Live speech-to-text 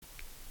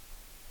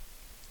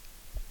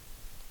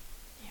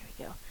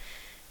go.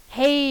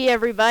 Hey,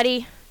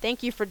 everybody.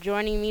 Thank you for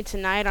joining me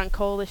tonight on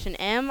Coalition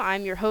M.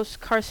 I'm your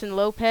host, Carson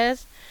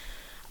Lopez.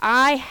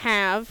 I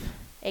have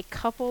a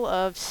couple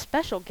of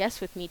special guests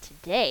with me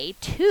today,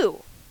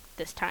 two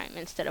this time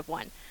instead of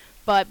one.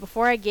 But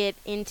before I get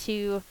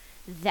into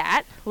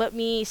that, let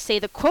me say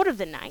the quote of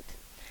the night,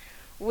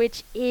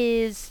 which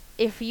is,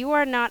 "If you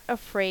are not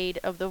afraid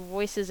of the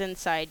voices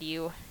inside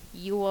you,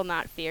 you will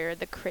not fear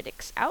the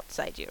critics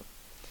outside you."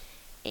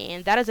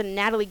 And that is a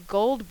Natalie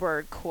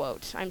Goldberg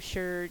quote. I'm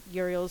sure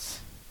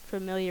Uriel's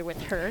familiar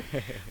with her.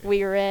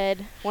 We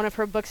read one of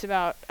her books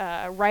about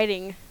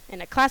writing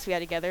in a class we had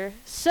together.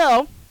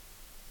 So,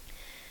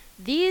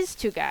 these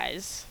two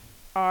guys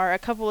are a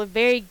couple of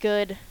very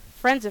good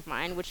friends of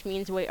mine, which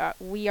means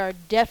we are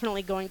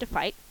definitely going to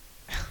fight.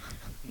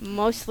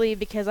 Mostly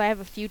because I have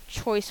a few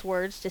choice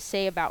words to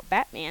say about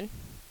Batman,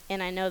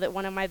 and I know that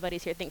one of my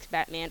buddies here thinks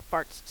Batman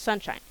farts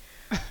sunshine.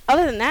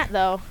 Other than that,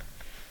 though,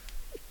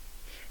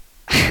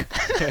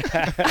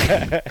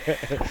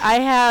 I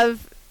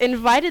have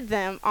invited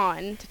them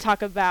on to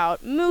talk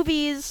about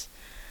movies,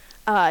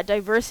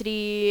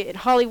 diversity in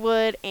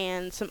Hollywood,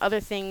 and some other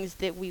things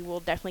that we will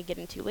definitely get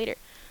into later.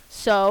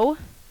 So,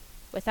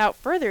 without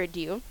further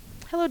ado,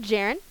 hello,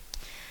 Jaren.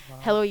 Wow.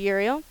 Hello,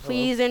 Uriel.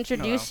 Please Hello.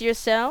 introduce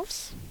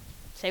yourselves.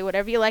 Say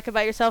whatever you like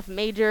about yourself,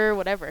 major,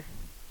 whatever.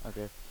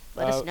 Okay.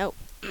 Let us know.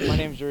 My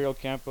name's Uriel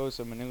Campos.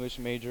 I'm an English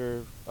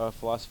major,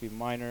 philosophy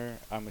minor.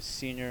 I'm a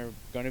senior,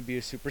 gonna be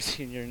a super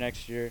senior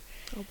next year.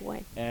 Oh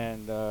boy.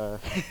 And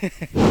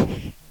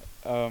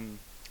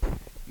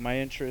my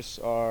interests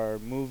are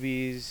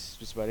movies,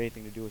 just about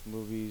anything to do with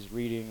movies,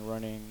 reading,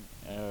 running,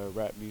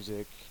 rap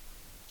music,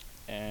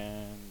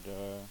 and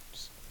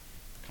just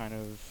kind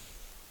of,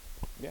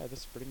 yeah,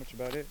 that's pretty much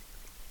about it.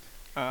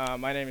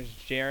 My name is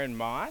Jaron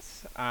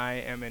Moss. I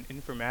am an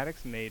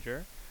informatics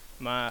major.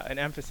 An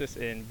emphasis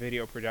in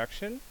video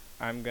production.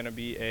 I'm going to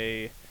be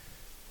a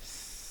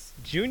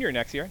junior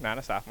next year, not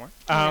a sophomore.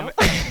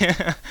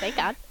 Thank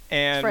God.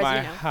 And As far as my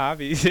you know.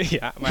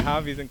 hobbies, my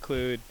hobbies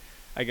include,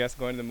 I guess,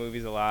 going to the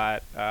movies a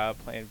lot,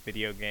 playing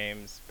video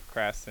games,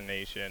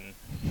 procrastination,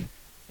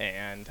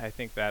 and I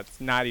think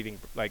that's not eating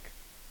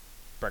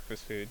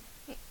breakfast food.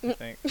 I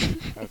think.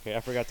 Okay, I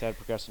forgot to add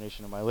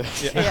procrastination on my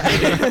list.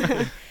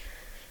 Yeah.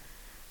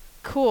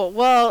 Cool.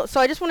 Well, so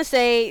I just want to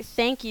say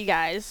thank you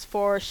guys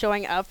for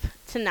showing up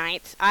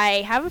tonight.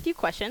 I have a few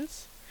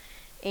questions,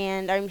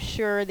 and I'm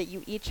sure that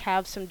you each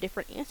have some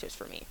different answers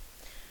for me.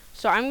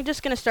 So I'm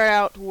just going to start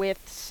out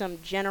with some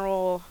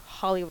general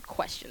Hollywood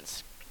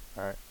questions.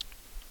 All right.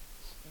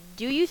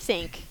 Do you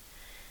think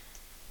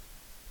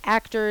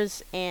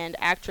actors and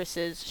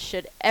actresses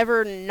should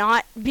ever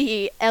not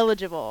be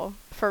eligible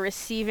for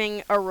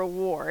receiving a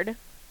reward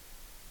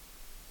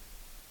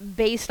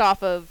based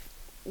off of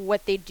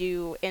what they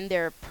do in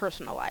their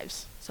personal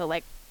lives? So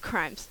like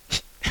crimes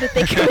that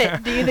they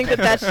commit. Do you think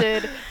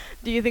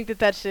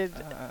that should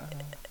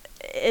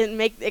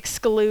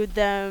exclude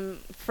them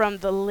from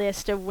the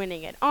list of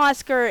winning an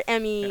Oscar,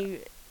 Emmy,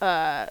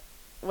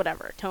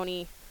 whatever,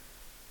 Tony?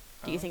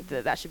 Do you think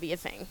that should be a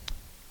thing?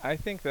 I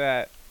think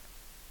that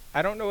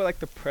I don't know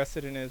what the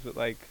precedent is with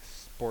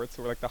sports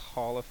or the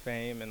Hall of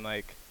Fame and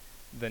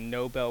the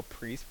Nobel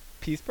Peace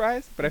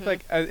Prize, but I feel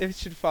like it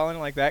should fall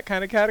in that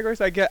kind of category.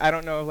 So I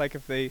don't know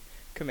if they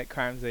commit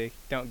crimes they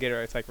don't get,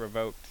 or it's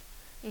revoked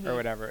or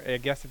whatever. I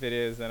guess if it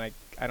is, then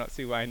I don't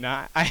see why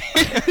not.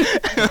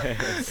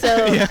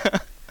 So yeah.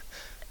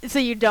 So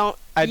you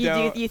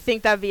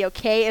think that'd be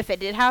okay if it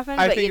did happen?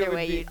 I but think either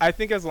way, I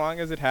think as long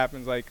as it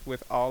happens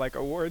with all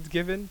awards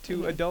given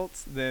to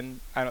adults,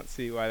 then I don't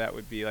see why that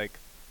would be a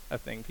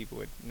thing people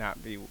would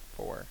not be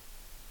for.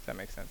 Does that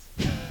make sense?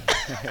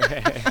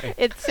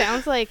 It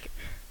sounds like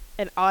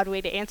an odd way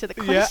to answer the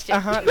question.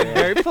 Yeah,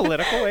 very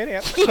political way to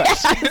answer the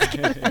question.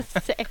 question. I was gonna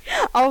say,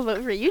 I'll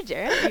vote for you,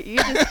 Jared. You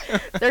just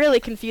thoroughly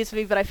confused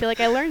me, but I feel like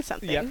I learned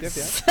something. Yep.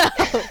 So,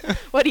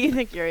 what do you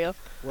think, Uriel?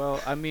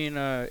 Well, I mean,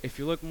 if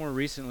you look more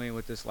recently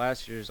with this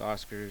last year's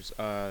Oscars,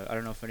 I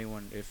don't know if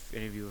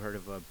any of you heard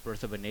of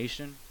Birth of a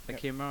Nation that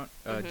came out,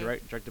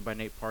 directed by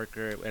Nate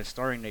Parker and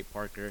starring Nate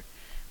Parker.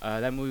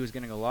 That movie was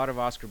getting a lot of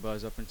Oscar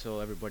buzz up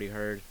until everybody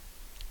heard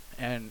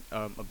and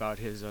about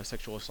his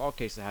sexual assault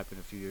case that happened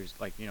a few years,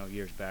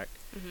 years back.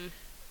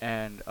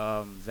 And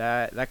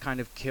that kind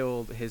of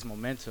killed his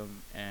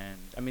momentum. And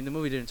I mean, the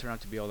movie didn't turn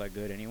out to be all that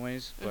good,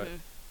 anyways.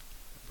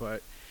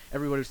 But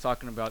everybody was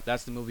talking about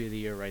that's the movie of the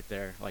year right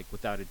there,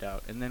 without a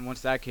doubt. And then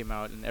once that came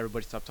out, and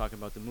everybody stopped talking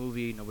about the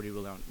movie, nobody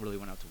really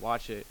went out to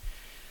watch it.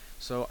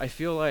 So I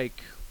feel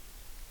like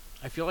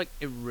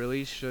it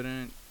really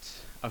shouldn't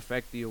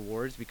affect the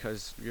awards,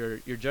 because you're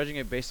judging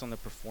it based on the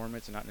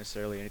performance and not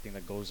necessarily anything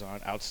that goes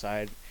on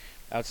outside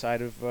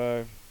of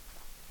the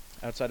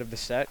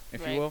set,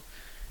 if you will.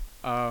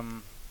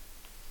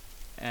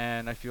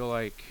 And I feel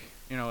like,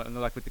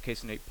 and with the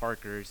case of Nate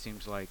Parker, it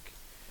seems like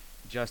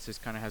justice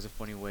kind of has a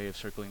funny way of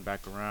circling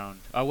back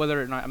around.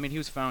 Whether or not, I mean, he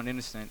was found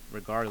innocent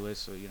regardless,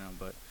 so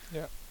but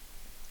Yeah.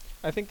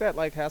 I think that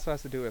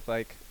has to do with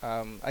I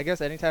guess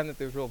anytime that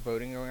there's real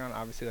voting going on,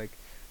 obviously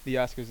the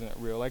Oscars isn't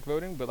real like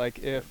voting, but like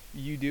if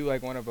you do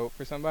like want to vote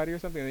for somebody or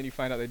something, and then you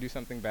find out they do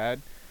something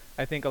bad,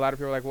 I think a lot of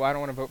people are like, well, I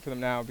don't want to vote for them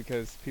now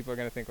because people are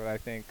gonna think what I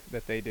think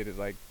that they did is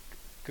like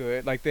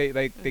good, like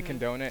they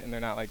condone it and they're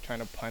not like trying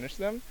to punish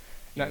them.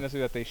 Not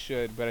necessarily that they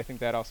should, but I think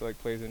that also like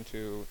plays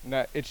into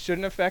not it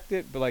shouldn't affect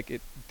it, but like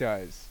it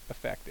does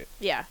affect it.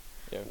 Yeah.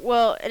 Yeah.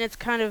 Well, and it's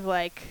kind of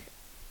like,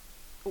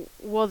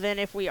 well, then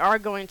if we are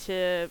going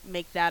to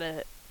make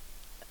that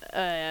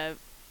a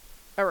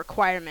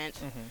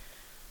requirement,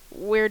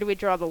 where do we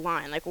draw the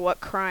line? Like, what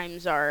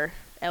crimes are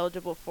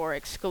eligible for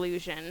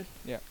exclusion,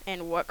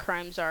 and what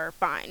crimes are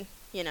fine?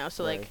 You know,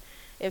 so like,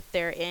 if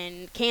they're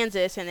in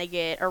Kansas and they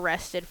get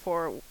arrested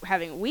for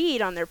having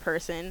weed on their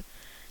person,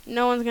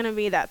 no one's going to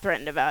be that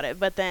threatened about it.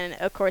 But then,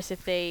 of course,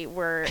 if they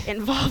were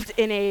involved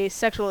in a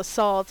sexual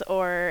assault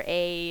or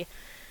a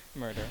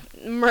murder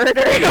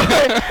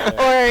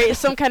or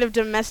some kind of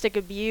domestic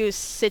abuse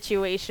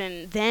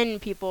situation, then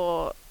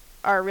people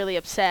are really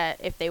upset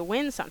if they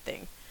win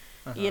something.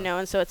 You know,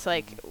 and so it's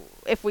like,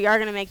 if we are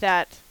going to make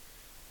that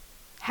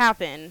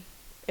happen,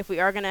 if we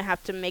are going to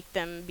have to make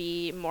them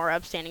be more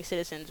upstanding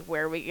citizens,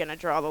 where are we going to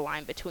draw the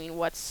line between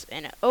what's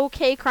an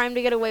okay crime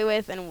to get away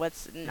with and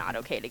what's not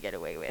okay to get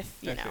away with,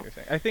 you know?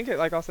 I think it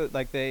like also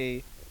like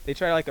they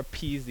try to like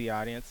appease the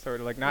audience,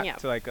 sort of like not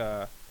to like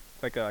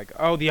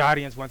oh, the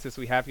audience wants this,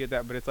 we have to get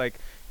that, but it's like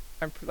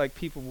like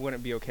people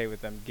wouldn't be okay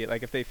with them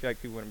if they feel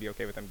like people wouldn't be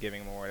okay with them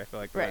giving them award. I feel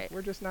like, like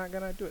we're just not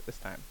gonna do it this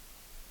time,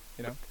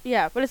 you know?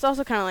 Yeah, but it's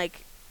also kind of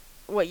like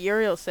what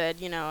Uriel said,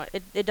 you know,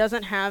 it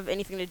doesn't have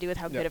anything to do with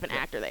how good of an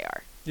actor they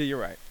are. Yeah, you're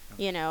right.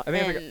 You know, I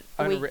think it's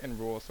like an unwritten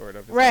rule, sort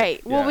of.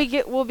 Right.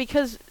 Like,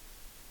 because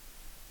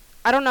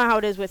I don't know how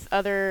it is with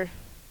other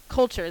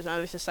cultures and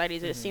other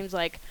societies. It seems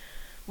like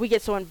we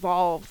get so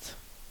involved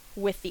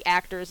with the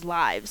actors'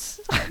 lives,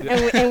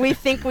 and we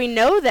think we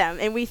know them,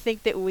 and we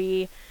think that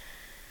we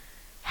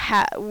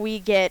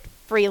get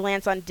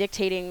freelance on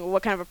dictating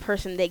what kind of a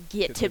person they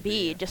get to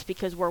be just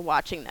because we're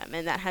watching them,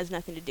 and that has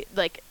nothing to do,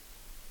 like,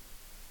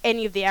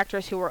 any of the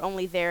actors who are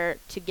only there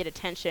to get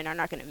attention are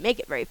not going to make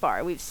it very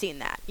far. We've seen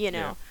that, you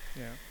know.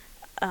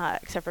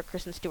 Except for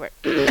Kristen Stewart.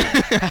 I'm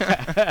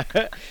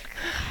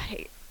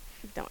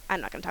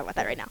not going to talk about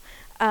that right now.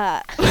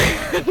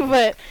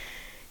 But,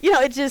 you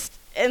know, it just,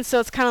 and so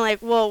it's kind of like,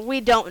 well, we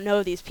don't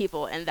know these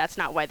people, and that's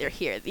not why they're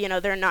here. You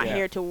know, they're not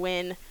here to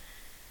win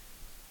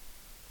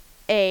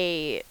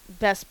a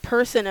Best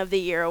Person of the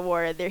Year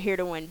award. They're here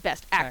to win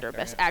Best Actor,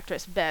 Best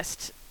Actress,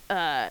 Best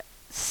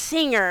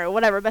Singer,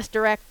 whatever, Best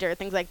Director,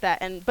 things like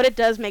that. But it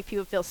does make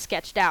people feel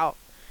sketched out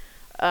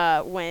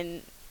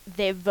when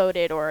they've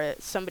voted or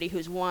somebody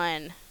who's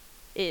won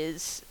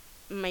is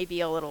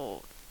maybe a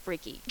little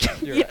freaky.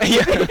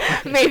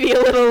 Maybe a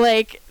little,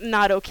 like,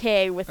 not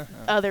okay with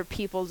other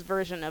people's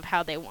version of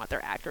how they want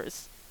their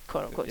actors,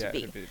 quote unquote, to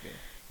be.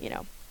 You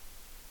know.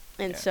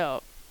 And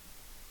so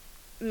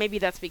maybe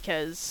that's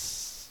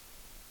because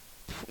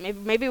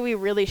maybe we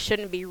really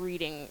shouldn't be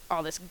reading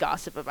all this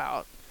gossip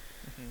about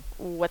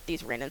what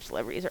these random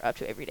celebrities are up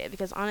to every day,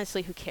 because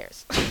honestly, who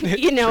cares?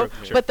 You know.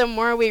 True. But the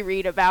more we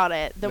read about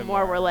it, the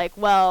more we're like,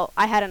 well,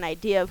 I had an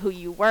idea of who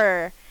you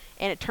were,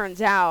 and it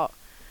turns out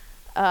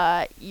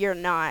you're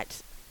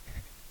not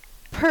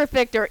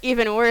perfect, or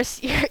even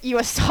worse, you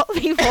assault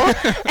people.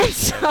 And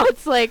so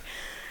it's like,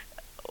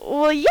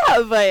 well,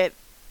 yeah, but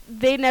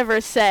they never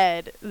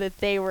said that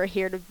they were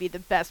here to be the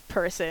best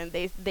person.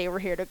 They were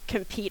here to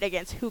compete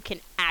against who can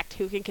act,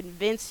 who can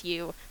convince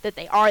you that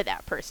they are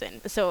that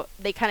person. So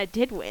they kind of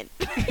did win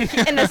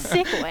in a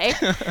sick way.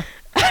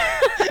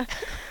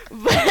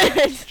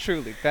 But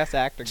truly, best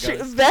actor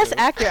goes best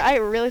actor. I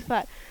really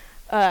thought,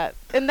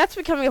 and that's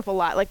been coming up a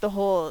lot, like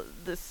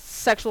the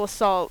sexual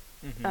assault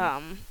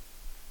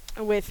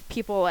with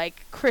people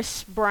like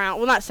Chris Brown.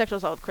 Well, not sexual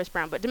assault with Chris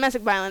Brown, but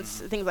domestic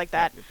violence, things like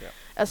that.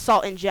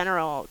 Assault in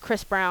general.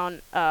 Chris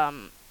Brown,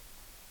 the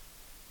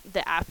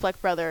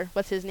Affleck brother,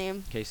 what's his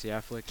name? Casey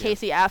Affleck.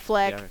 Casey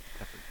Affleck.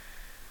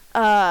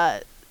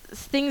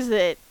 Things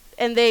that,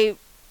 and they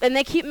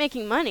keep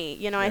making money.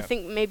 You know, I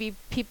think maybe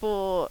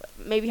people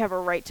have a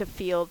right to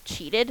feel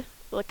cheated.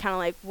 Like, kind of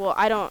like, well,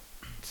 I don't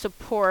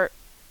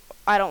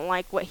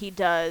like what he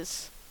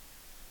does,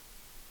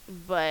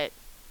 but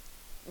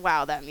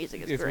wow, that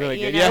music is great.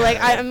 Really, you know, like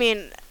I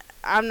mean,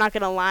 I'm not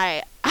gonna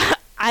lie.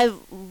 I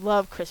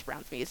love Chris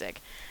Brown's music,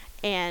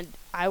 and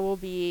I will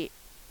be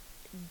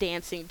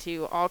dancing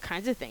to all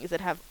kinds of things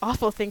that have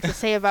awful things to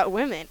say about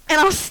women,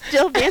 and I'll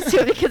still dance to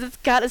it because it's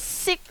got a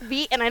sick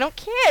beat, and I don't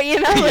care, you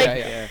know,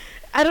 like,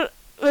 I don't,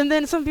 and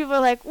then some people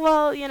are like,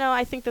 well, you know,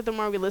 I think that the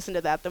more we listen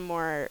to that, the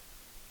more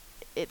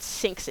it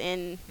sinks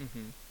in,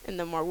 and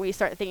the more we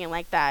start thinking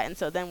like that, and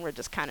so then we're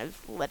just kind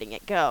of letting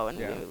it go, and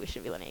we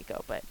shouldn't be letting it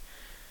go, but.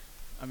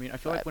 I mean, I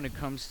feel like when it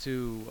comes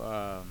to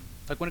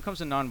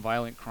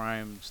non-violent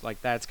crimes,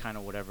 like, that's kind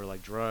of whatever,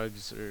 like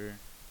drugs or,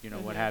 you know,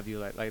 what have you,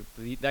 like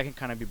that can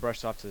kind of be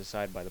brushed off to the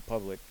side by the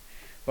public.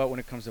 But when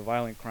it comes to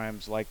violent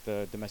crimes like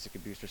the domestic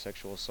abuse or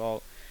sexual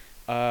assault,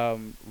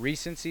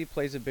 recency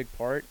plays a big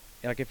part.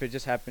 like if it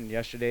just happened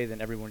yesterday,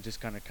 then everyone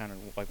just kind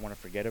of like want to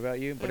forget about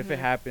you. But if it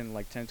happened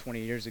like 10, 20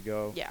 years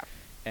ago, Yeah.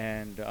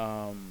 and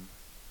I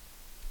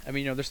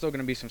mean, there's still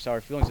gonna be some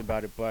sour feelings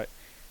about it, but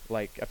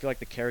like I feel like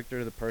the character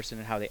of the person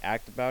and how they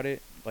act about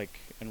it, like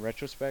in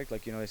retrospect,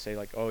 like they say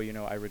like, oh,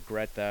 I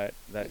regret that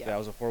that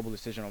was a horrible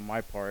decision on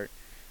my part,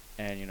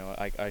 and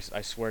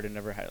I swear to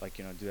never like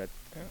do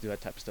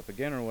that type of stuff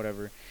again or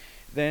whatever.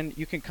 Then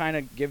you can kind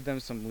of give them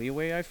some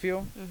leeway, I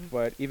feel.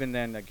 But even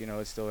then, like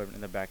it's still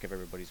in the back of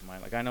everybody's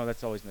mind. Like I know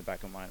that's always in the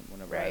back of mind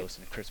whenever I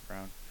listen to Chris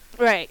Brown.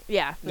 Right.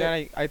 Yeah.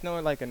 Yeah. I know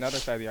like another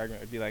side of the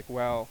argument would be like,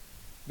 well,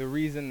 the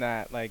reason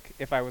that like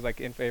if I was like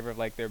in favor of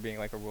like there being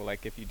like a rule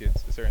like if you did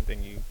a certain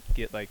thing you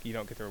get like you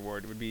don't get the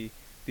reward would be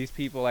these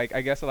people like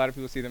I guess a lot of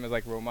people see them as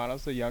like role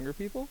models to younger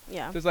people.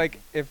 Yeah. So it's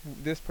like if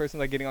this person's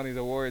like getting all these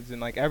awards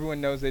and like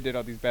everyone knows they did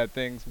all these bad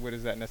things, what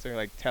is that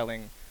necessarily like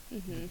telling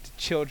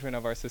children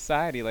of our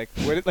society? Like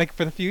what like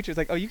for the future it's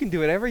like, oh, you can do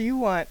whatever you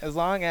want as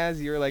long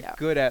as you're like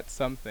good at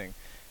something.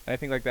 And I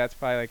think like that's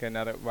probably like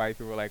another why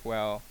people are like,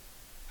 well,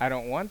 I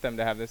don't want them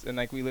to have this. And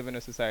like we live in a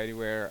society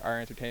where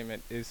our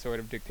entertainment is sort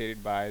of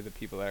dictated by the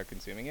people that are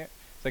consuming it.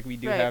 It's like we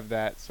do have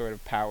that sort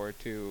of power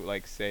to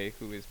like say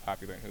who is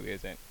popular and who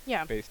isn't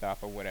based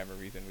off of whatever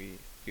reason we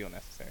feel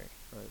necessary.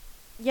 Right.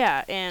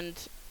 Yeah,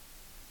 and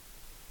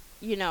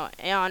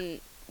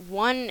on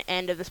one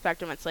end of the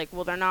spectrum it's like,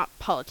 well, they're not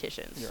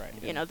politicians. You're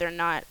right. They're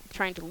not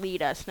trying to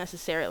lead us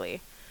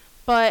necessarily.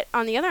 But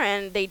on the other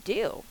end they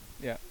do.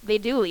 Yeah. They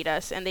do lead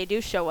us and they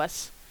do show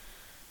us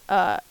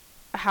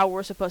how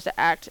we're supposed to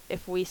act.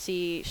 If we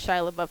see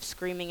Shia LaBeouf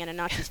screaming in a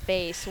Nazi's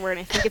face, we're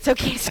gonna think it's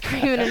okay to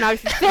scream in a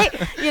Nazi's face,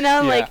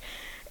 like,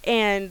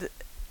 and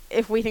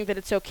if we think that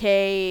it's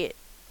okay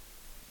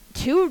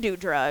to do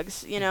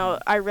drugs,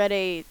 I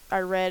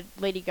read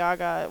Lady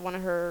Gaga, one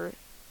of her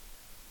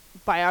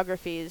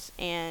biographies,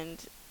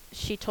 and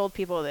she told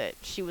people that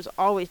she was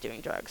always doing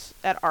drugs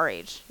at our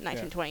age,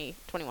 19, 20,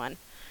 21,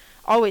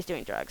 always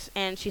doing drugs,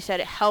 and she said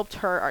it helped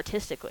her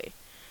artistically.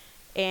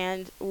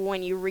 And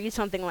when you read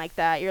something like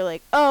that, you're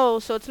like, oh,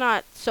 so it's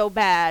not so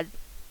bad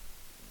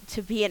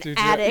to be an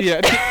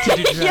addict. To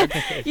do drugs.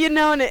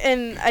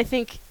 And I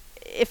think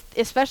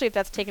especially if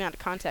that's taken out of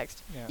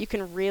context, you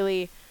can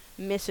really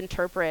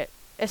misinterpret,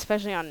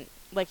 especially on,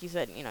 like you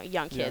said,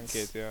 young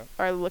kids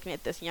are looking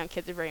at this. Young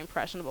kids are very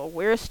impressionable.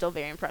 We're still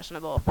very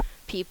impressionable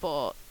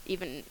people,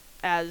 even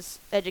as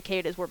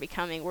educated as we're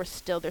becoming. There's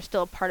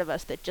still a part of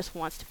us that just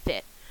wants to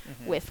fit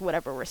with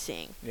whatever we're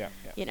seeing.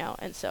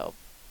 And so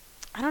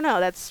I don't know.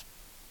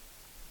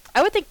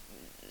 I would think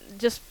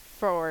just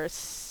for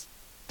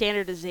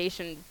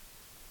standardization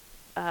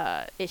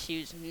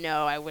issues,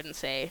 no, I wouldn't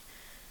say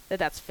that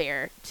that's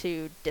fair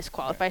to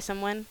disqualify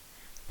someone.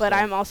 But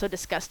I'm also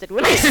disgusted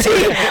when I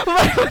see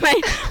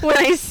when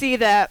I see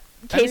that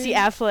Casey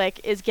Affleck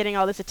is getting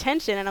all this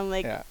attention, and I'm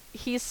like,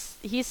 he's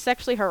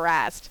sexually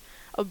harassed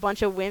a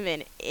bunch of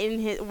women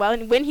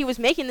when he was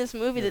making this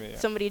movie that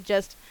somebody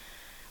just.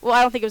 Well,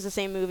 I don't think it was the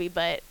same movie,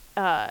 but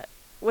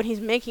when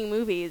he's making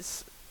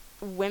movies,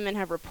 women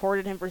have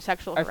reported him for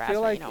sexual harassment. I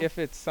feel like if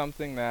it's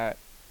something that,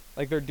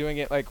 like, they're doing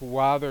it, like,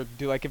 while they're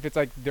like, if it's,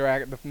 like,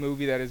 they're the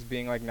movie that is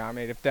being, like,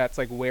 nominated, if that's,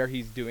 like, where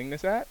he's doing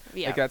this at,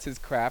 like, that's his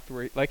craft,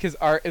 where, like, his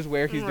art is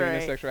where he's doing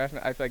this sexual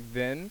harassment, I feel like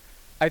then,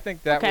 I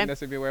think that would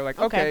necessarily be where, like,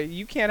 okay,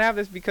 you can't have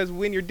this because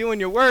when you're doing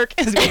your work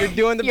is when you're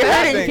doing the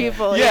bad thing.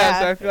 People, so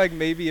I feel like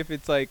maybe if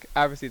it's, like,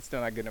 obviously it's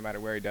still not good no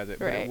matter where he does it,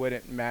 but it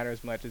wouldn't matter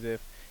as much as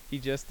if he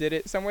just did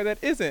it somewhere that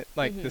isn't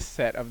like the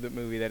set of the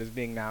movie that is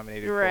being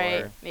nominated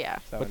for.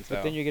 But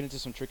then you get into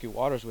some tricky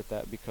waters with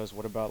that, because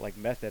what about like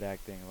method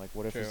acting? Like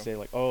what if you say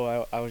like,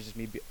 oh, I was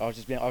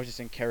just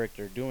in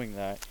character doing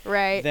that.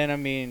 Right. Then I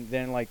mean,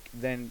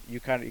 then you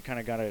kind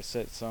of gotta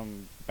set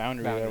some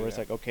boundary there where it's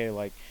like, okay,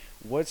 like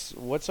what's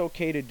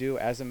okay to do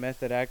as a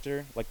method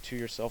actor, like to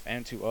yourself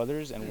and to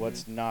others, and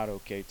what's not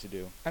okay to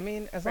do. I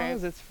mean, as long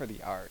as it's for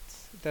the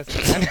arts, it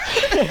doesn't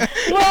matter.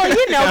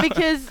 Well,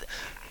 because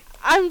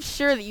I'm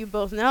sure that you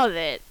both know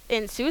that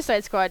in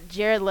Suicide Squad,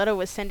 Jared Leto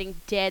was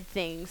sending dead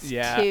things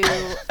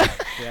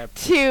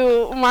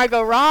to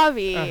Margot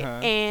Robbie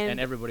and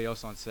everybody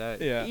else on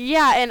set.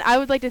 Yeah, and I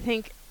would like to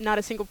think not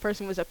a single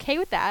person was okay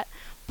with that,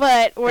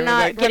 but we're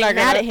not getting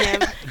mad at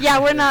him.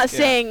 We're not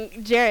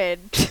saying, Jared.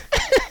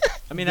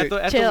 I mean, at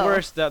the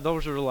worst,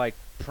 those were like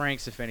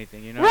pranks, if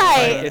anything,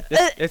 Right.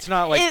 It's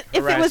not like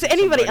if it was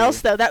anybody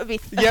else, though, that would be a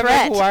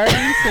threat. But why are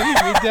you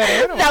sending me dead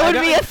animals? That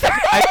would be a threat.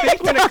 I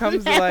think when it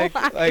comes to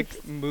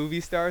like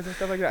movie stars and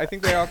stuff like that, I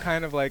think they all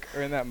kind of like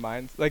are in that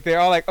mind. Like they're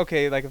all like,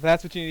 okay, like if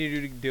that's what you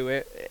need to do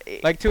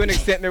it. Like to an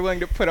extent, they're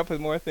willing to put up with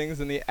more things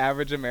than the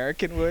average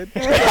American would.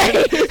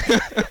 Right. Kind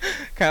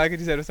of like what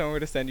you said, if someone were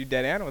to send you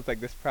dead animals, like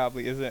this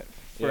probably isn't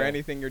for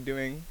anything you're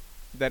doing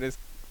that is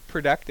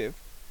productive.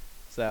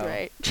 So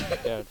right.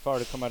 If I were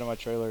to come out of my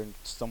trailer and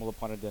stumble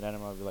upon a dead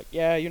animal, I'd be like,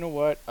 yeah, you know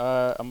what?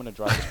 I'm gonna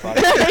drop this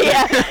project.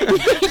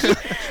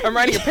 I'm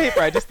writing a paper.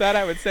 I just thought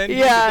I would send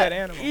you a dead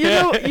animal.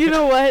 You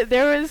know what?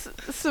 There was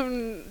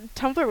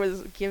Tumblr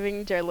was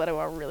giving Jared Leto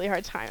a really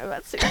hard time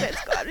about Suicide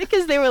Squad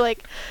because they were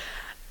like,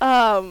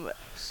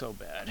 so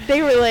bad.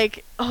 They were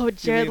like, "Oh, You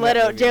Jared leave that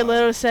Leto." movie Jared alone,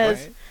 Leto says,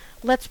 right?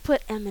 "Let's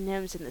put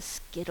M&Ms in the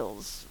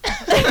Skittles."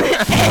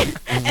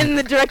 And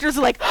the director's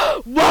like,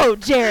 "Whoa,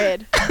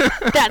 Jared,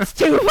 that's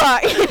too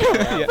far." You know?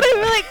 Yeah. But I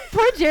feel like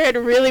poor Jared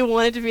really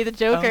wanted to be the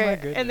Joker,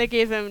 and they goodness.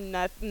 gave him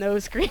no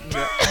screen.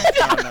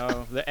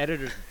 No, the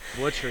editors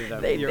butchered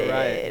that They movie. You're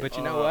right. did. But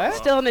you know Oh. what?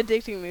 Still an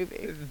addicting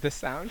movie. The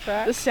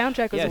soundtrack The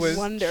soundtrack was Yes. was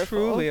wonderful.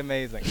 truly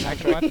amazing. I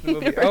can watch the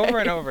movie Right. over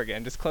and over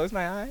again. Just close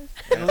my eyes.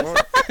 And or,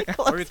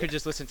 or you could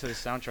just listen to the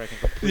soundtrack and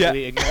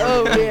completely ignore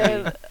Oh the movie.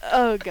 man.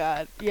 Oh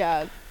god.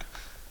 Yeah.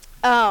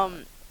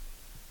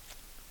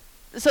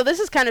 So this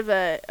is kind of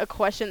a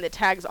question that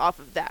tags off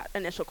of that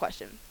initial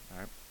question.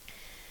 Alright.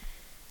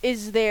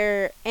 Is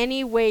there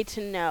any way to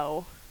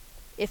know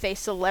if a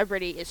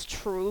celebrity is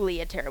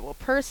truly a terrible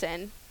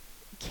person?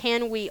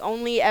 Can we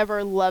only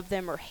ever love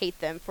them or hate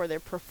them for their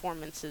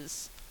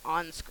performances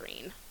on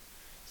screen?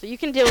 So you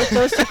can deal with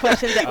those two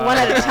questions at one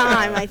at a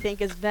time, I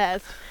think is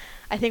best.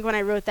 I think when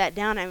I wrote that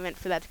down, I meant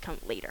for that to come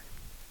later.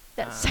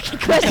 That second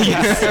question.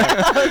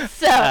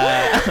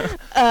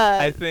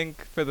 I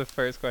think for the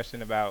first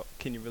question about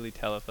can you really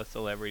tell if a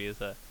celebrity is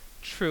a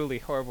truly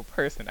horrible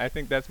person, I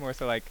think that's more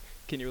so like,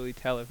 can you really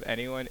tell if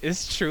anyone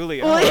is truly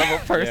a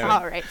horrible person?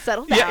 All right,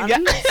 settle Yeah,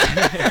 down.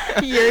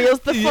 Uriel's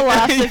the Yeah.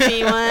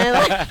 philosophy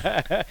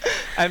one.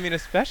 I mean,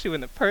 especially when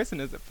the person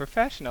is a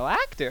professional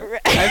actor.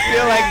 Right. I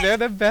feel like they're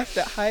the best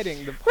at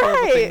hiding the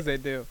horrible Right. things they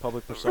do.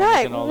 Public personas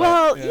Right. and all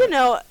Well, Yeah. you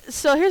know,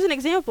 so here's an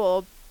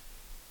example.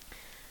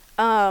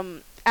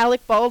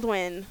 Alec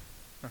Baldwin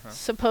Uh-huh.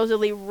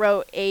 supposedly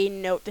wrote a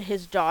note to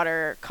his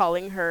daughter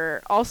calling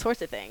her all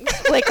sorts of things,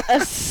 like a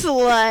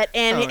slut,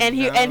 and Oh,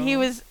 he no.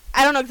 was.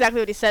 I don't know exactly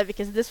what he said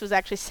because this was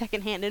actually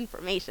secondhand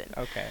information,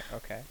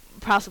 Okay.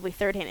 possibly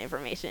thirdhand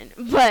information.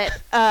 But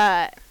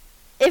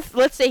if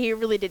let's say he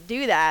really did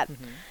do that,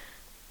 Mm-hmm.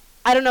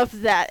 I don't know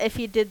if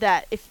he did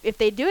that, if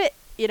they do it,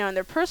 you know, in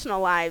their personal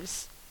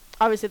lives,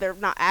 obviously they're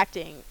not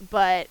acting,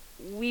 but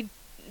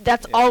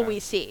that's all Yeah. we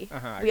see.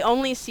 Uh-huh. We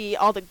only see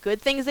all the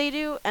good things they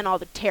do and all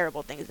the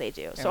terrible things they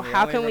do. And So we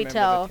how only can we remember the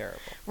tell? terrible.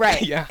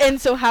 Right. Yeah. And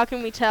so how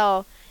can we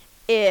tell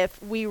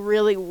if we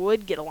really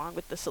would get along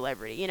with the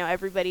celebrity? You know, not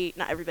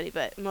everybody,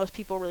 but most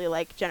people really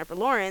like Jennifer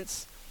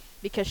Lawrence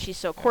because she's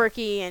so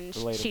quirky and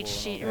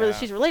Relatable she and all really that.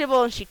 she's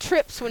relatable, and she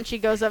trips when she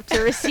goes up to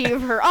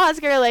receive her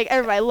Oscar. Like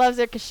everybody loves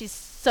her because she's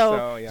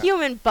so yeah.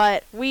 human,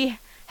 but we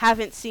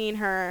haven't seen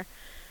her.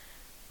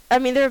 I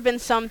mean, there have been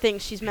some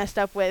things she's messed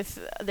up with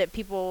that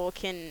people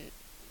can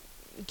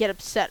get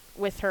upset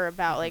with her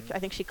about. Like, Mhm. I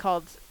think she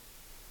called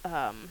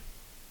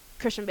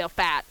Christian Bale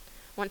fat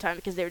one time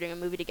because they were doing a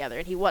movie together,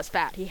 and he was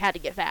fat. He had to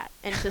get fat.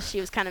 And so she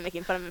was kind of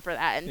making fun of him for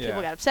that, and people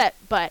Yeah. got upset.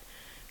 But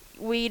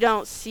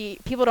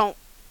people don't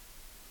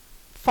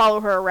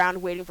follow her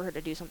around waiting for her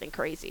to do something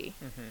crazy.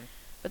 Mm-hmm.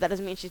 But that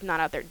doesn't mean she's not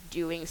out there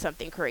doing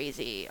something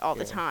crazy all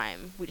the Yeah.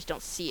 time. We just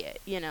don't see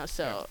it, you know,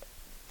 so...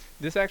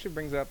 This actually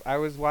brings up, I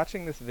was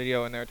watching this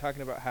video and they were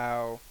talking about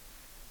how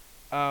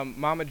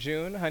Mama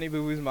June, Honey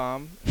Boo Boo's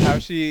mom, how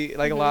she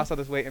like Mhm. lost all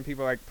this weight and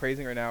people are like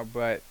praising her now,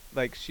 but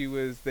like the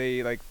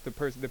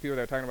people that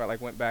were talking about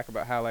like went back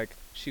about how like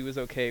she was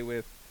okay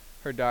with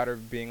her daughter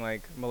being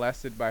like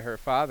molested by her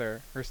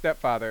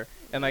stepfather,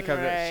 and like how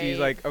that she's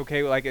Right. like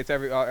okay, like it's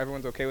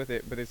everyone's okay with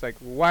it, but it's like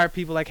why are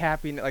people like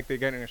happy like they're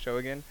getting a show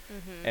again,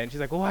 Mhm. and she's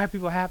like, well, why are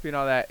people happy and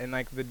all that, and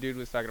like the dude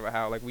was talking about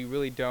how like we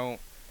really don't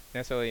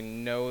necessarily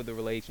know the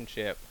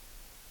relationship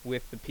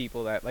with the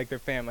people that like their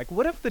family. Like,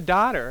 what if the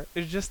daughter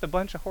is just a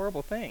bunch of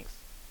horrible things?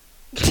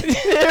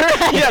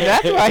 Yeah,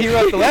 that's why he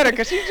wrote the letter,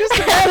 because she's just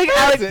a bad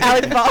person.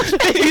 Alex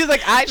Baldwin. He was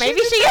like, Maybe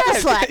she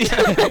is a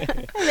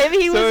slut. maybe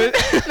he So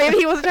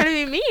wasn't trying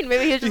to be mean.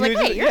 Maybe he was just He like, was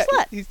hey, just- you're a yeah,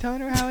 slut. He's telling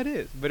her how it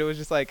is, but it was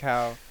just like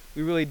how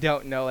we really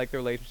don't know like the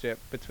relationship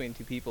between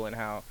two people, and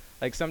how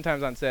like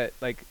sometimes on set,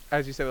 like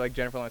as you said, like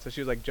Jennifer Lawrence, so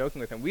she was like joking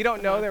with him. We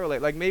don't know Uh-huh. their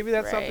like maybe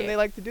that's something Right. they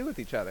like to do with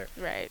each other.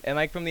 Right. And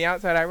like from the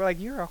outside, I were like,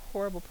 you're a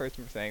horrible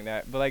person for saying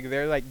that, but like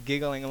they're like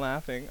giggling and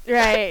laughing,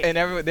 Right. and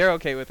they're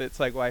okay with it. It's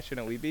like, why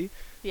shouldn't we be?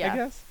 I Yeah.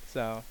 guess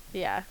so.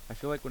 Yeah. I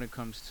feel like when it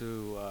comes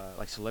to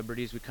like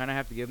celebrities, we kind of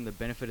have to give them the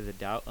benefit of the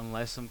doubt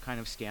unless some kind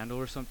of scandal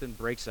or something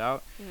breaks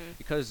out, Mhm.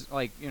 because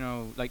like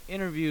like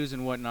interviews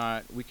and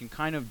whatnot, we can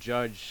kind of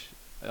judge.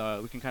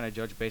 We can kind of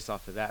judge based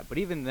off of that, but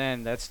even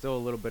then, that's still a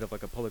little bit of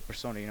like a public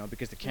persona,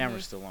 because the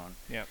camera's Mhm. still on.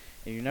 Yep.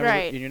 And you never,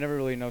 Right. you never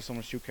really know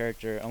someone's true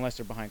character unless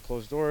they're behind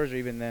closed doors, or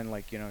even then,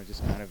 like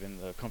just kind of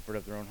in the comfort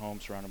of their own home,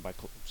 surrounded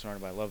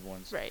by loved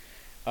ones. Right.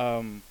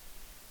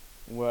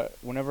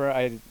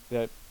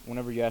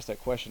 Whenever you asked that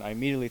question, I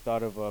immediately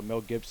thought of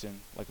Mel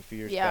Gibson, like a few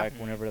years Yeah. back. Mhm.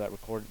 Whenever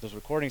those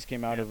recordings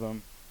came out Yeah. of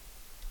him,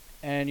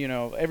 and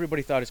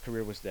everybody thought his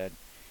career was dead.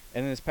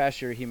 And then this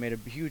past year, he made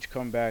a huge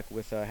comeback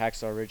with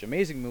Hacksaw Ridge,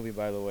 amazing movie,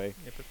 by the way.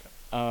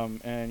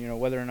 And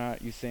whether or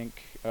not you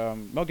think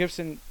Mel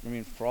Gibson, I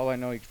mean, for all I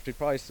know, he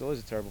probably still is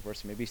a terrible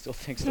person. Maybe he still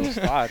thinks those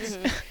thoughts.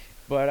 Mhm.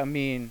 But I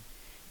mean,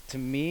 to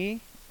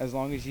me, as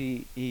long as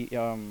he he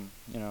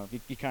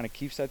kind of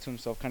keeps that to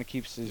himself, kind of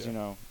keeps his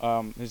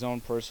his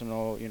own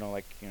personal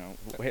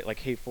like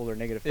hateful or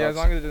negative thoughts. Yeah, as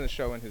long as it doesn't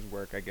show in his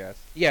work, I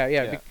guess.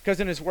 Yeah.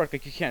 Because in his work,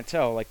 like, you can't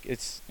tell, like,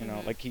 it's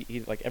like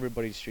he like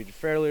everybody's treated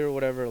fairly or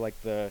whatever.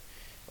 Like the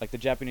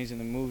Japanese in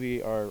the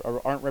movie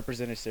aren't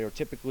represented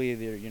stereotypically.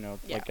 They're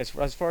like as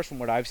far as from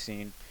what I've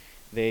seen,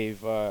 they've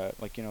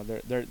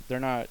they're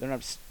not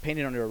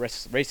painted under a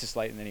racist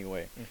light in any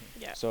way.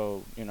 Yeah.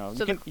 So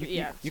So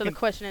the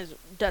question is,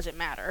 does it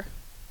matter?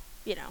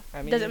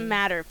 I mean, does it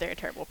matter if they're a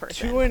terrible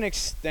person? To an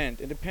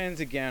extent, it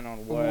depends again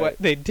on what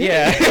they did.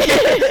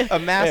 Yeah. A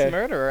mass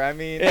murderer. I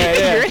mean,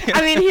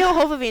 I mean,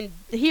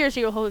 he or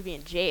she will hopefully be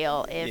in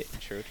jail if.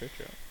 True.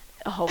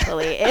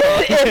 Hopefully,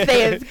 if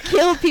they have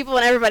killed people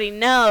and everybody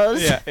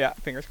knows. Yeah.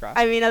 Fingers crossed.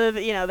 I mean, other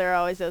than there are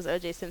always those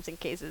O.J. Simpson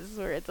cases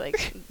where it's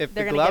like if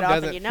they're the gonna glove get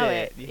off doesn't and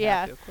fit, it. You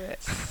have to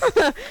quit.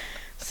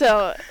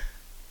 So,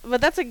 but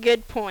that's a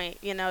good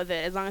point. That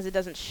as long as it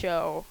doesn't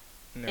show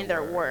in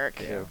their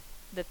work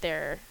that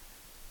they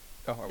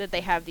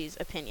have these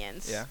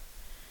opinions. Yeah.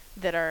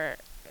 That are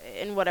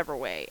in whatever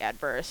way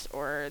adverse,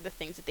 or the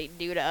things that they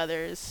do to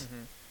others.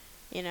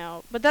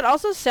 But that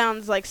also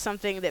sounds like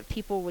something that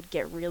people would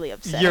get really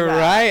upset You're about.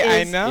 right,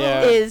 I know.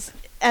 Yeah. Is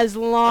as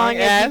long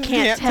as you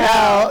can't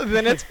tell,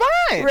 then it's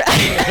fine.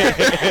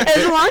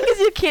 As long as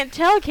you can't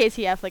tell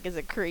Casey Affleck is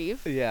a creep.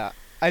 Yeah.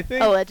 I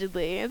think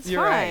Allegedly, it's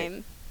you're fine.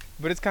 Right.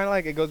 But it's kind of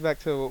like, it goes back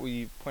to what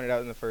we pointed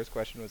out in the first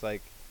question, was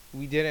like,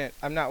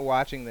 I'm not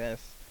watching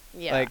this.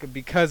 Yeah. Like,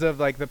 because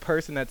of like the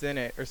person that's in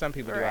it, or some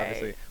people do,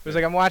 obviously. But it's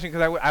like, I'm watching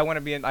because I want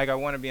to be I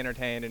want to be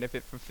entertained, and if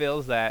it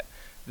fulfills that,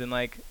 then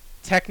like,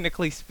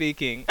 technically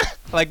speaking,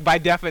 like by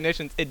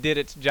definitions, it did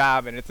its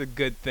job and it's a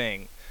good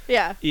thing.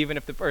 Yeah. Even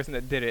if the person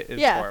that did it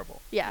is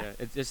horrible. Yeah.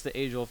 It's the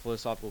age-old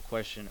philosophical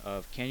question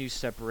of, can you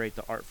separate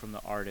the art from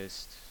the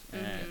artist?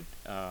 And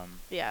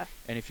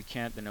and if you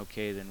can't, then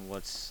okay, then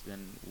what's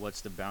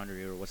the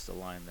boundary, or what's the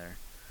line there?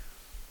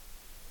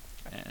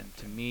 And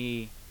to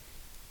me,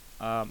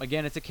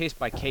 again, it's a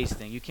case-by-case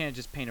thing. You can't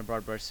just paint a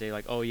broad brush, say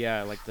like, oh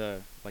yeah, like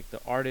the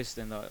artist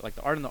and the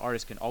art and the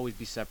artist can always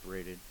be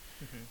separated.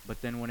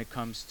 But then when it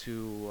comes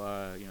to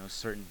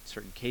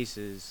certain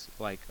cases,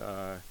 like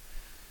God,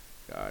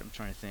 I'm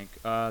trying to think.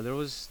 There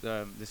was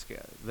this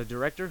guy, the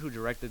director who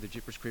directed the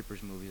Jeepers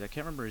Creepers movies. I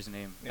can't remember his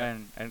name,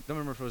 and I don't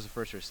remember if it was the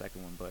first or the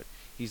second one. But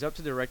he's up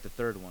to direct the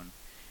third one,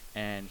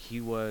 and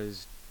he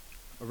was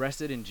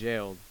arrested and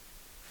jailed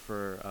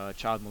for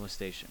child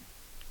molestation,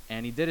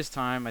 and he did his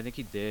time. I think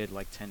he did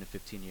like 10 to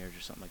 15 years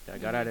or something like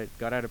that.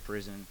 Got out of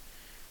prison.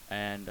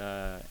 And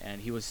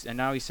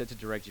now he's set to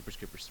direct Jeepers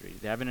Creepers 3.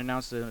 They haven't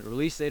announced a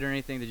release date or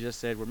anything. They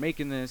just said, we're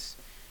making this.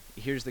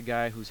 Here's the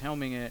guy who's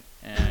helming it,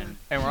 and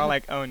we're all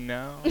like, oh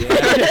no.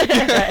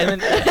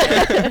 and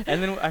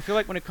then I feel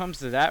like when it comes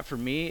to that, for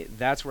me,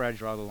 that's where I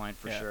draw the line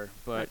for sure.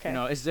 But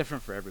it's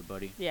different for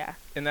everybody. Yeah.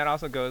 And that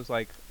also goes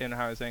like in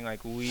how I was saying,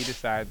 like, we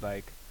decide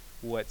like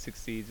what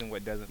succeeds and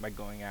what doesn't by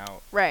going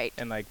out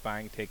and like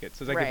buying tickets.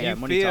 So it's like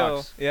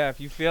if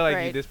you feel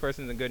like this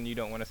person isn't good and you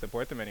don't want to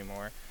support them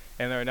anymore,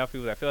 and there are enough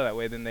people that feel that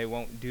way, then they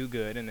won't do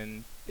good, and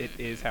then it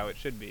is how it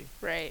should be.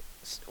 Right.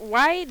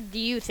 Why do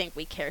you think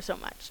we care so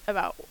much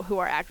about who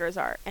our actors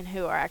are and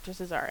who our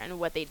actresses are and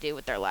what they do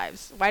with their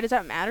lives? Why does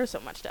that matter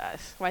so much to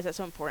us? Why is that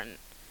so important?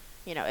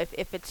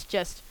 If it's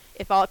just,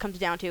 if all it comes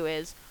down to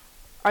is,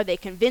 are they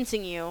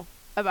convincing you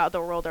about the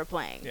role they're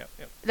playing? Yep.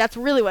 That's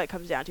really what it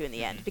comes down to in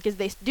the end, because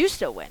they do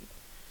still win.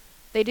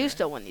 They do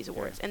still win these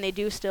awards, and they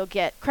do still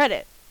get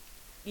credit.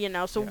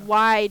 So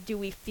why do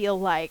we feel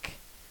like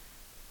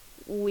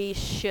we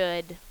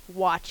should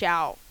watch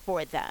out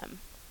for them?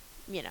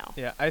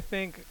 Yeah, I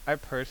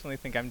personally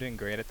think I'm doing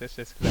great at this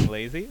just because I'm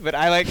lazy. But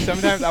I like,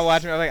 sometimes I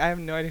watch them, I'm like, I have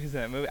no idea who's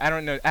in that movie. I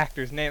don't know the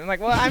actor's name. I'm like,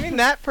 well, I mean,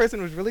 that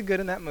person was really good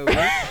in that movie.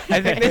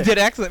 I think they did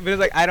excellent. But it's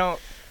like,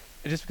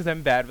 just because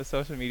I'm bad with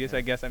social media, so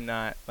I guess I'm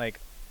not like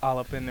all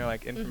up in their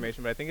like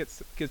information. But I think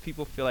it's because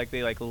people feel like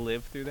they like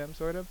live through them,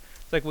 sort of.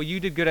 It's like, well, you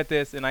did good at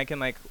this, and I can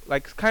like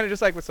kind of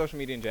just like with social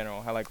media in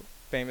general, how like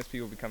famous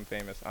people become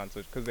famous on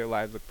social because their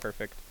lives look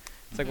perfect.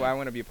 It's like, well, I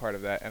want to be a part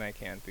of that, and I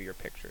can through your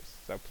pictures.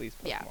 So please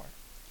post more.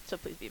 So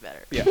please be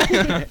better.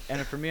 Yeah.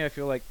 And for me, I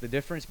feel like the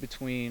difference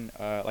between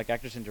like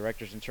actors and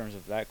directors in terms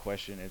of that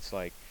question, it's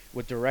like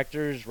with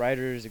directors,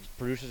 writers,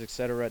 producers,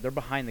 etc., they're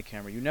behind the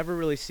camera. You never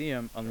really see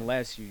them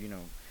unless you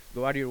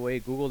go out of your way,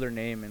 Google their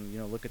name, and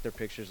look at their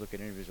pictures, look at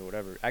interviews or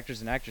whatever.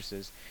 Actors and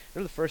actresses,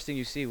 they're the first thing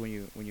you see when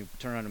you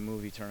turn on a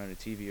movie, turn on a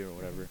TV or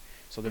whatever.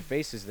 So their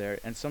face is there,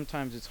 and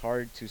sometimes it's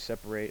hard to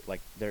separate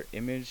like their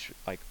image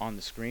like on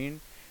the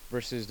screen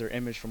versus their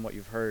image from what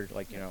you've heard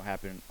like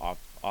happen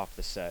off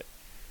the set.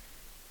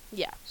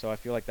 Yeah. So I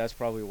feel like that's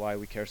probably why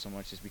we care so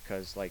much, is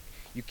because like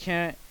you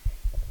can't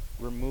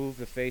remove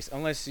the face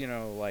unless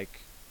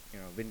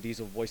Vin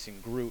Diesel voicing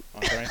Groot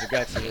on Guardians of the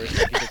Galaxy, where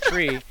it's like he's a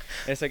tree. And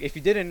it's like if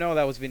you didn't know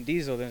that was Vin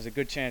Diesel, then there's a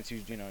good chance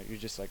you're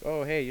just like,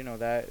 oh hey,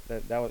 that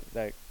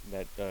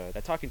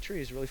talking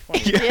tree is really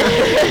funny.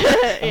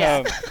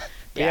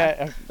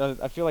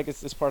 I feel like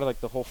it's part of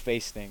like the whole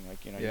face thing.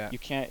 Like you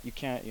can't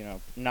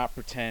not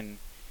pretend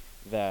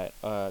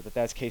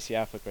that's Casey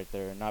Affleck right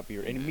there, and not be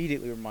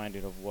immediately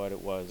reminded of what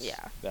it was. Yeah.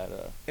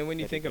 And when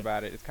you that think he did.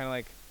 about it, it's kind of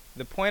like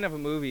the point of a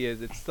movie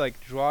is it's to,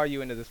 like, draw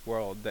you into this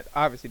world that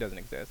obviously doesn't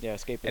exist. Yeah,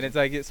 escapism. And it's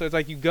like so it's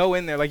like you go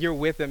in there, like, you're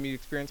with them, you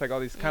experience like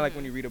all these kind of like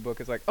when you read a book,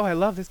 it's like, oh, I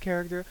love this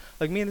character.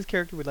 Like, me and this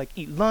character would like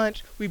eat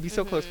lunch. We'd be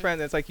so close friends.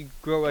 And it's like you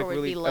grow like Or we'd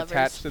really be lovers.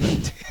 attached to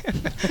them,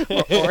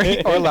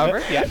 or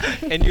lover, yeah.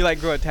 And you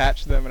like grow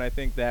attached to them, and I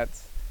think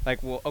that's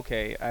like, well,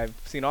 okay, I've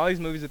seen all these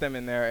movies with them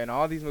in there, and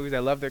all these movies I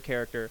love their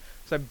character,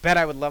 so I bet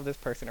I would love this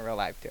person in real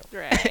life too.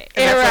 Right. And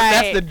that's,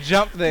 right. that's the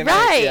jump then.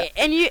 Right.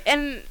 And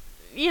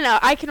you know,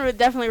 I can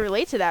definitely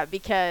relate to that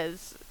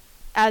because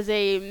as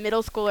a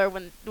middle schooler,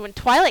 when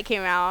Twilight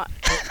came out,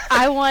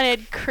 I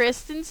wanted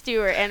Kristen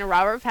Stewart and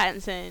Robert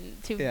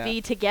Pattinson to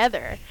be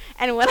together.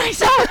 And when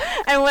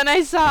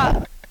I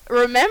saw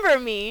Remember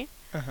Me,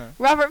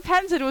 Robert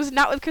Pattinson was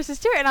not with Kristen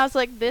Stewart, and I was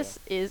like, this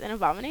is an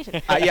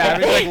abomination. I was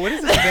like, what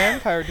is this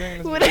vampire doing in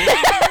this What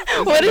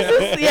movie? what is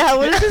this? Yeah,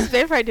 what is this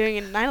vampire doing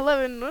in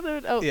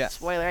 9/11? Oh, Yeah.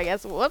 spoiler, I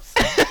guess. Whoops.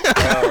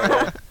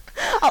 Oh,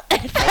 I'll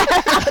edit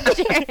that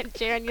out.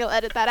 Jaron, you'll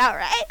edit that out,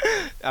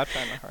 right? I'll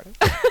try my hardest.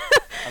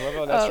 I love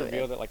how that's Oh,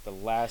 revealed at like the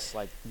last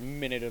like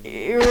minute of the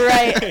movie. You're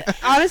right.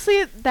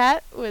 Honestly,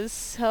 that was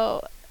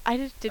so. I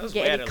just didn't was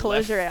get way any out of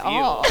closure left at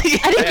all.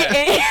 field. I didn't get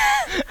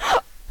any.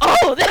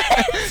 Oh,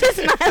 this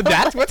is not.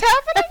 That's what's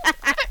happening?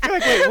 You're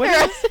like, wait, what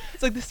is this?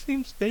 It's like, this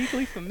seems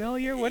vaguely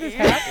familiar. What is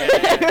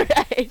happening?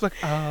 Right. It's like,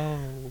 oh.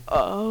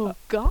 Oh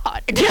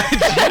God.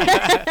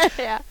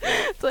 Yeah.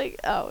 It's like,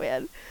 oh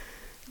man,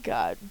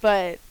 God.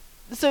 But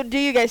so, do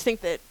you guys think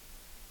that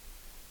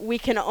we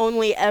can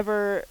only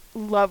ever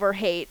love or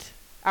hate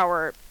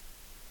our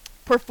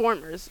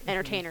performers,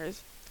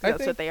 entertainers? 'Cause I that's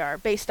think- what they are,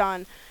 based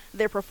on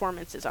their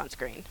performances on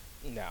screen.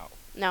 No.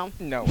 No,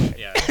 No way.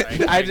 Yeah,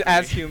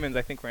 As humans,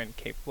 I think we're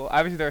incapable.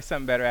 Obviously, there are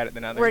some better at it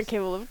than others. we're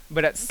incapable of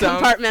But at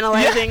some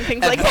compartmentalizing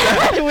things like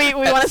that. we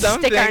want to some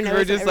stick our things nose.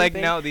 we're in just like,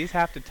 everything. no, these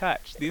have to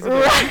touch. These are the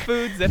Right. two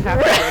foods that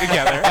have to go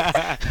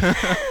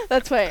together.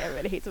 That's why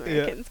everybody hates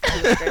Americans,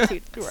 because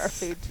we like our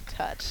food to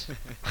touch.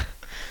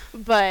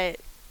 But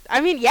I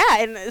mean, yeah,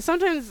 and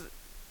sometimes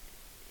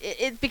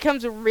it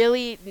becomes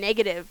really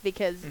negative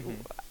because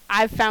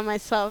I've found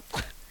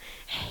myself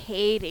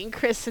hating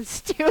Kristen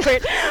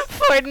Stewart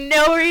for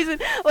no reason,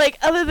 like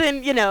other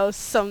than, you know,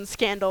 some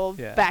scandal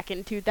back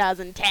in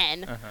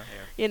 2010,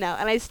 you know,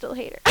 and I still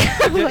hate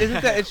her.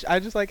 Isn't that? I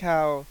just like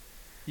how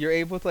you're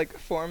able to like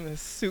form this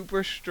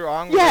super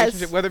strong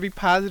relationship, whether it be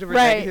positive or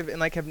negative,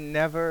 and like have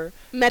never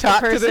met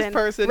talked the person, to this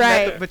person,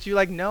 right? but you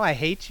like, no, I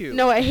hate you.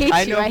 No, I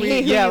hate you. I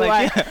hate who you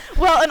are.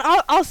 Well, and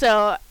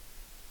also,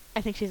 I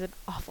think she's an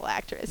awful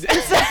actress.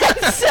 And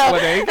so, well,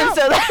 there you go.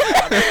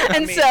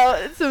 And so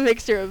it's a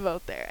mixture of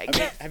both there, I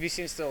guess. Have you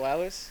seen Still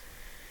Alice?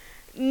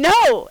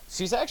 No.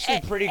 She's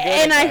actually pretty good.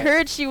 And at I that.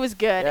 heard she was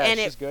good, Yeah, and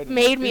she's it good.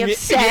 made me Yeah,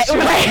 upset she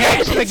when I heard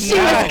was that like, she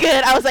no. was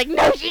good. I was like,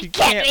 no, she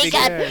can't be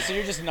good. good. So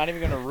you're just not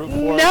even gonna root for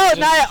her? No, Just-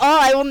 not at all.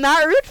 I will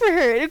not root for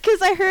her,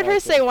 because I heard her Okay.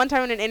 say one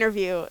time in an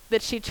interview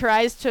that she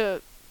tries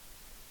to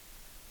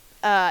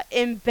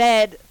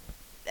embed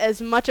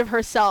as much of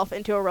herself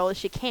into a role as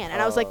she can,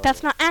 and I was like,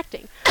 that's not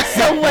acting.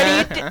 So what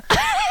do you do?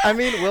 I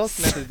mean, Will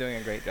Smith is doing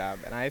a great job,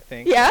 and I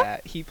think Yeah?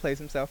 that he plays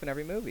himself in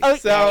every movie. Oh,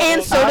 so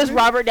and so does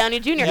Robert Downey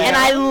Jr. Yeah. And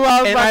I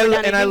love and Robert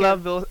Downey Jr. I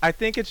love Bill. I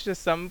think it's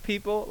just some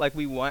people, like,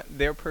 we want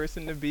their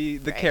person to be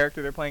the Right.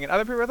 character they're playing, and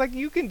other people are like,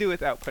 you can do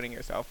without putting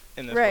yourself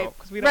in this Right. role,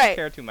 because we don't Right.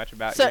 care too much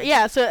about So you.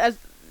 yeah, so as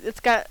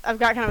I've got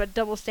kind of a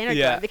double standard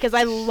Yeah. going, because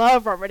I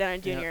love Robert Downey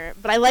Jr. Yeah.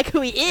 but I like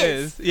who he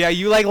is. Yeah,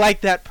 you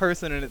like that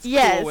person, and it's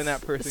Yes. cool when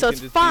that person So can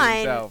it's just fine be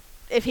himself.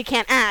 If he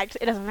can't act,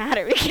 it doesn't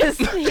matter because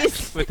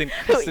he's. But then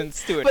Kristen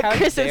Stewart, But how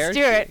Kristen dare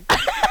Stewart.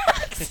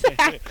 she?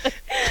 Exactly.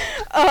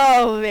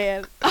 Oh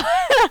man.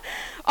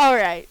 All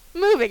right,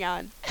 moving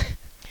on.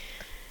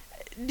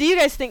 Do you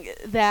guys think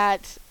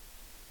that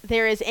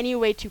there is any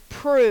way to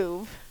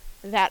prove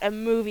that a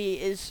movie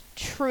is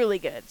truly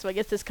good? So I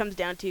guess this comes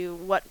down to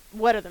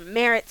what are the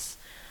merits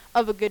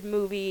of a good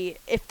movie,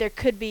 if there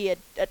could be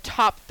a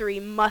top 3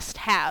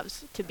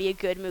 must-haves to be a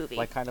good movie.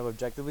 Like kind of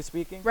objectively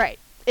speaking? Right.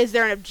 Is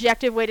there an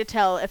objective way to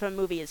tell if a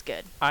movie is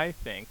good? I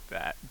think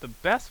that the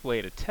best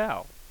way to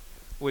tell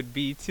would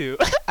be to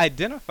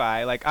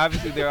identify, like,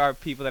 obviously there are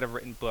people that have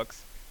written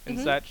books and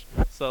Mhm. such,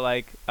 so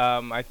like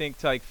I think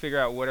to like figure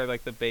out what are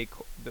like the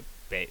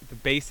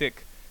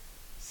basic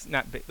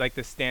like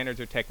the standards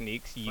or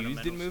techniques used in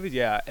Fundamentals.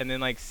 movies, and then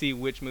like see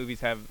which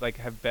movies have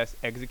best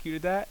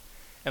executed that.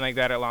 And like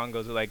that along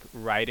goes with like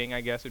writing,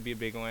 I guess would be a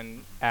big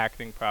one.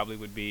 Acting probably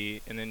would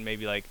be, and then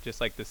maybe like just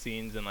like the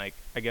scenes and like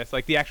I guess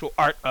like the actual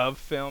art of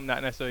film,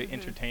 not necessarily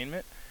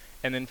entertainment.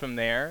 And then from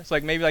there, so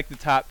like maybe like the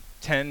top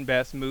 10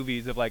 best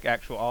movies of like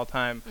actual all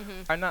time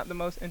are not the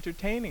most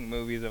entertaining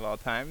movies of all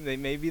time. They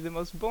may be the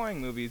most boring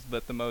movies,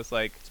 but the most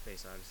like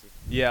Space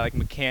Odyssey. like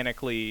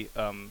mechanically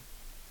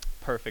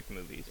perfect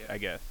movies, Yeah. I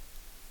guess.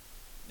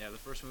 Yeah, the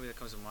first movie that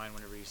comes to mind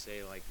whenever you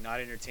say like not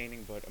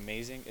entertaining but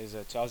amazing is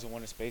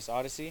 2001: A Space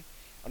Odyssey.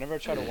 whenever I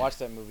try to watch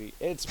that movie,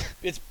 it's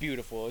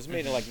beautiful. It was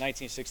made in like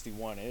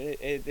 1961, and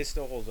it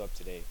still holds up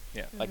today.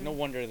 Yeah. Like no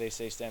wonder they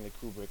say Stanley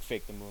Kubrick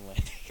faked the moon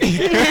landing.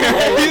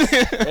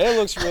 It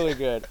looks really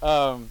good.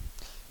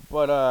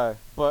 But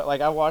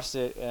like I watched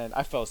it and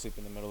I fell asleep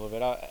in the middle of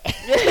it.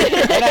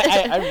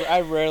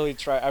 I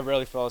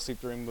rarely fall asleep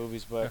during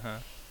movies, but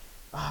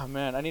oh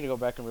man, I need to go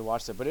back and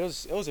rewatch it. But it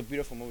was a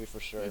beautiful movie for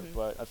sure.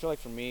 But I feel like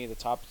for me, the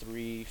top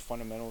 3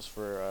 fundamentals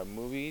for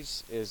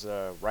movies is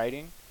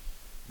writing,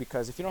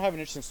 because if you don't have an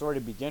interesting story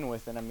to begin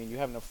with, then I mean you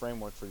have no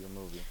framework for your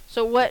movie.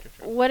 So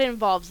what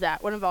involves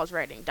that? What involves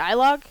writing?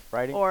 Dialogue?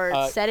 Writing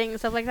or setting and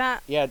stuff like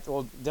that? Yeah,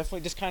 well,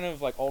 definitely just kind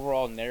of like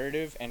overall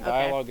narrative and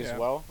dialogue as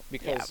well,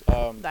 because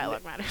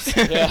dialogue matters.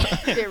 Yeah,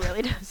 it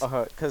really does.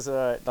 Because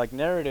like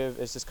narrative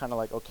is just kind of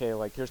like, okay,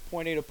 like here's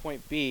point A to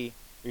point B,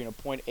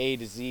 point A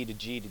to Z to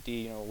G to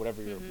D,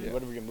 whatever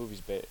your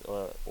movie's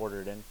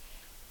ordered in,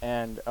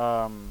 and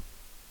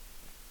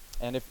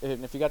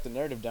if you got the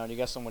narrative down, you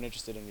got someone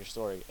interested in your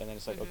story, and then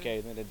it's like okay,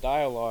 and then the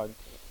dialogue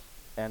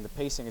and the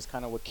pacing is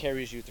kind of what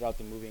carries you throughout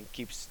the movie and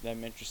keeps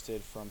them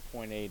interested from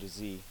point A to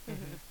Z.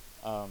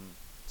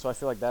 So I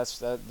feel like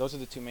those are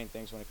the 2 main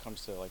things when it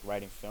comes to like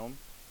writing film,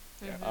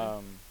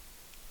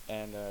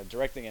 and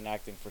directing and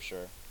acting for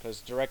sure, because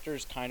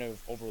directors kind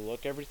of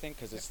overlook everything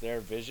because it's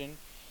their vision.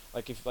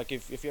 Like if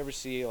you ever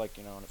see like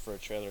for a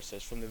trailer it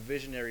says from the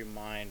visionary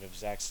mind of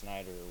Zack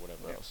Snyder or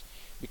whatever else,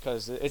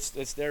 because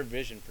it's their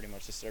vision pretty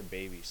much, it's their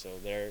baby, so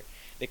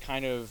they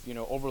kind of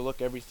overlook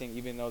everything,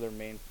 even though their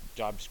main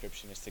job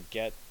description is to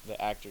get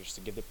the actors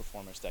to give the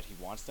performance that he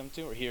wants them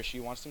to, or he or she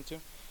wants them to,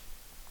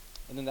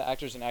 and then the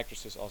actors and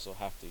actresses also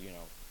have to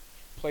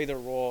play their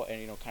role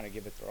and kind of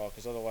give it their all,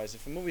 because otherwise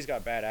if a movie's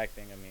got bad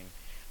acting, I mean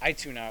I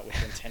tune out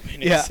within 10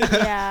 minutes.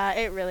 Yeah,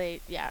 it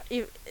really,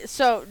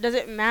 so does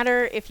it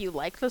matter if you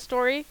like the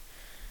story,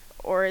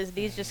 or are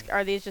these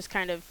just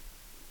kind of,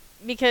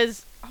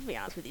 because I'll be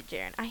honest with you,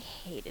 Jaren, I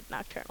hated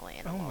Nocturnal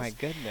Animals. Oh my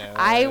goodness.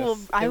 I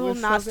will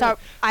not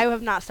stop. I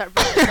have not stopped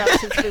bringing this up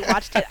since we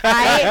watched it.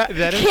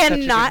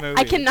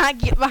 I cannot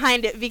get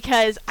behind it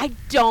because I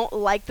don't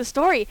like the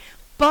story.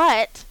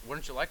 But what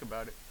didn't you like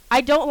about it?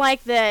 I don't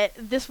like that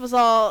this was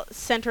all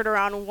centered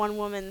around one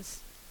woman's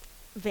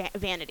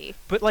vanity.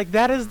 But like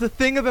that is the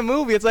thing of the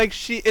movie. It's like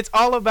it's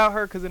all about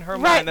her, because in her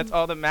mind that's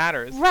all that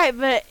matters. Right,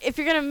 but if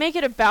you're gonna make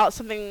it about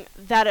something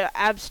that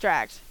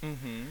abstract,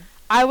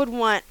 I would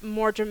want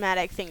more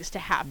dramatic things to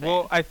happen.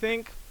 Well, I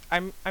think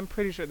I'm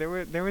pretty sure there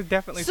was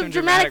definitely some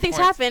dramatic things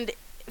points. happened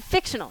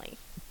fictionally.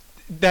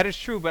 That is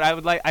true, but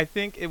I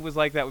think it was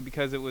like that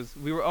because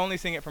we were only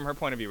seeing it from her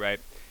point of view, right?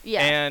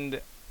 Yeah. And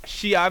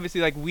she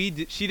obviously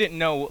she didn't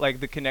know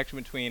like the connection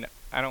between,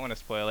 I don't want to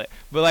spoil it,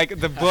 but like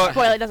the book.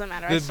 Spoil it, doesn't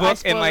matter. The book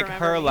and like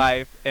her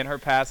life and her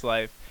past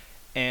life,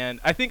 and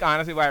I think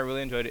honestly why I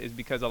really enjoyed it is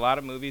because a lot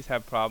of movies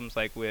have problems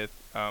like with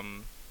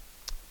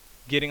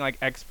getting like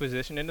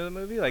exposition into the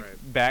movie, like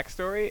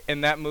backstory,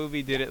 and that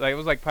movie did it. Like it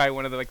was like probably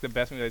one of the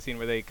best movies I've seen,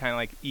 where they kind of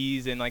like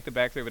ease in like the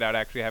backstory without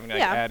actually having to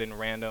like add in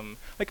random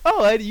like,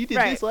 oh, you did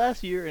this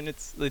last year, and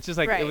it's just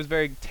like it was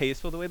very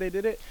tasteful the way they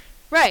did it.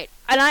 Right,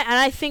 and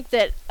I think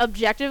that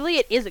objectively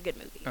it is a good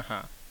movie.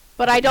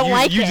 But I don't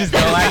like it. You just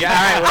don't like it. All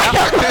right,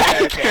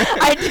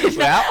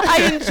 well.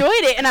 I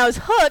enjoyed it and I was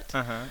hooked.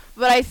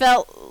 But I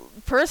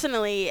felt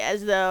personally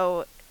as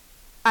though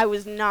I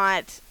was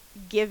not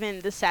given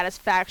the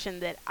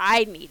satisfaction that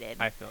I needed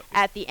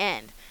at the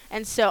end.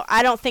 And so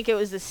I don't think it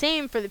was the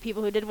same for the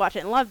people who did watch it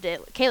and loved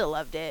it. Kayla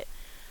loved it.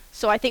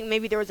 So I think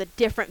maybe there was a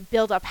different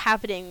build-up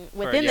happening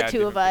within the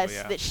two of us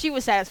that she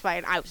was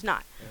satisfied and I was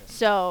not.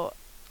 So,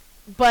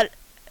 but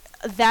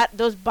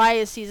those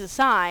biases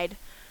aside,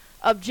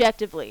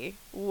 objectively,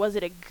 was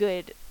it a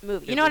good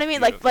movie? You know what I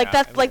mean? Like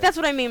that's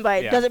what I mean by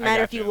it doesn't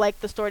matter if you like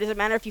the story, doesn't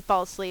matter if you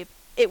fall asleep.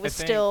 It was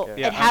still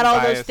it had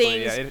all those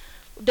things.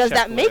 Does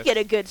that make it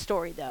a good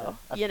story though?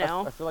 I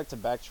feel like, to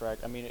backtrack,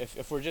 I mean,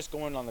 if we're just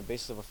going on the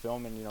basis of a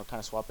film and kind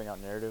of swapping out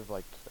narrative,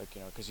 like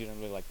because you don't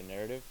really like the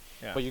narrative,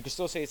 but you can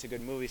still say it's a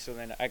good movie. So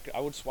then I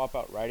would swap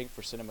out writing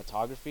for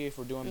cinematography if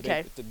we're doing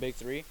the big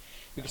 3,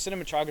 because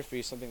cinematography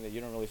is something that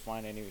you don't really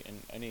find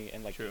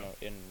in like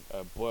in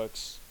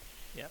books.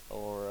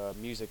 Or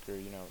music, or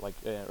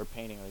or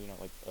painting,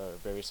 or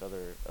various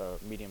other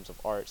mediums of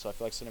art. So I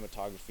feel like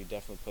cinematography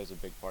definitely plays a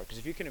big part, because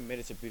if you can admit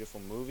it's a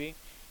beautiful movie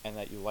and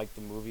that you like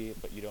the movie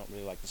but you don't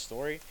really like the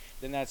story,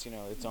 then that's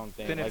its own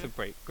thing. Then it's a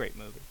great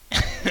movie.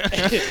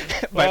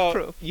 Well,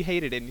 proof. You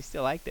hated it and you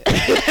still liked it. I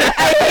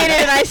hate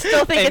it and I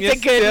still think it's a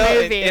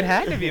good movie. It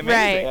had to be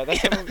amazing.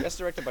 Right. That's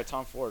directed by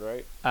Tom Ford,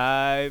 right?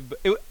 I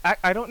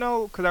don't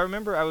know, because I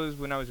remember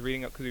when I was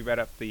reading up, because we read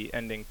up the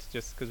ending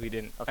just because we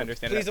didn't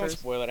understand it. Please don't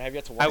spoil it. I have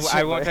yet to watch it.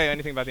 I won't tell you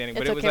anything about the ending,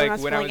 but it was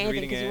like when I was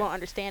reading it. You won't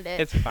understand it.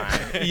 It's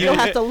fine. You'll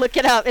have to look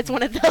it up. It's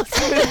one of those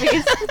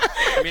movies.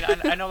 I mean,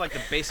 I know like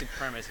the basic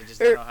premise. I just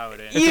don't know how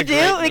it ends. You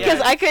do? Because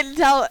I couldn't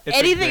tell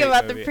anything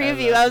about the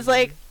preview. I was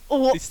like,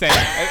 oh.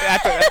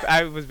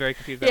 I was very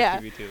confused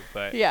about the preview too,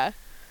 but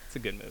it's a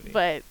good movie.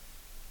 But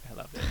I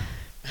loved it.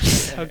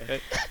 Okay.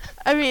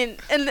 I mean,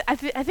 and I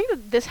think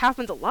that this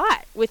happens a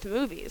lot with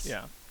movies.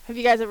 Yeah. Have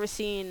you guys ever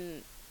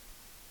seen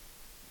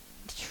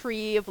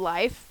Tree of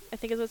Life, I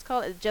think is what it's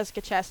called. It's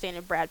Jessica Chastain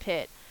and Brad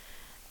Pitt.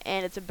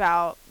 And it's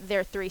about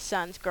their 3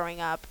 sons growing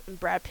up. And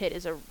Brad Pitt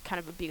is a kind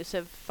of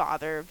abusive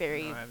father,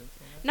 very... No, I haven't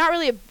seen it. Not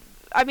really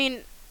I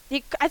mean,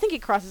 I think he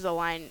crosses a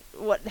line.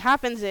 What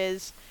happens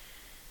is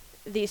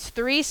these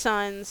 3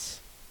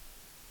 sons,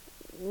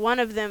 one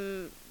of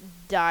them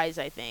dies,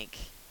 I think.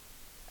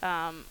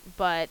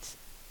 But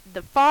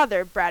the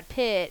father, Brad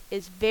Pitt,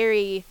 is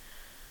very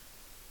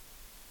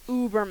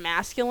uber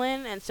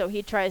masculine, and so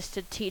he tries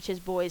to teach his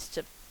boys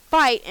to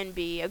fight and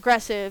be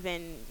aggressive,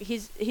 and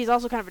he's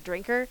also kind of a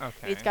drinker.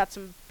 Okay. He's got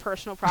some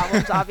personal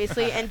problems,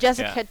 obviously. And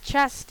Jessica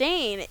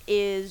Chastain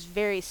is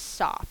very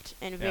soft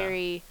and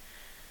very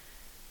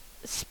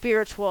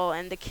spiritual,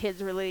 and the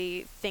kids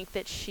really think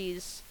that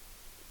she's,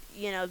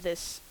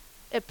 this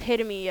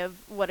epitome of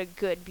what a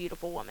good,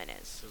 beautiful woman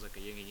is. So it's like a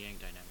yin and yang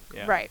dynamic.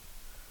 Yeah. Right.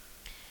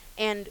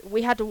 And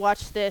we had to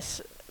watch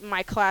this,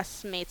 my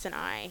classmates and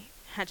I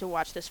had to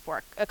watch this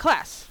for a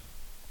class.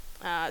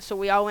 So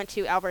we all went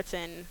to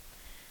Albertson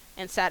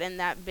and sat in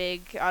that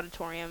big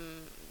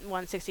auditorium,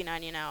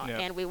 169,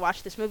 and we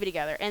watched this movie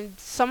together. And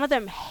some of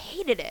them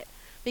hated it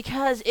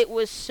because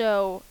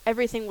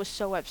everything was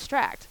so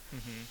abstract.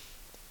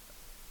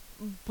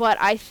 Mm-hmm. But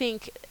I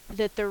think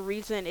that the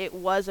reason it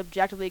was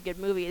objectively a good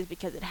movie is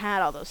because it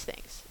had all those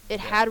things.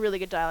 It had really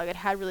good dialogue. It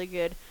had really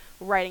good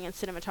writing and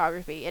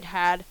cinematography. It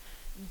had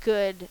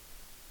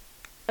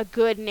a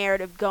good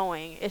narrative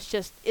going. It's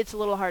a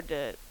little hard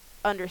to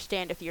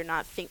understand if you're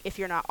not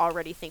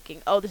already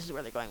thinking, oh, this is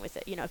where they're going with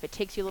it. If it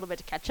takes you a little bit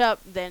to catch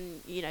up,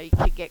 then you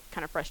could get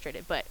kind of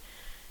frustrated. But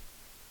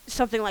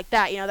something like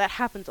that, that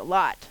happens a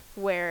lot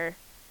where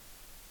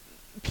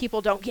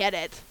people don't get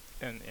it.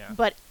 And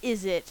but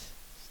is it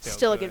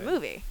still a good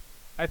movie?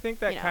 I think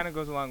that kind of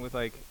goes along with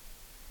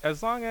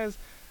as long as,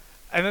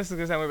 and this is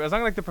gonna sound weird, but as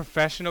long as the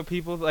professional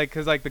people,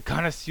 because the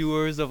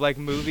connoisseurs of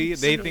movie,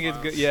 they think it's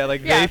good. Yeah, they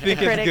think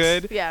critics,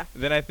 it's good. Yeah.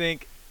 Then I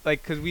think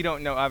because we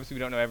don't know, obviously we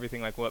don't know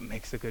everything what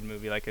makes a good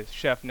movie. A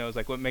chef knows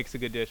what makes a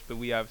good dish, but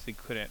we obviously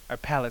couldn't. Our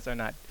palates are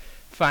not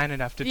fine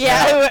enough to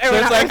tell. So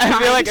it's I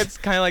feel like it's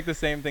kind of the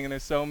same thing, and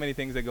there's so many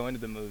things that go into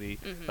the movie,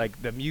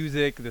 the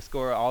music, the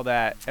score, all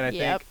that, and I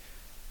think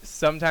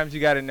sometimes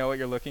you got to know what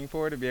you're looking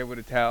for to be able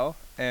to tell,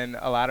 and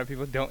a lot of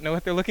people don't know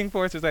what they're looking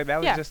for. So it's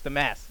that was just a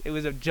mess. It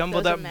was a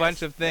jumbled up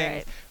bunch of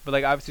things, but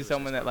obviously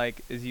someone that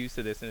is used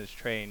to this and is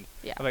trained.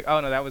 Yeah. I'm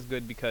oh no, that was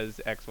good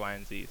because X, Y,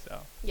 and Z.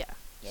 So yeah.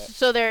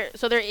 So there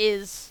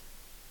is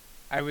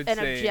I would an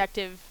say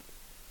objective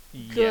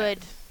good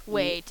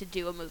way to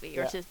do a movie,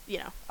 or to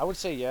I would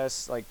say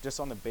yes, just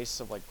on the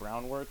basis of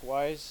groundwork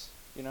wise.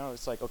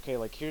 It's okay,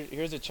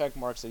 here's the check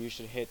marks that you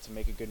should hit to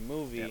make a good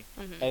movie,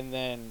 and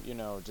then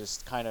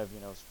just kind of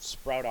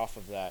sprout off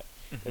of that,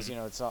 because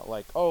it's not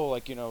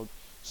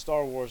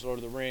Star Wars, Lord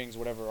of the Rings,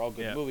 whatever, all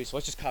good movies. So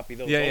let's just copy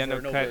those over and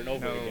over and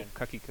over again.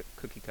 Cookie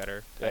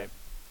cutter type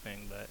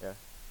thing, but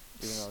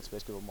even though it's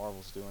basically what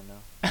Marvel's doing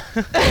now.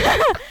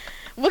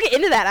 We'll get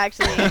into that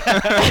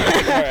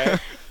actually.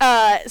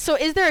 Alright. So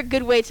is there a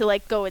good way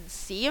to go and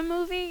see a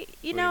movie?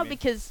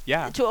 Because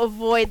to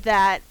avoid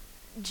that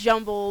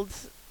jumbled.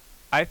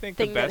 I think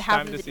the best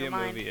time to see a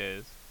movie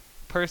is,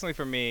 personally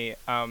for me,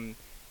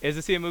 is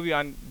to see a movie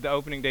on the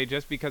opening day,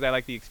 just because I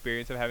like the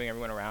experience of having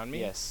everyone around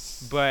me.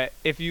 Yes. But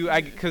if you,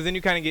 because then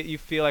you kind of you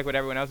feel what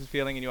everyone else is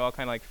feeling, and you all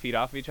kind of feed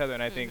off of each other.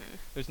 And I think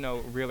there's no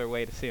realer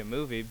way to see a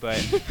movie. But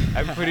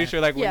I'm pretty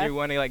sure when you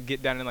want to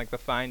get down in the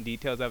fine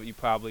details of it, you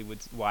probably would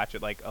watch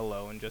it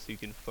alone, just so you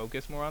can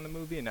focus more on the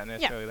movie and not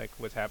necessarily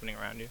what's happening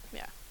around you.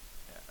 Yeah.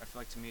 I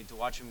feel to me, to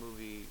watch a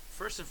movie,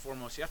 first and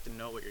foremost, you have to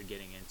know what you're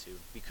getting into,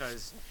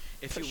 because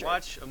if you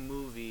watch a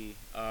movie,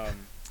 I'm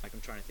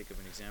trying to think of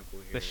an example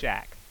here. The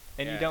Shack.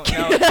 And you don't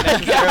know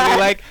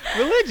necessarily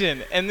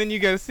religion, and then you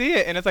go see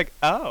it, and it's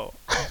oh.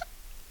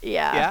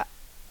 Yeah.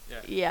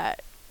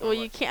 Well,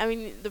 you can't. I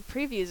mean, the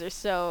previews are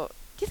so.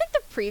 Do you think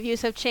the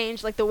previews have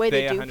changed, the way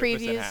they do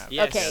previews? Have.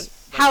 Yes. Okay.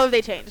 How have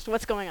they changed?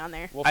 What's going on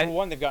there? Well, for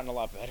one, they've gotten a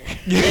lot better.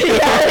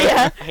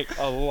 Yeah.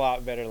 A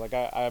lot better.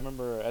 I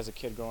remember as a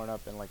kid growing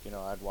up, and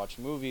I'd watch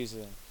movies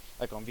and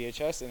on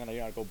VHS, and then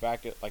I'd go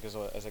back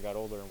as I got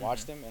older and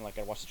watch them, and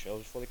I'd watch the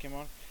trailers before they came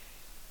on.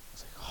 I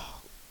was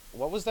oh,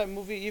 what was that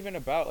movie even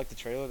about? The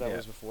trailer that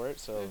was before it.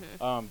 So,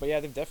 but yeah,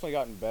 they've definitely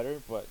gotten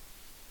better, but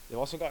they've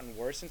also gotten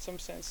worse in some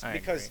sense,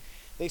 because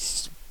they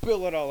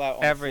spill it all out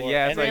on the floor.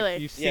 Yeah, it's really?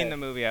 You've seen the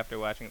movie after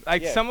watching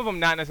it. Some of them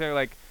not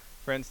necessarily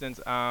for instance,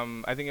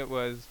 I think it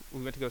was,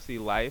 we went to go see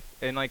Life,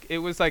 and it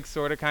was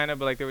sort of kind of,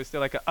 but there was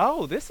still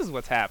oh, this is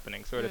what's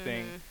happening sort of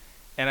thing.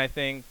 And I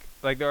think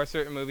there are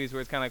certain movies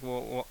where it's kind of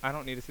well, I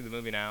don't need to see the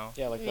movie now.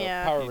 Yeah, the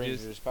Power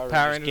Rangers.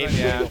 Power Rangers,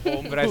 the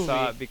whole but I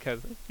saw it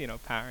because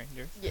Power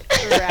Rangers. Yeah,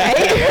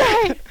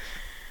 right.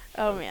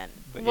 Oh man.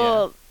 But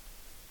well,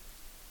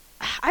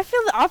 I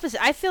feel the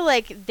opposite. I feel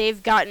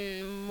they've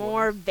gotten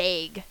more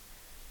vague,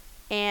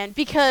 and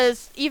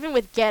because even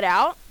with Get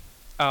Out.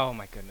 Oh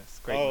my goodness,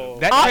 great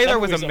movie. That trailer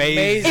was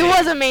amazing. It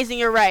was amazing.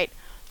 You're right.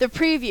 The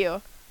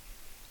preview.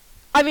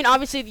 I mean,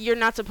 obviously, you're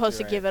not supposed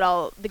to give it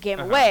all the game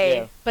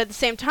away, but at the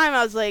same time,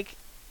 I was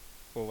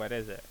Well, what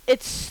is it?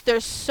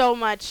 there's so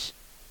much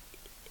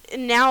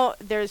now.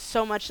 There's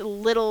so much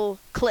little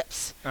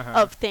clips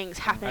of things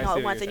happening I all see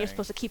at what once, you're and you're saying.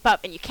 supposed to keep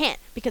up, and you can't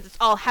because it's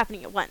all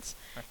happening at once.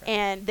 Okay.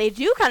 And they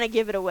do kind of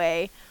give it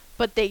away,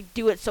 but they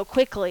do it so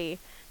quickly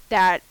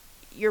that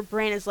your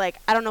brain is like,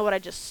 I don't know what I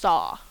just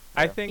saw.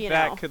 I think you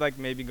that know. could like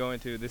maybe go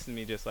into, this is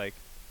me just like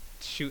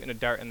shooting a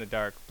dart in the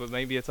dark, but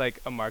maybe it's like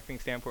a marketing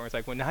standpoint where it's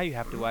like, well, now you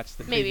have to watch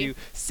the Maybe. preview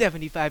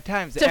 75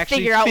 times To actually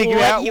figure out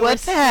what you were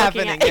what's looking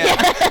happening. at.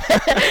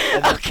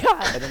 Yeah. Oh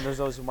god. And then there's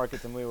those who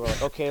market the movie where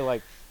like, okay,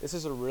 like this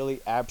is a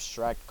really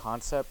abstract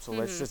concept, so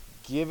let's Mhm. just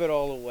give it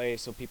all away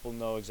so people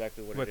know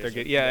exactly what What it they're is.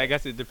 getting. Yeah, I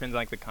guess it depends on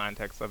like the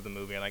context of the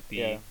movie and like the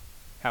Yeah.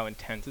 how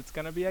intense it's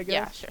gonna be, I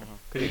Yeah, guess. sure.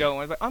 Because you don't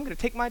want to, like, I'm gonna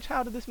take my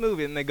child to this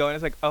movie, and they go and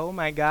it's like, oh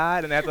my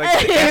god, and they have to like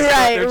Right,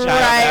 escort their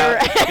child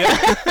out.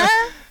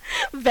 Yeah.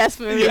 Best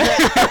movie.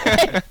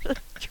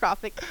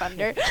 Tropic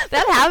Thunder.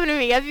 That happened to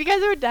me. Have you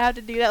guys ever had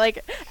to do that?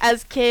 Like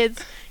as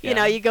kids, you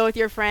know, Yeah. you go with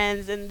your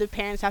friends and the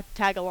parents have to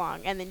tag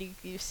along, and then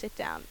you sit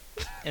down.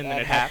 And That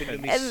then it happened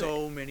happens. to me And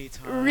so many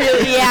times.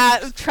 Really,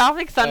 yeah.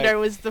 Tropic Thunder Like-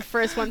 was the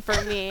first one for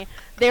me.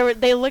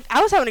 They looked.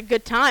 I was having a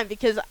good time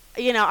because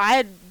I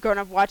had grown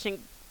up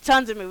watching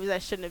tons of movies I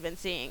shouldn't have been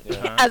seeing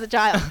Yeah. as a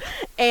child,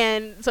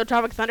 and so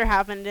Tropic Thunder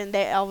happened, and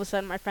they all of a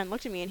sudden my friend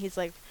looked at me and he's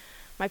like,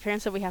 "My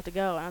parents said we have to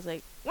go," and I was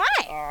like, "Why?"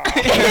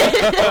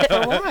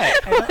 For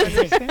what? I don't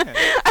understand.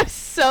 I'm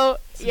so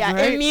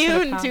great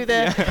immune to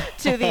the sitcom.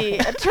 to the You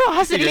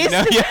atrocities, didn't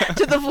know? Yeah.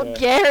 to the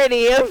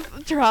vulgarity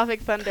of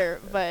Tropic Thunder,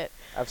 but.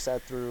 I've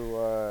sat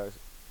through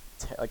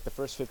like the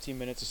first 15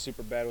 minutes of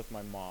Superbad with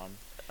my mom.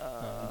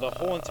 The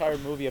whole entire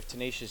movie of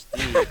Tenacious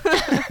D,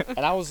 and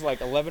I was like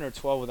 11 or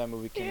 12 when that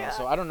movie came out.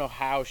 So I don't know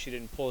how she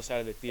didn't pull us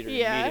out of the theater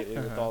Yeah.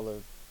 immediately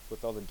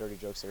with all the dirty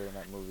jokes that are in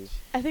that movie.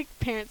 I think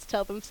parents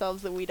tell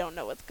themselves that we don't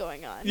know what's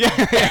going on. Yeah.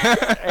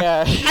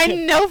 Yeah. I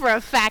know for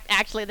a fact,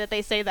 actually, that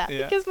they say that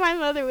Yeah. because my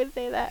mother would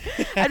say that.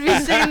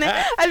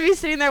 I'd be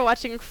sitting there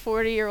watching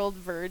 40-Year-Old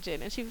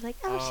Virgin, and she was like,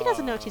 "Oh, she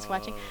doesn't know what she's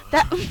watching."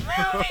 That movie.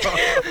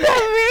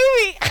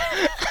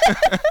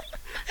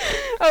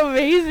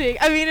 Amazing.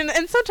 I mean,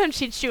 and sometimes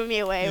she'd shoo me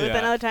away, but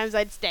then Yeah. other times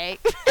I'd stay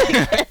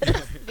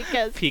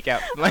because Peek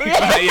out, like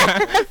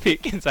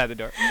peek inside the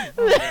door.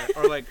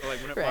 Or like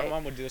whenever Right. my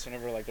mom would do this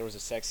whenever like there was a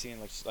sex scene,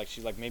 like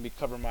she maybe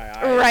cover my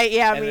eyes. Right,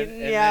 yeah, I and mean,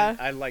 then, yeah. And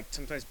then I'd like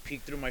sometimes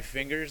peek through my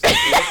fingers. Like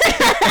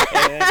this.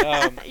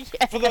 And then,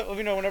 Yeah. for the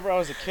whenever I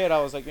was a kid, I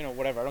was like,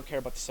 whatever. I don't care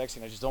about the sex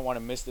scene. I just don't want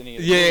to miss any.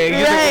 Of the Yeah, movie. you're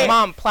like, Right.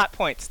 Mom, plot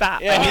point,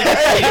 stop. Yeah. I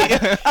need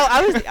to see. Oh,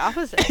 I was the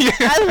opposite.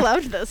 I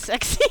loved those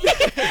sex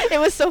scenes. It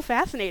was so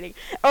fascinating.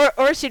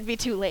 Or she'd be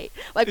too late.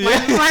 Like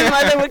my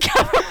mother would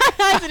cover my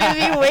eyes and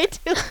it'd be way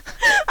too.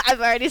 I've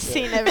already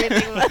seen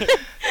everything.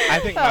 I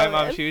think my Oh,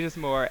 mom, man. she was just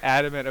more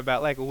adamant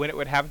about like when it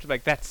would happen. She'd be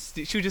like,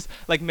 she would just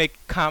like make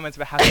comments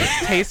about how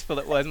distasteful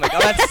it was. I'm like, oh,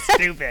 that's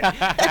stupid. And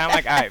I'm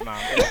like, all right, mom,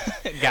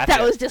 gotcha.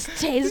 That was just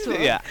tasteful.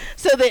 Yeah,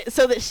 So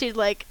that she'd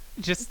like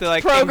just to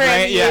like program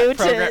ingrain- you yeah, to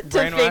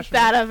brainwash think me.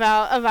 that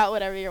about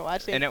whatever you're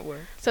watching. And it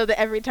worked. So that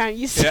every time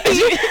you see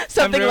Yeah.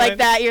 something like ruined.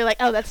 that, you're like,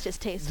 oh, that's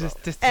just tasteful. Just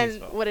and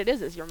distasteful. what it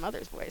is your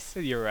mother's voice.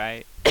 You're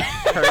right.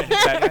 Heard it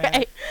inside my head.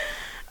 Right.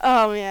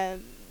 Oh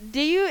man. Do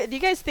you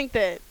guys think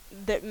that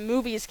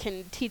movies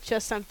can teach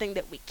us something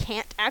that we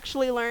can't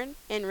actually learn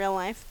in real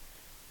life?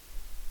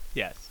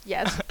 Yes.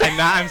 Yes.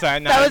 I'm sorry,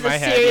 not That in was my a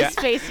head. serious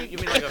Yeah. face. You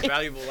mean like a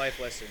valuable life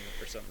lesson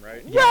or something,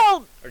 right?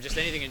 Well, Or just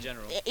anything in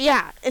general.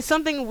 yeah, it's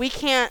something we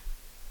can't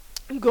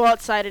go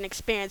outside and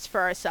experience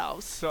for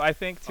ourselves. So I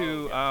think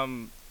to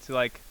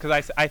like,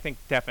 because I think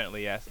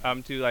definitely yes.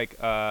 To like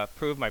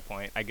prove my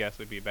point, I guess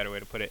would be a better way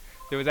to put it.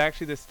 There was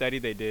actually this study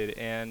they did,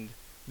 and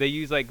they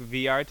use like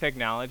VR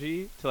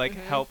technology to like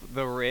Mhm. help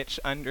the rich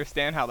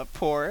understand how the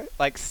poor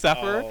like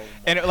suffer. Oh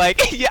And it,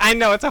 like, yeah, I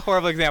know it's a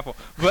horrible example,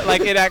 but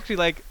like it actually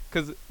like,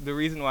 because the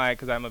reason why,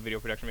 because I'm a video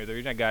production major, the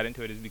reason I got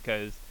into it is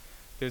because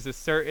there's a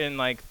certain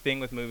like thing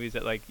with movies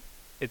that like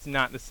it's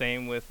not the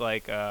same with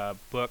like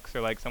books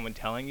or like someone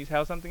telling you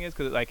how something is,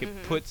 because like it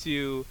Mhm. puts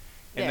you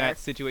in There. that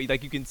situation.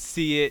 Like you can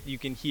see it, you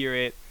can hear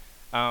it.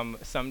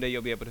 Someday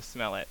you'll be able to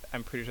smell it.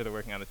 I'm pretty sure they're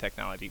working on the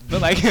technology, but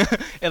like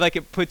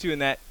it puts you in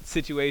that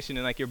situation,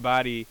 and like your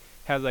body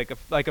has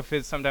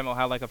sometime it'll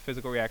have like a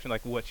physical reaction,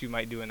 like what you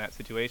might do in that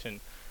situation.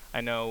 I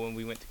know when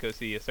we went to go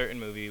see a certain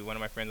movie, one of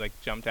my friends like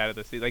jumped out of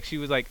the seat. Like she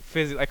was like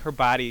like her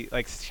body,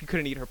 like she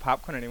couldn't eat her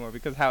popcorn anymore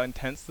because how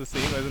intense the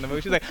scene was in the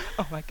movie. She's like,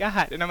 oh my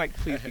god, and I'm like,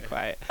 please be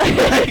quiet.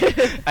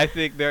 I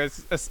think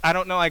I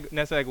don't know like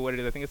necessarily like what it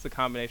is. I think it's the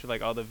combination of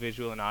like all the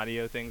visual and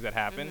audio things that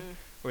happen, Mhm.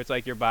 where it's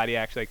like your body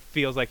actually like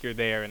feels like you're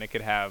there, and it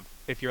could have,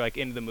 if you're like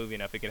into the movie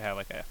enough, it could have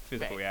like a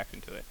physical Right. reaction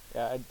to it.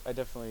 Yeah, I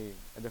definitely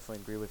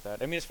agree with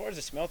that. I mean, as far as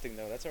the smell thing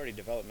though, that's already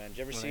developed, man. Did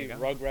you ever Well, there see you go.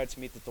 Rugrats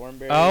Meet the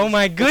Thornberries? Oh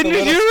my With the goodness,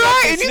 little you're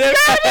right. scratchy And you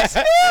snip? got it,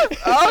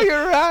 Snoop. Oh,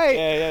 you're right.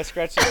 Yeah,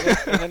 scratchy snip.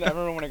 And then I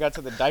remember when I got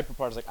to the diaper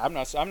part, I was like, I'm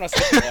not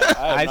sniffing that.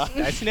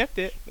 I sniffed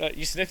it.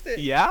 You sniffed it?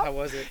 Yeah. How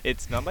was it? It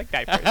smelled like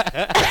diapers.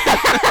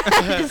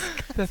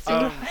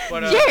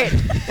 But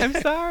Jared. I'm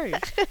sorry.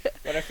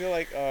 But I feel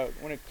like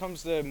when it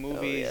comes to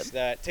movies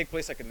that take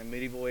place like in the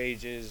medieval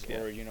ages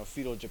Yeah. or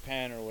feudal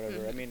Japan or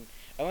whatever. I Mhm. mean,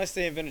 unless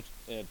they invent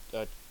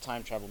a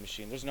time travel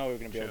machine, there's no way we're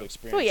gonna be able to True.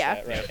 experience Well, yeah.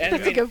 that, right?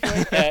 That's a good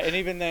point. And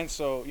even then,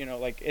 so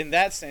like in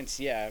that sense,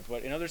 yeah.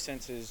 But in other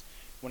senses,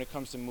 when it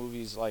comes to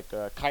movies like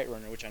Kite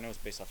Runner, which I know is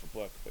based off a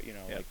book, but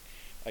Yep.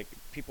 like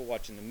people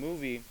watching the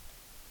movie,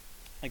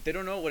 like they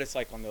don't know what it's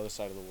like on the other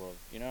side of the world.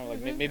 Like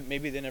Mhm.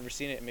 maybe they've never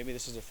seen it, and maybe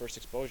this is their first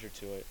exposure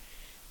to it.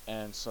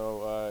 And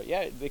so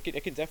yeah, it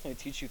can definitely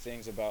teach you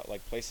things about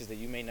like places that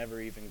you may never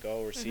even go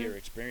or see or Mhm.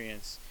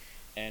 experience.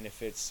 And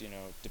if it's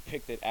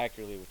depicted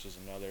accurately, which is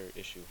another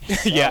issue.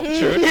 Yeah,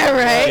 true. Yeah,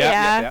 right. Yep,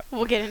 Yeah, yep, yep.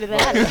 we'll get into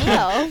that as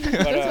well. But,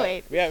 Just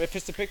wait. yeah, if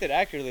it's depicted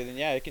accurately, then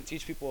yeah, it can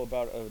teach people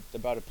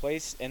about a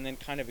place, and then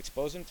kind of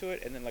expose them to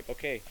it, and then like,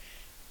 okay,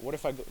 what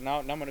if I go, now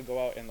I'm gonna go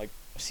out and like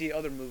see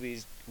other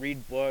movies,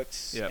 read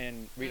books, Yep.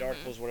 and read Mhm.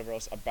 articles, whatever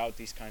else about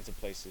these kinds of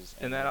places.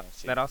 And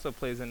see. that also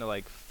plays into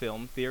like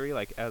film theory,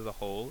 like as a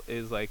whole,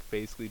 is like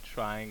basically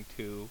trying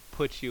to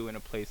put you in a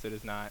place that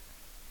is not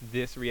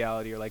this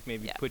reality, or like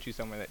maybe Yeah. put you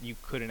somewhere that you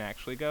couldn't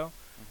actually go.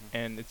 Mhm.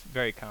 And it's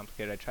very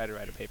complicated. I tried to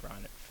write a paper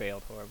on it,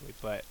 failed horribly,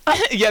 but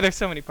yeah, there's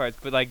so many parts.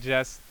 But like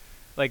just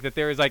like that,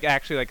 there is like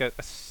actually like a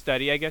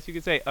study, I guess you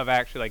could say, of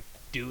actually like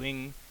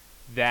doing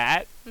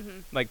that,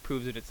 Mhm. like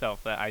proves it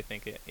itself that I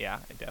think it Yeah,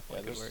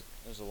 definitely could work.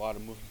 there's a lot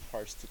of moving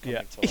parts to come Yeah.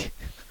 into like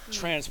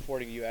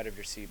transporting you out of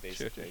your seat,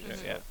 basically. sure,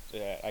 So, yeah.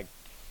 yeah,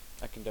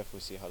 I can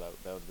definitely see how that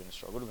would have been a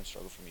struggle. Would have been a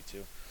struggle for me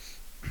too.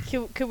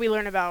 Could we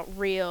learn about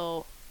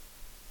real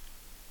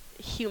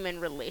human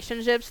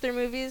relationships through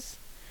movies?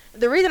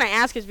 The reason I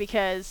ask is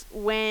because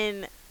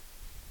when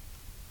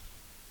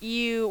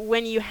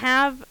you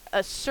have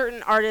a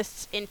certain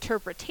artist's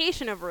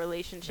interpretation of a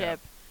relationship,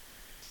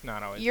 It's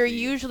not always. you're the-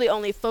 usually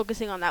only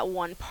focusing on that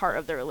one part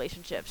of the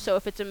relationship. So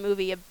if it's a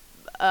movie,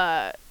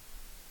 have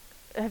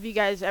you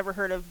guys ever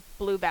heard of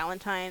Blue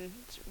Valentine?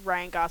 It's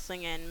Ryan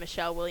Gosling and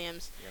Michelle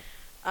Williams.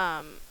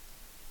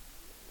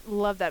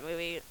 Love that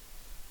movie,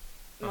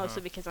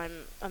 mostly because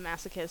I'm a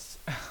masochist.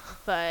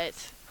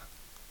 But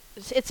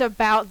it's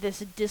about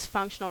this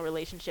dysfunctional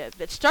relationship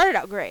that started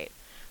out great,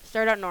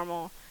 started out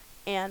normal,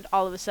 and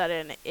all of a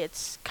sudden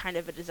it's kind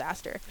of a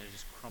disaster. And it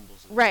just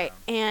crumbles. Right,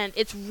 and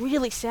it's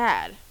really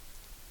sad.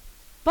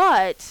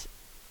 But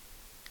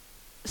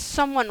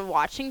someone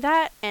watching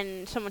that,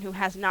 and someone who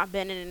has not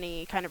been in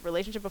any kind of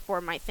relationship before,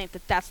 might think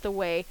that that's the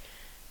way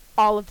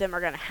all of them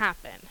are going to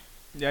happen.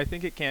 Yeah, I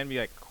think it can be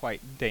like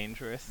quite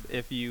dangerous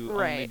if you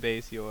only Right.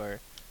 base your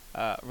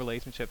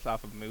relationships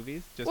off of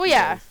movies. Just Well,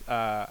 yeah.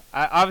 because,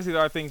 obviously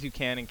there are things you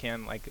can and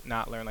can like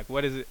not learn. Like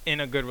what is it in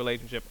a good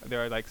relationship?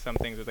 There are like some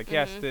things where it's like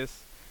yes, Mhm. this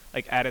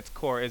like at its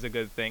core is a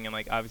good thing, and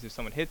like obviously if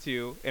someone hits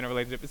you in a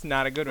relationship, it's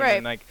not a good one. Right.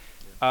 And like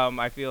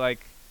I feel like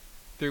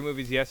through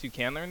movies, yes, you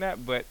can learn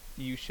that, but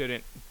you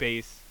shouldn't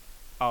base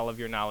all of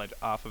your knowledge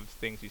off of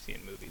things you see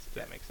in movies. If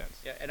that makes sense.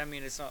 Yeah, and I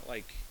mean, it's not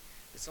like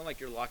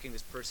you're locking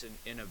this person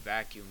in a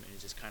vacuum and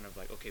it's just kind of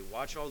like, okay,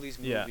 watch all these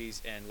Yeah.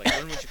 movies and like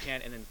learn what you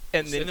can, and then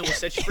And then- we'll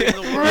set you free in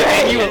the world. Right.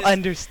 And you will Yes.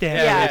 understand.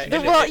 Yeah,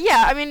 relationships. well,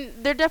 yeah, I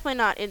mean, they're definitely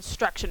not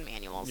instruction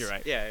manuals. You're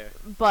right. Yeah, yeah.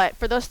 But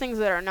for those things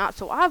that are not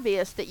so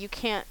obvious, that you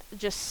can't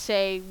just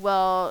say,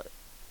 well,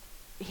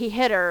 he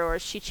hit her or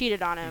she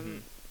cheated on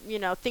him.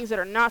 Things that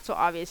are not so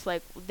obvious,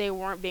 like they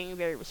weren't being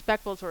very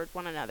respectful towards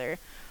one another,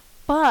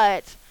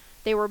 but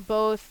they were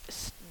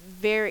both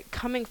very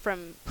coming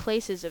from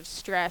places of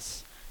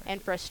stress and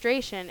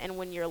frustration, and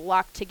when you're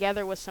locked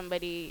together with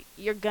somebody,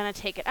 you're gonna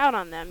take it out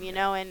on them,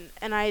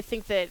 and I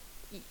think that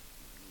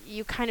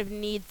you kind of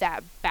need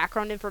that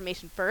background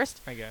information first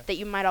I guess. that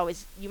you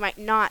might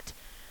not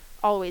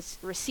always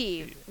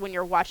receive when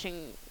you're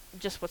watching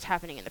just what's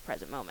happening in the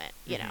present moment,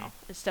 Mhm.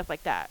 and stuff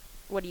like that.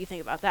 What do you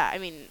think about that? I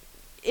mean,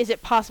 is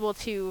it possible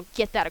to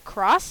get that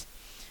across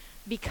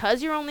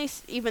because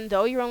even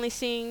though you're only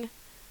seeing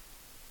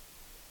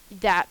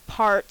that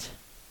part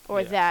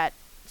or Yeah. that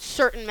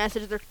certain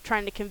message they're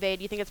trying to convey?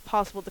 Do you think it's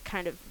possible to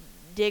kind of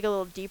dig a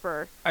little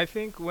deeper? I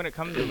think when it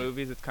comes to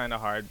movies, it's kind of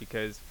hard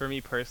because for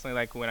me personally,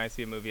 like when I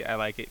see a movie, I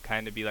like it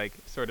kind of be like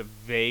sort of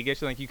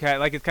vaguish, like you kind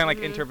like it's kind of Mhm.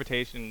 like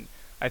interpretation.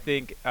 I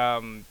think I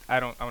want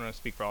to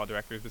speak for all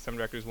directors, but some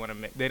directors want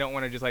to they don't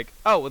want to just like,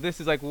 oh well, this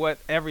is like what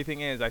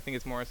everything is. I think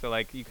it's more so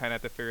like you kind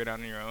of have to figure it out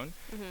on your own,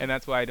 Mhm. and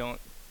that's why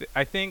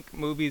I think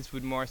movies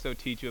would more so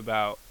teach you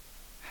about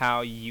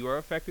how you are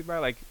affected by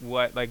like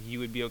what like you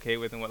would be okay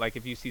with, and what like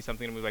if you see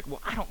something in a movie like,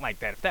 well, I don't like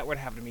that. If that were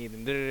to happen to me,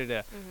 then da da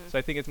da da. Mhm. So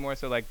I think it's more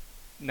so like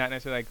not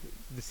necessarily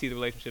like to see the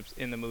relationships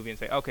in the movie and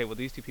say, okay, well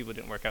these two people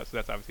didn't work out, so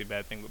that's obviously a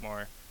bad thing, but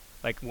more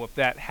like, well, if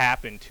that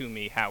happened to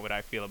me, how would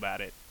I feel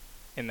about it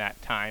in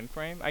that time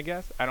frame? I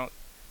guess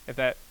if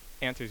that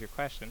answers your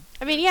question.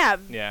 I mean, yeah,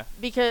 Yeah.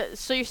 because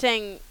so you're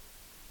saying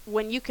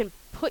when you can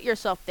put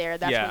yourself there,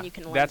 that's yeah. when you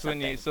can learn That's something.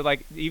 when you so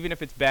like even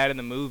if it's bad in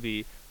the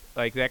movie,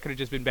 like that could have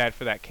just been bad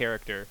for that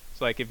character.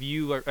 So like if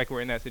you are, like were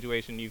in that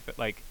situation, you feel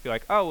like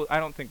oh, well, I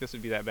don't think this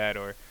would be that bad,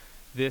 or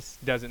this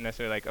doesn't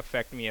necessarily like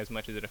affect me as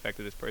much as it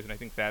affected this person. I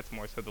think that's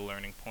more so the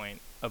learning point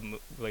of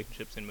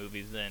relationships in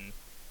movies than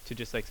to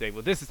just like say,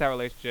 well, this is how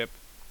relationship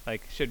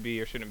like should be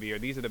or shouldn't be, or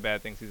these are the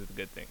bad things, these are the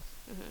good things.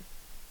 Mhm.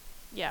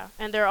 Yeah,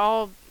 and they're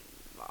all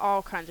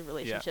all kinds of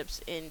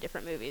relationships in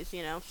different movies,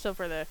 you know. So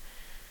for the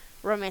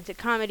romantic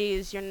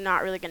comedies, you're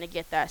not really going to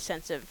get that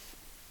sense of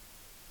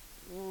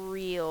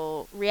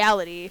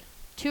reality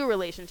to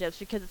relationships,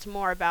 because it's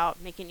more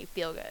about making you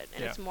feel good,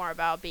 and it's more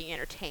about being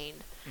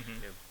entertained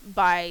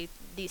by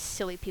these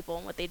silly people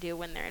and what they do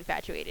when they're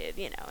infatuated,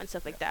 you know, and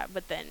stuff like that.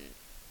 But then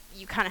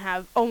you kind of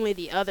have only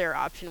the other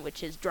option,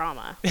 which is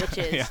drama, which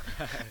is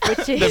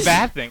which is the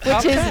bad thing,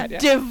 which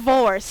is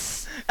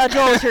divorce,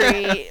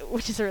 adultery,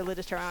 which is a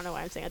religious term. I don't know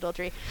why I'm saying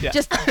adultery.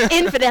 Just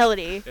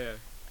infidelity,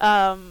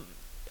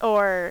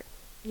 or,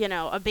 you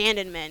know,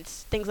 abandonment,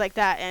 things like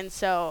that. And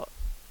so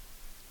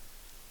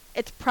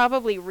it's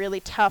probably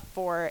really tough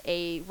for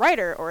a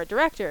writer or a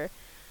director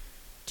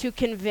to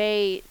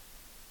convey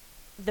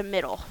the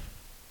middle.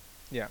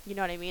 Yeah. You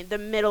know what I mean? The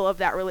middle of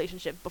that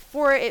relationship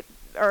before it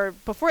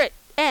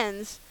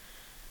ends,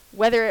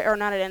 whether or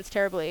not it ends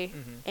terribly,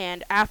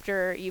 and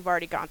after you've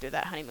already gone through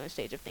that honeymoon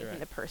stage of thinking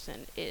the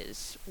person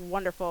is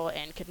wonderful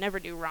and could never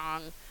do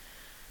wrong.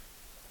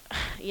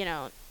 You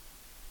know,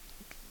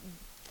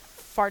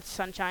 farts,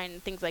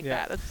 sunshine, things like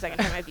that. That's the second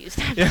time I've used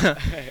that.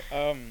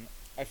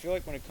 I feel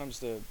like when it comes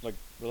to like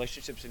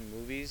relationships in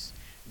movies,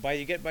 by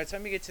the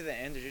time you get to the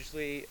end, there's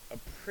usually a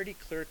pretty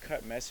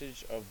clear-cut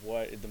message of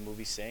what the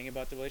movie's saying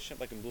about the relationship.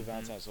 Like in Blue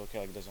Valentine, it's okay,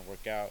 like it doesn't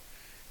work out,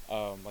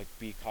 like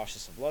be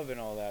cautious of love and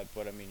all that.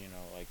 But I mean, you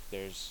know, like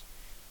there's,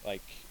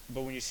 like,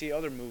 but when you see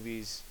other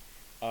movies,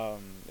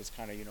 it's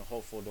kind of, you know,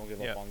 hopeful, don't give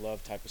up on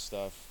love type of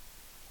stuff.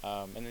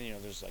 And then, you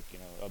know, there's like,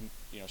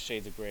 you know,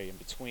 shades of gray in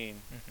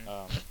between.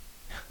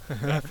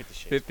 50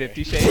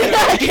 Shades.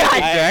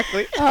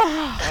 Exactly.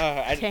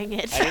 Dang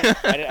it.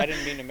 I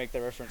didn't mean to make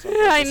that reference. On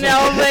I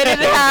know, but it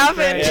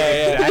happened.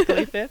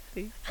 Exactly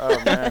 50.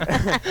 Oh, man.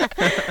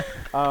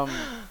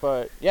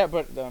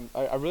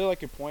 I really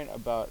like your point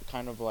about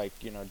kind of like,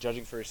 you know,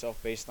 judging for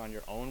yourself based on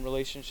your own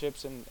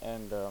relationships and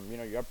you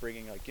know, your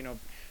upbringing. Like, you know,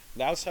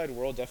 the outside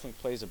world definitely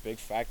plays a big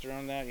factor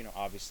on that, you know,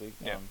 obviously.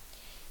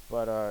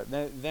 But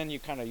then you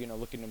kind of, you know,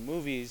 look into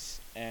movies,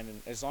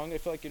 and as long as I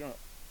feel like you don't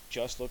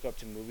just look up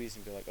to movies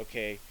and be like,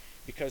 okay,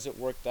 because it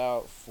worked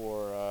out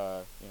for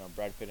you know,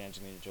 Brad Pitt,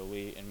 Angelina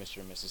Jolie, and Mr.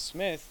 and Mrs.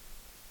 Smith,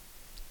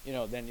 you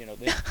know, then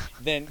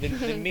then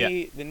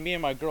me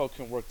and my girl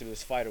can work through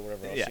this fight or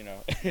whatever else, you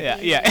know.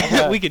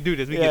 We can do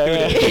this. We can do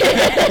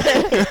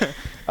this.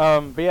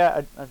 But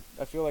yeah,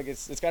 I feel like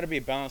it's got to be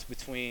a balance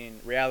between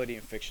reality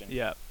and fiction.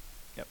 Much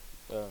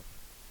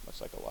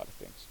like a lot of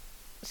things.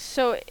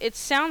 So it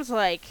sounds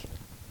like,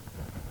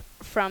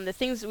 from the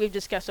things that we've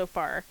discussed so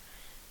far,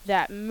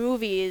 that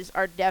movies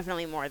are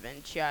definitely more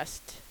than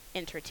just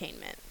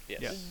entertainment.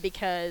 Yes.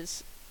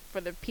 Because for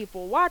the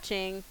people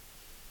watching,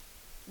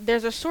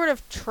 there's a sort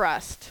of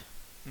trust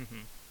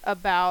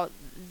about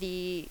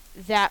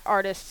that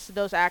artist's,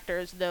 those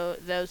actors,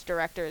 those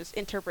directors'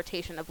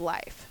 interpretation of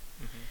life.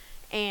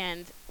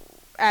 And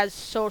as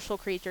social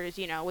creatures,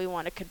 you know, we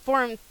want to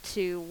conform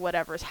to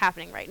whatever's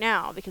happening right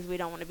now because we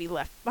don't want to be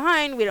left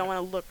behind. We don't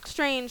want to look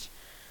strange.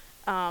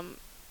 And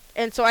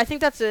so I think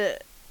that's a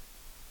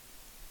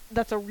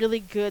really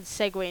good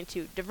segue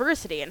into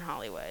diversity in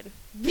Hollywood.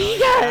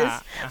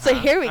 Because, so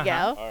here we go.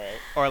 All right.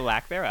 Or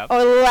lack thereof.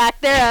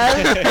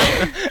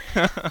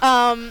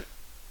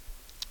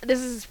 This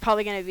is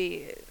probably going to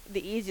be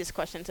the easiest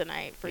question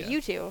tonight for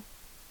you two.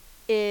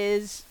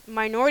 Is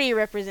minority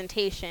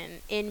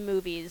representation in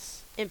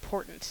movies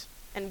important,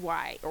 and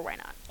why or why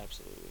not?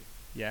 Absolutely.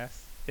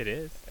 Yes, it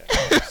is. Yeah,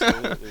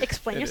 absolutely.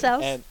 Explain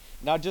yourselves. And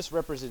not just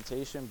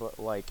representation, but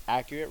like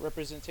accurate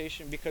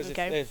representation. Because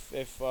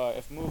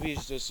if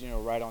movies just, you know,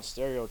 write on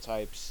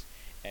stereotypes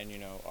and, you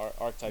know,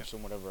 archetypes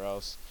and whatever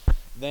else,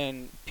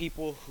 then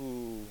people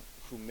who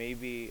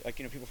maybe, like,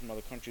 you know, people from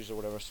other countries or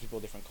whatever, so people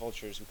of different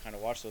cultures who kind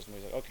of watch those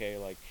movies, like, okay,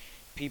 like,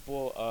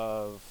 people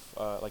of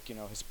like, you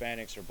know,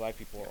 Hispanics or black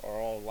people are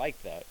all like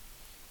that.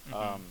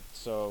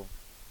 So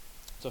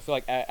I feel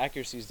like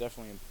accuracy is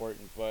definitely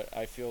important, but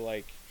I feel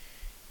like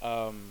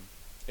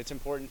it's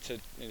important to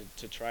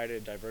try to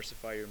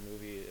diversify your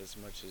movie as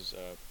much as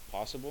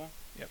possible.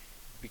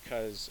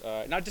 Because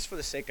not just for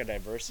the sake of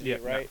diversity,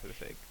 right? Not for the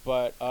sake.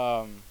 But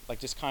like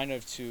just kind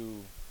of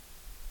to,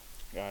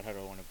 God, how do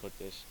I want to put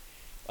this?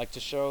 Like to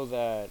show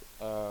that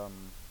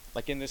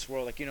like in this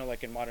world, like, you know,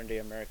 like in modern day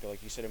America,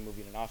 like you said, a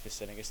movie in an office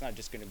setting, it's not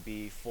just going to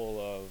be full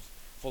of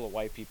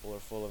white people or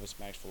full of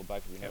Hispanics, full of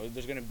black people. You know,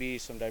 there's going to be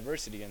some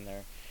diversity in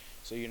there.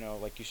 So, you know,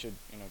 like you should,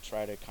 you know,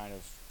 try to kind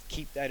of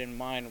keep that in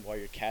mind while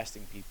you're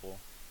casting people,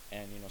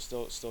 and, you know,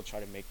 still try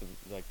to make them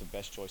like the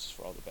best choices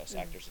for all the best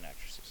actors and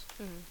actresses.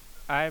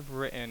 I've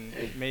written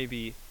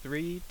maybe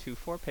 3 to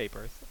 4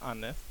 papers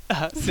on this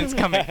since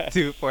coming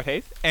to Fort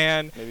Hays,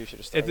 and maybe you should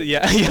have started.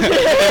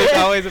 It's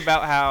always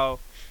about how,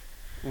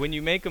 when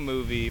you make a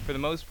movie, for the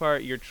most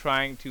part, you're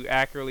trying to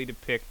accurately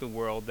depict the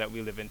world that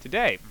we live in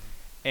today.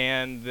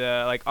 And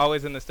like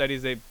always in the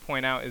studies they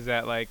point out is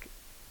that like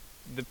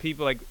the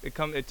people, like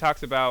it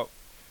talks about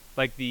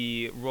like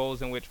the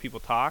roles in which people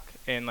talk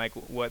and like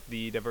what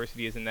the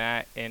diversity is in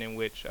that, and in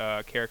which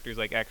characters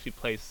like actually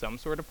play some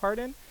sort of part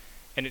in.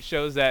 And it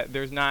shows that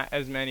there's not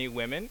as many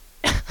women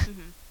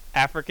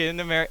African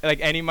American, like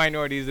any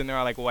minorities, and they're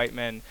all like white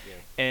men. Yeah.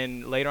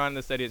 And later on in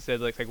the study, it said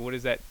like what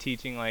is that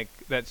teaching? Like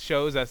that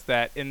shows us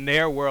that in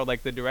their world,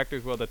 like the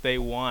director's world that they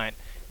want,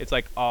 it's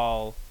like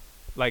all,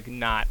 like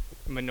not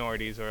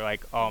minorities or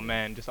like all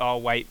men, just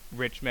all white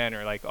rich men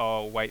or like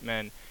all white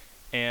men.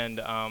 And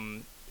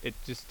it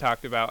just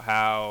talked about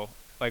how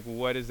like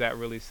what is that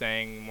really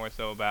saying more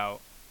so about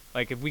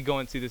like if we go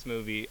and see this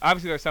movie.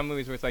 Obviously, there are some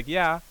movies where it's like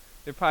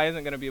there probably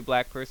isn't going to be a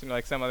black person or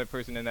like some other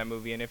person in that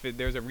movie, and if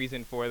there's a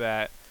reason for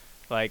that,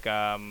 like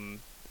I'm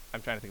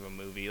trying to think of a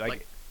movie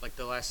like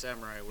The Last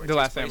Samurai, where The it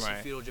Last takes place Samurai.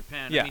 in feudal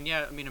Japan.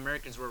 Yeah. I mean,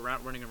 Americans were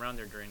running around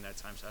there during that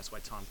time, so that's why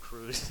Tom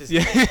Cruise is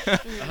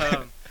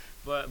yeah.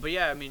 But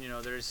yeah, I mean,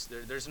 there's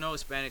no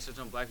Hispanics, there's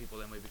no black people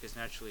that way because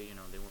naturally,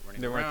 they weren't running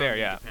They around weren't there, in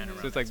yeah. Japan around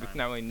So it's that like time. it's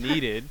not really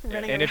needed.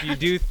 Running And if you around.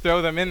 do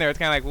throw them in there, it's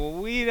kind of like, well,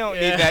 we don't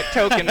Yeah. need that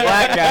token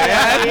black guy.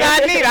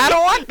 That's not neat. I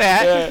don't want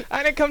that. Yeah.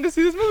 I didn't come to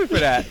see this movie for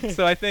that.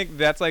 So I think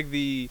that's like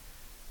the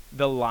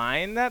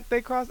line that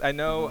they crossed. I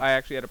know I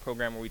actually had a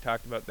program where we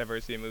talked about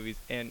diversity in movies,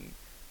 and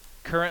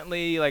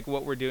currently like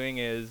what we're doing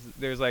is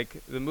there's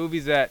like the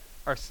movies that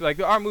are like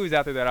there are movies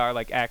out there that are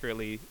like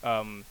accurately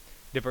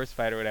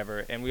diversified or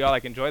whatever, and we all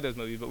like enjoy those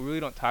movies, but we really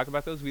don't talk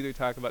about those. We either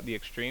talk about the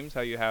extremes,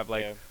 how you have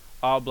like Yeah.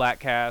 all black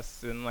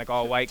casts and like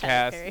all white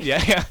Tyler casts. Perry.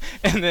 Yeah.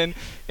 And then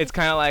it's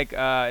kind of like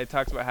it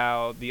talks about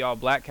how the all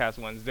black cast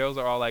ones, those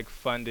are all like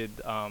funded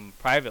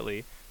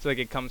privately. So like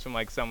it comes from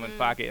like someone's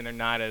pocket, and they're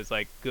not as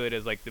like good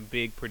as like the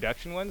big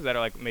production ones that are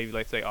like maybe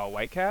let's say all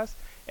white cast,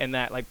 and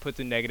that like puts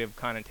a negative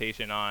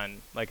connotation on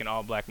like an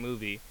all black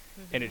movie.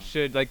 And it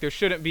should like there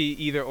shouldn't be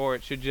either or.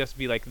 It should just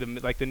be like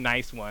the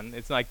nice one.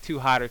 It's not like too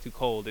hot or too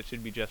cold. It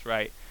should be just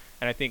right.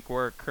 And I think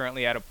we're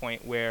currently at a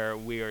point where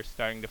we are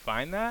starting to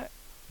find that,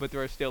 but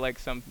there are still like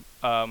some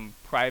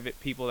private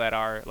people that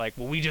are like,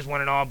 well, we just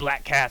want an all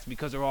black cast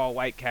because they're all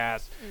white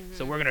cast,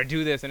 so we're gonna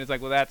do this. And it's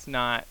like, well, that's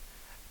not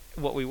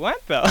what we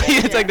want though.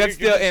 It's Yeah. like that's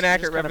You're still just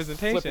inaccurate kind of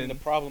flipping representation. the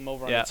problem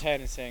over on Yeah. its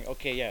head and saying,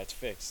 okay, yeah, it's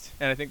fixed.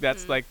 And I think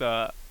that's like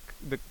the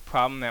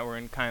problem that we're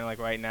in kind of like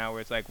right now,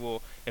 where it's like,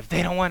 well, if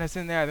they don't want us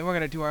in there, then we're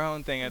gonna do our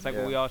own thing. And it's like,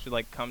 well, we all should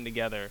like come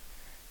together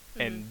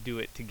and do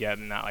it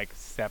together, not like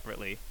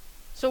separately.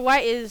 So why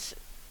is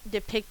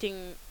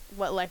depicting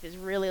what life is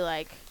really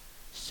like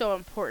so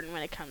important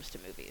when it comes to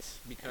movies?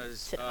 Because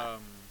Cinema.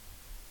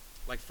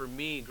 like for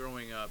me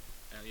growing up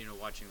and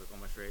watching like all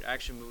my favorite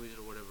action movies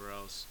or whatever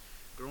else,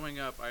 growing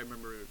up I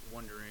remember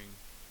wondering,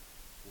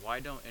 why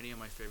don't any of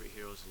my favorite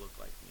heroes look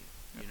like me,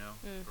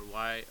 or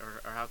why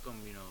or how come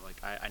like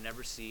I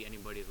never see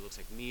anybody that looks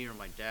like me or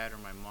my dad or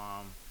my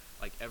mom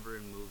like ever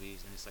in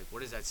movies. And it's like,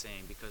 what is that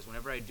saying? Because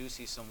whenever I do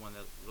see someone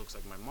that looks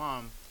like my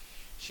mom,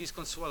 she's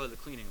Consuela the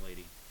cleaning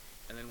lady.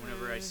 And then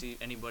whenever I see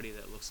anybody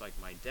that looks like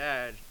my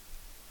dad,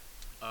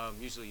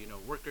 usually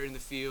worker in the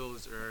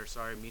fields or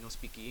sorry me no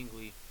speak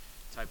English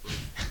type of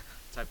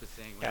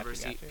thing. Whenever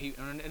Gotcha. I see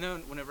and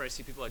then whenever I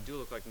see people that do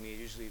look like me,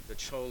 usually the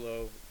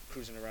cholo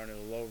cruising around in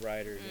a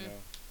lowrider,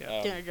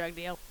 Yeah. Doing a drug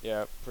deal.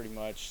 yeah, pretty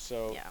much.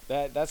 So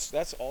Yeah.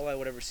 that's all I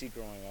would ever see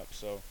growing up.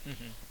 So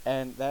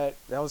and that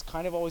was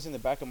kind of always in the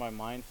back of my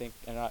mind.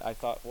 And I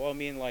thought, well, I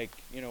mean, like,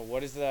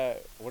 what does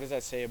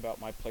that say about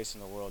my place in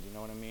the world? You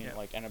know what I mean? Yeah.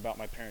 Like, and about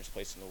my parents'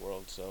 place in the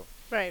world. So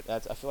Right. I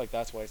feel like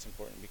that's why it's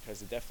important,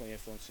 because it definitely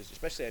influences,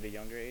 especially at a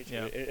younger age.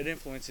 Yeah. It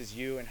influences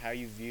you and how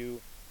you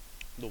view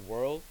the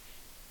world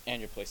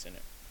and your place in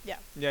it.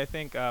 Yeah, I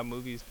think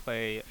movies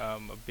play a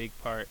big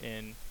part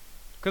in,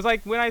 because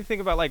like when I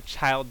think about like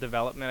child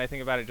development, I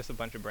think about it just a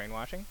bunch of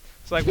brainwashing.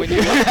 So like when you,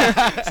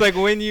 it's like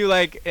when you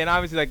like, and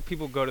obviously like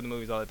people go to the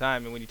movies all the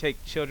time, and when you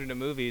take children to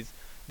movies,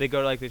 they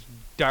go to like this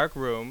dark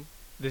room,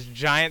 this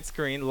giant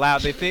screen,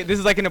 loud. They think this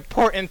is like an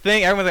important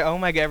thing. Everyone's like, oh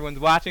my god, everyone's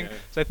watching. Yeah.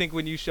 So I think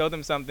when you show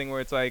them something where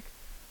it's like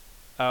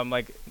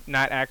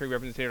not accurate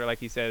representation, or like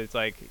he said, it's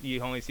like he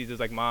only sees his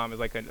like mom as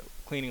like a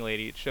cleaning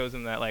lady. It shows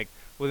them that like,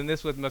 well, then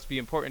this must be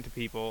important to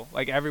people.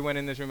 Like everyone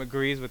in this room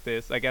agrees with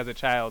this. Like as a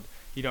child,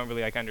 you don't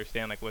really like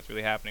understand like what's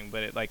really happening,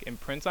 but it like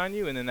imprints on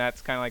you, and then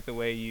that's kind of like the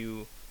way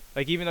you,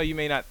 like even though you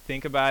may not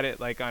think about it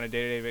like on a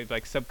day-to-day basis,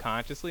 like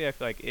subconsciously, I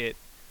feel like it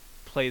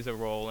plays a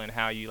role in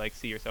how you like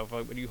see yourself.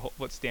 Like,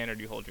 what standard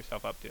you hold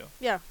yourself up to.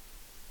 Yeah,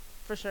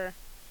 for sure.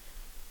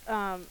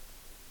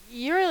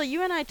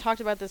 You and I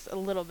talked about this a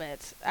little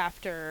bit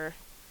after.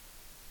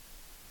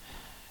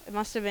 It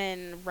must have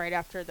been right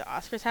after the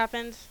Oscars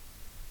happened.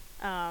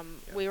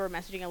 We were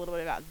messaging a little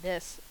bit about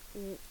this.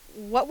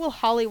 What will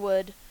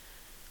Hollywood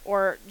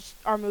or just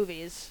our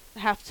movies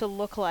have to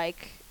look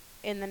like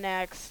in the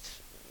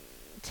next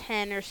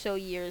 10 or so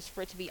years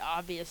for it to be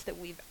obvious that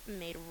we've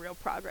made real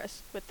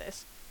progress with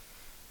this?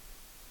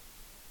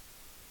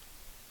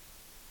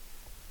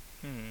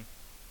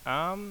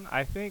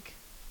 I think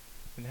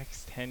the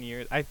next 10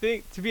 years. I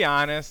think, to be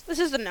honest, This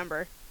is the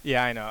number.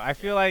 yeah, I know. I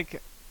feel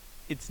like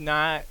it's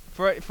not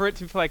for it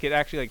to feel like it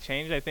actually like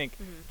changed. I think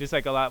just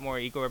like a lot more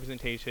equal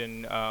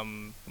representation,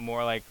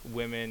 more like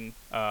women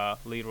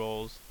lead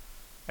roles,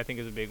 I think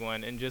is a big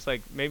one, and just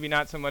like maybe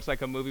not so much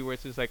like a movie where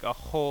it's just like a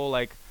whole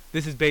like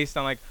this is based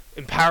on like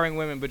empowering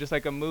women, but just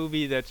like a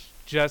movie that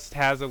just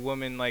has a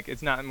woman, like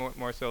it's not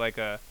more so like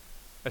a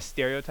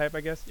stereotype,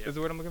 I guess, is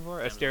the word I'm looking for.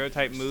 A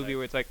stereotype movie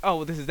where it's like, oh,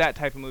 well, this is that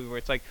type of movie where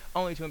it's like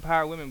only to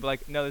empower women, but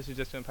like, no, this is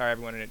just to empower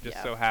everyone, and it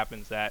just so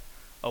happens that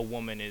a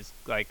woman is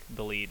like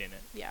the lead in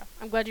it. Yeah,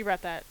 I'm glad you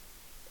brought that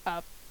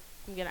up.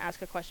 I'm gonna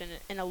ask a question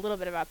in a little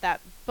bit about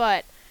that,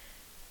 but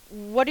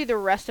what do the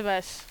rest of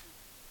us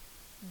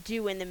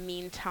do in the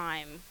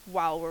meantime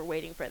while we're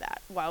waiting for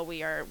that? While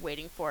we are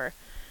waiting for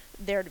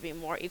there to be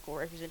more equal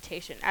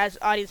representation as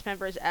audience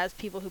members, as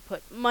people who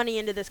put money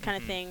into this kind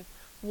of thing?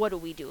 What do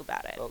we do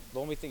about it? Well, the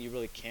only thing you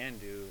really can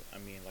do, I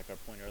mean, like our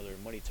point earlier,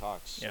 money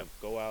talks. Yep. So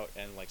go out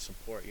and like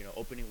support,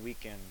 opening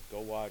weekend, go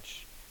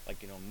watch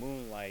like,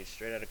 Moonlight,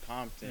 Straight Outta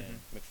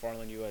Compton,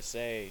 McFarland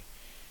USA,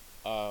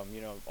 all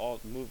what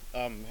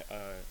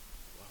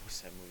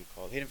was that movie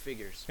called? Hidden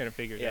Figures. Hidden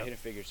Figures. Yeah, Hidden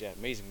Figures. Yeah,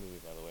 amazing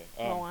movie, by the way.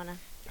 Moana.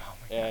 Oh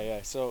my God.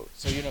 Yeah. So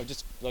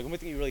just like the only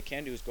thing you really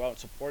can do is go out and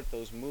support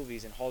those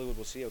movies, and Hollywood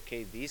will see,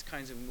 okay, these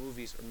kinds of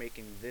movies are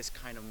making this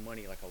kind of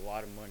money, like a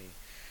lot of money.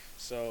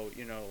 So,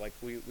 like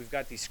we've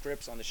got these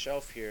scripts on the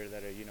shelf here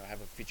that are,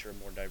 have a feature a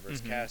more diverse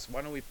cast.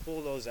 Why don't we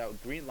pull those out,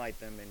 greenlight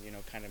them,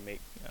 and, kind of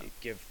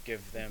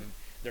give them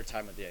their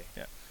time of day.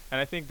 Yeah. And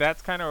I think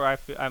that's kind of where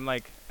I'm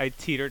like, I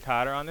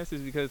teeter-totter on this,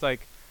 is because,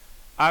 like,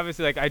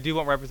 obviously, like, I do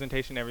want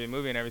representation in every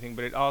movie and everything,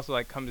 but it also,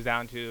 like, comes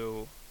down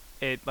to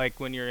it,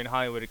 like, when you're in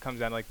Hollywood, it comes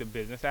down to, like, the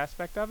business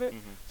aspect of it.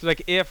 So,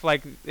 like, if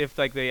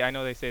they, I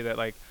know they say that,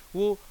 like,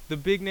 well, the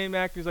big name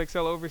actors like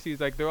sell overseas,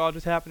 like they're all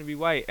just happen to be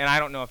white, and I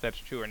don't know if that's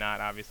true or not,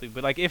 obviously,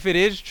 but like if it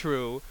is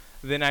true,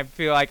 then I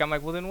feel like I'm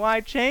like, well, then why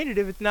change it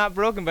if it's not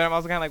broken? But I'm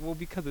also kind of like, well,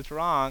 because it's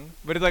wrong.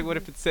 But it's like, what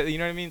if it's, you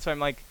know what I mean? So I'm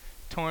like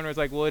torn, where it's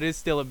like, well, it is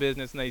still a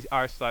business, and they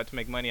are still out to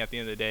make money at the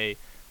end of the day,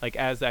 like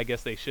as I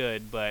guess they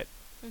should, but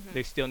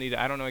they still need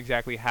to, I don't know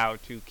exactly how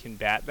to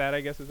combat that,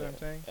 I guess is what I'm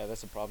saying. Yeah,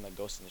 that's the problem that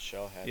Ghost in the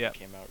Shell had that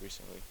came out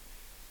recently.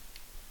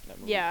 That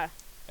movie, and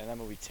that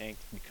movie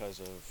tanked because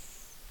of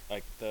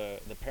like the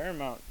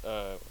Paramount,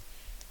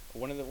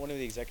 one of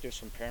the executives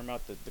from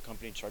Paramount, the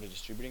company in charge of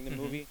distributing the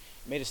movie,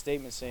 made a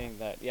statement saying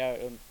that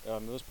it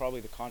was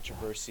probably the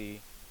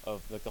controversy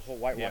of like the whole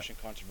whitewashing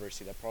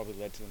controversy that probably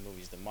led to the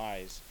movie's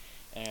demise,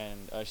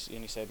 and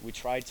he said we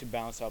tried to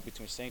balance out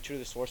between staying true to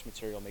the source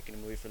material, making a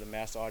movie for the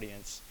mass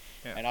audience,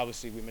 and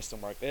obviously we missed the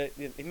mark.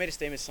 He made a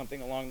statement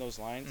something along those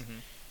lines,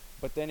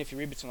 but then if you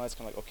read between the lines, it's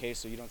kind of like, okay,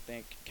 so you don't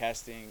think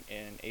casting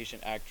an Asian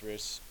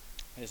actress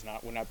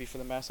would not be for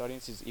the mass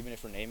audiences, even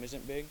if her name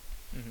isn't big,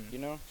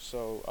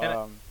 So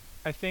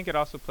I think it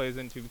also plays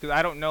into, because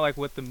I don't know like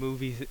what the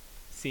movie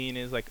scene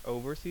is like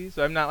overseas,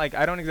 so I'm not like,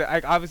 I don't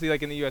exactly, obviously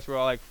like in the U.S. we're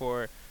all like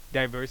for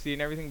diversity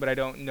and everything, but I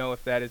don't know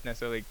if that is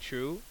necessarily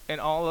true in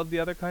all of the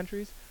other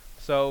countries.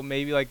 So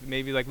maybe like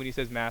when he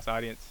says mass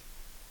audience,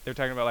 they're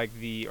talking about like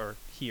or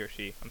he or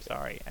she. I'm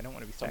sorry, I don't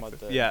want to be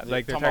sexist.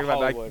 Like they're talking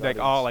about like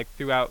all like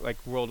throughout like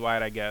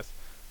worldwide, I guess,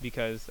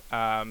 because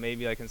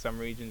maybe like in some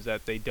regions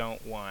that they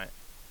don't want.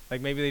 Like,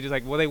 maybe they just,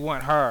 like, well, they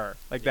want her.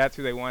 Like, that's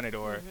who they wanted,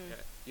 or...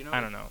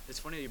 I don't know. It's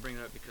funny that you bring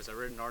that up, because I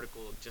read an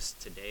article just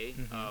today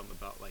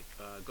about, like,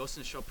 Ghost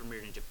in the Shell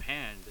premiered in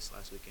Japan this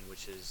last weekend,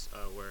 which is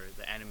where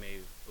the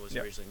anime was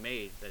originally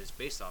made, that it's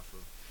based off of.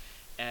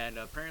 And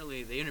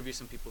apparently, they interviewed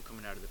some people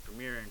coming out of the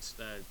premiere, and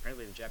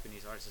apparently the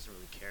Japanese artist doesn't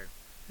really care.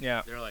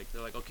 Yeah. They're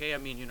like, okay, I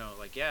mean,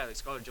 like, like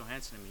Scarlett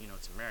Johansson, I mean,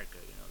 it's America,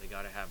 they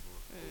gotta have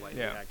a white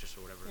actress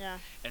or whatever. Yeah.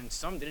 And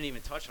some didn't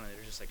even touch on it.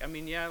 They're just like, I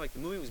mean, like, the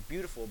movie was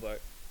beautiful,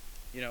 but...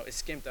 it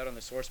skimped out on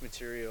the source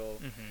material,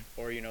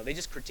 or they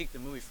just critiqued the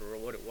movie for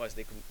what it was.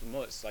 They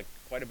like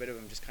quite a bit of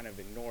them just kind of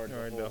ignored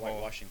the whole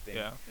whitewashing thing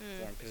for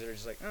them, because they're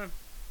just like,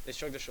 they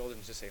shrug their shoulders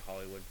and just say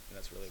Hollywood, and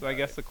that's really. So I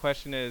guess the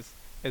question is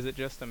it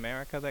just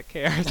America that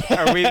cares?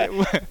 Are we?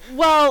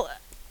 Well,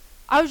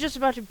 I was just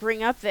about to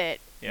bring up that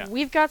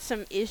we've got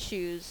some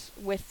issues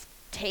with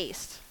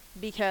taste,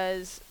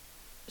 because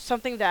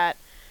something that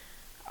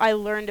I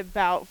learned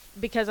about,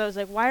 because I was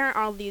like, why aren't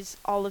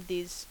all of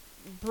these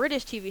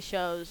British TV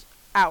shows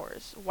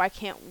ours? Why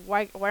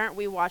aren't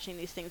we watching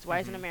these things? Why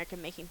isn't America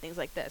making things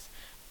like this?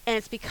 And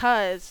it's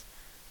because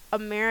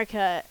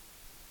America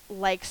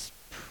likes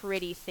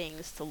pretty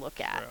things to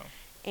look at.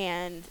 True.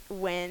 And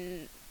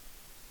when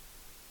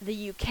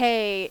the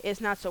UK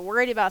is not so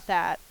worried about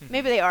that,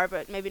 maybe they are,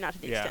 but maybe not to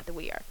the extent that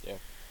we are. Yeah.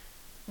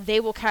 They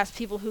will cast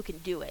people who can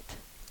do it.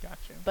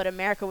 Gotcha. But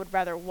America would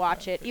rather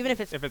watch it, even if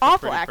it's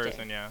awful a pretty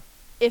acting.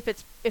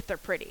 Person, if they're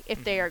pretty,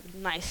 if they are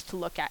nice to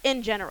look at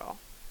in general.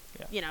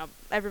 Yeah.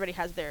 Everybody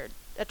has their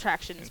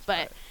attractions,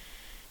 but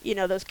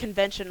those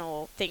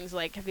conventional things,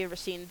 like, have you ever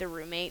seen The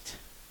Roommate?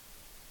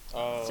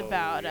 It's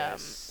about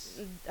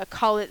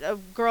a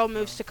girl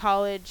moves to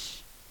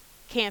college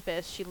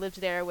campus. She lives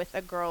there with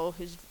a girl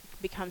who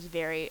becomes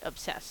very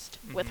obsessed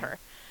with her.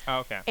 Oh,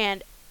 okay.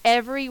 And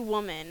every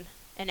woman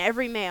and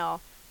every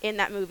male in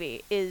that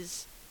movie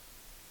is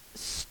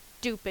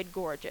stupid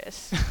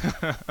gorgeous.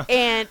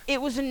 And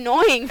it was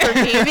annoying for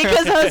me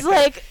because I was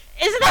like,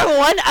 isn't there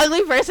one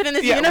ugly person in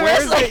this universe?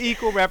 Where's like, the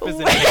equal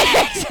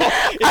representation?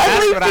 ugly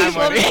That's what I'm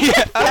wondering.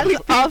 people. Ugly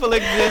That's awful. people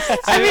exist too.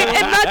 I mean,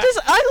 and not just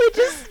ugly,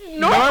 just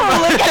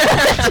normal.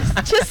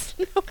 Like, just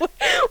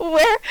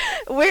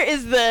where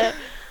is the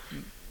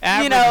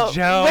Average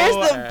Joe.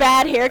 where's the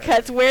bad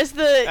haircuts? Where's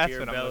the That's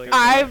what I'm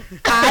looking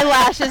for.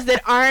 eyelashes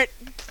that aren't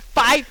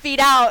 5 feet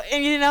out?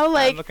 And I'm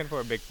like looking for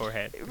a big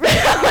forehead.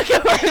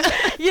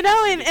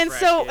 and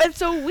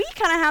so we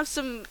kind of have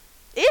some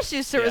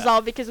issues to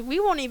resolve because we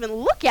won't even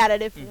look at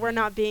it if we're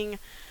not being,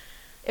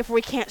 if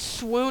we can't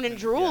swoon and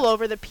drool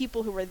over the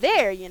people who were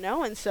there,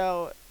 and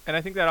so. And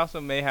I think that also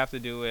may have to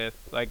do with,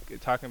 like,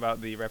 talking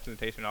about the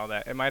representation and all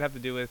that. It might have to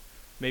do with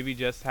maybe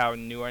just how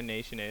new our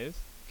nation is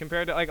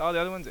compared to, like, all the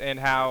other ones, and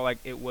how, like,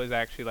 it was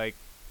actually, like,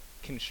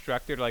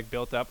 constructed or, like,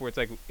 built up where it's,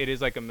 like, it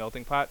is, like, a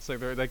melting pot. So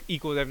there's, like,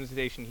 equal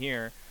representation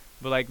here.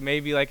 But, like,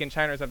 maybe, like, in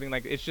China or something,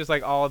 like, it's just,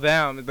 like, all of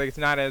them. Like, it's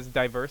not as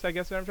diverse, I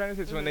guess, what I'm trying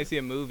to say. So when they see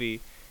a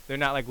movie, they're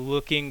not, like,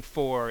 looking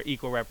for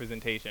equal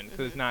representation.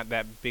 Because it's not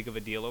that big of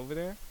a deal over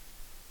there.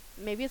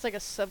 Maybe it's, like,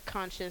 a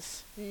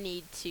subconscious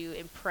need to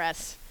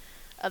impress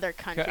other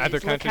countries.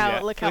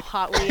 Look how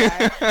hot we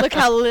are. Look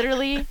how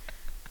literally,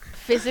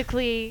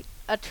 physically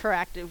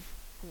attractive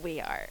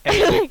we are.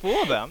 And they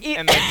fool them,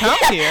 and they come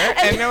here,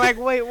 and they're like,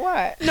 wait,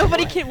 what?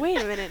 Nobody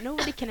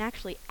can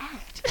actually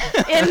act.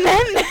 And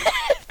then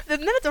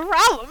it's a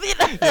problem,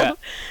 Yeah.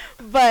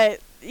 But,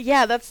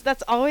 yeah,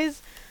 that's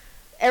always,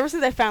 ever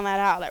since I found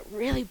that out, that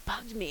really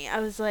bugged me. I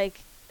was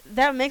like,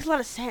 that makes a lot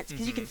of sense,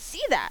 because you can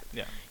see that.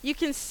 Yeah. You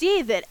can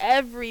see that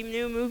every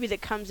new movie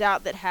that comes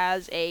out that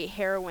has a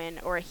heroine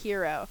or a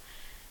hero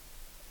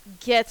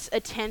gets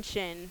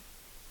attention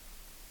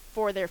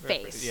for their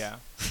face. Yeah.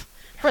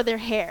 For their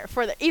hair.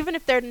 Even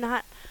if they're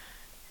not,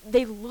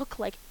 they look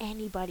like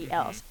anybody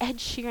else. Ed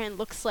Sheeran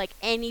looks like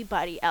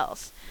anybody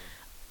else.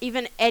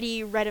 Even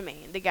Eddie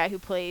Redmayne, the guy who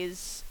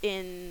plays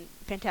in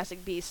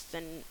Fantastic Beasts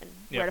and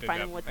Where to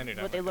Find Them, what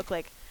they look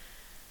like.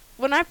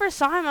 When I first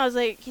saw him, I was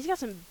like, he's got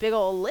some big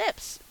old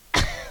lips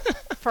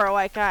for a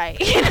white guy.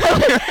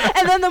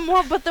 And then the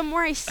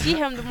more I see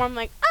him, the more I'm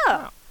like,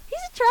 oh, he's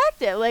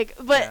attractive. Like,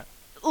 but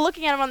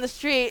looking at him on the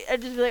street,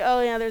 I'd just be like,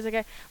 oh yeah, there's a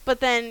guy.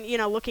 But then,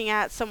 looking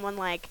at someone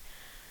like,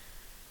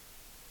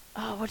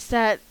 oh, what's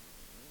that?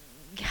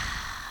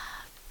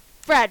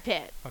 Brad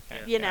Pitt. Okay.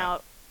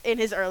 In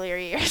his earlier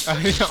years.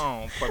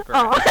 Oh, poor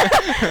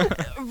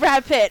Brad.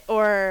 Brad Pitt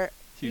or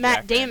Hugh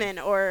Matt Jackman. Damon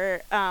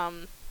or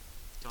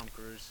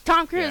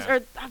Tom Cruise,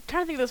 or I'm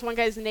trying to think of this one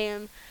guy's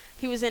name.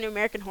 He was in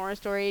American Horror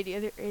Story. Do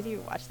either of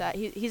you watch that?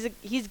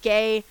 He's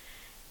gay,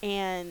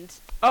 and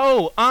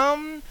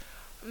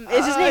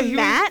is his name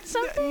Matt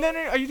something? No.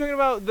 Are you talking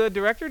about the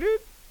director,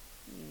 dude?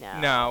 No.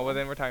 No. Well,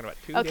 then we're talking about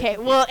two. Okay.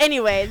 Well,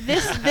 anyway,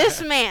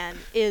 this man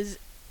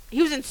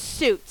he was in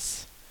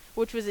Suits,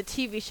 which was a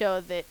TV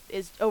show that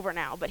is over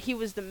now, but he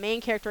was the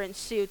main character in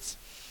Suits.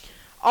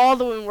 All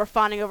the women were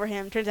fawning over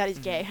him. Turns out he's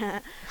gay.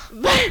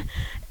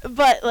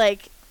 but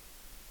like.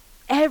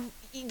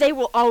 They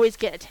will always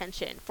get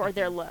attention for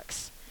their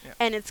looks,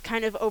 and it's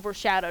kind of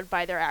overshadowed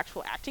by their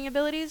actual acting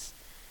abilities,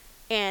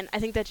 and I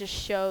think that just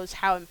shows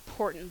how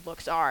important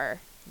looks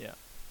are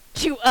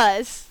to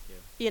us,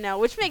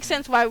 which makes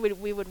sense why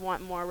we would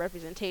want more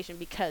representation,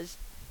 because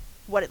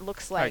what it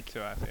looks like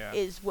to us,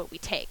 is what we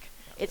take.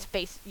 It's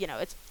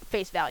it's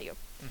face value,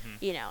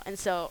 and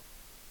so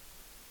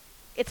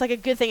it's like a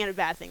good thing and a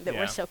bad thing that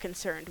we're so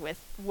concerned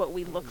with what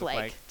we look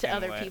like to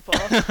other people.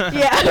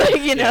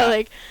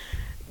 Like.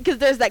 Because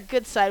there's that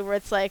good side where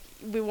it's like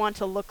we want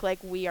to look like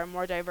we are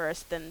more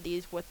diverse than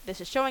what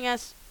this is showing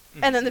us,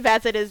 and then the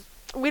bad side is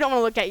we don't want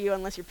to look at you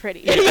unless you're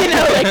pretty.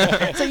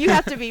 So you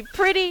have to be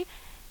pretty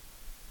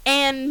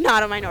and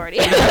not a minority.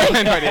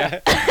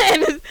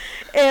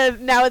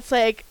 And now it's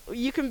like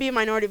you can be a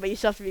minority, but you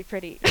still have to be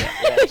pretty.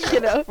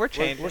 We're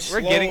changing.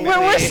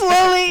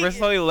 We're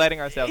slowly letting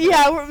ourselves.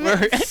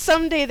 Yeah,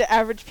 someday the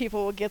average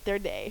people will get their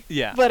day.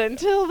 Yeah. But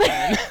until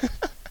then,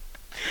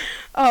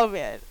 oh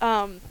man.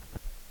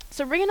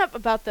 So bringing up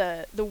about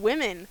the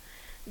women,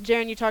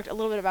 Jaren, you talked a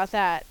little bit about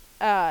that.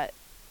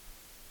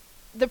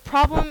 The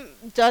problem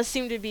does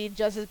seem to be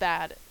just as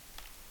bad,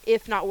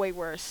 if not way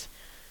worse,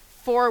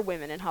 for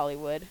women in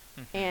Hollywood,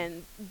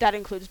 and that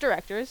includes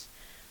directors.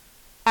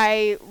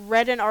 I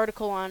read an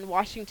article on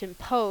Washington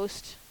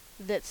Post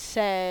that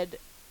said,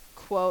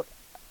 quote,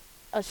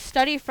 a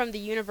study from the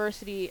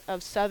University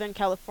of Southern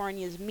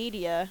California's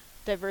Media,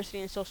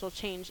 Diversity and Social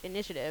Change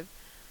Initiative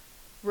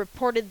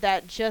reported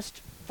that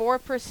just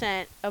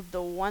 4% of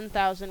the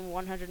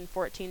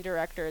 1,114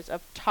 directors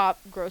of top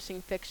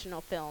grossing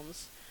fictional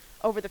films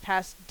over the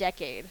past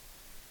decade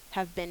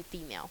have been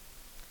female.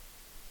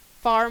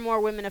 Far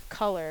more women of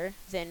color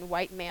than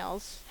white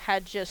males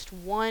had just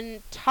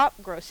one top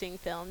grossing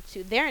film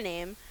to their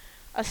name,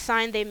 a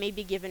sign they may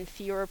be given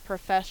fewer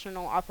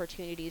professional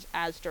opportunities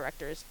as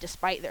directors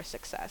despite their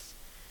success.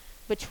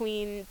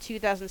 Between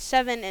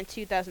 2007 and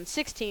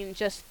 2016,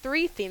 just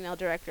 3 female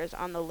directors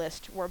on the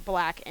list were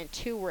black and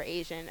 2 were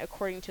Asian,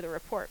 according to the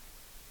report.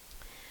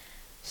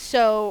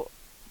 So,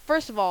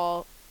 first of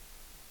all,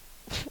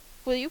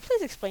 will you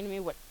please explain to me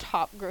what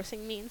top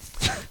grossing means?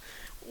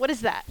 What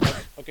is that?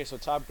 Okay, so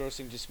top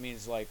grossing just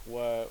means like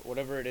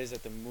whatever it is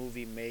that the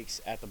movie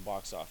makes at the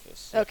box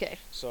office. Okay.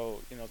 So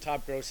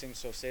top grossing.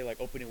 So say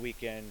like opening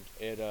weekend,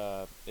 it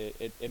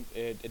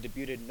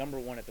debuted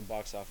 #1 at the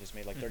box office,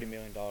 made like $30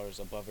 million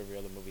above every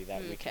other movie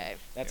that weekend. Okay.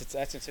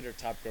 That's considered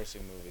top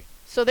grossing movie.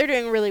 So they're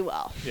doing really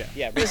well. Yeah.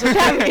 Yeah. So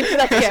that means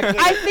that's good.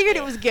 I figured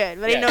it was good,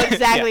 but I didn't know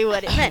exactly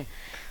what it meant.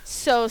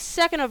 So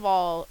second of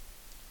all,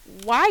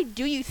 why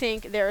do you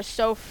think there are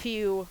so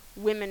few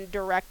women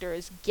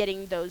directors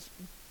getting those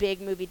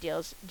big movie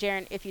deals?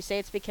 Jaren, if you say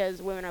it's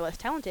because women are less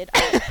talented,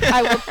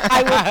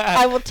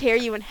 I will tear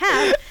you in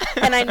half.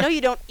 And I know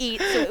you don't eat,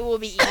 so it will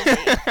be easy.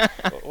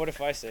 What if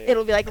I say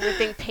It'll be like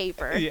ripping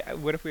paper. Yeah.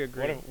 What if we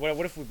agree?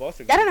 What if we both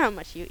agree? I don't know how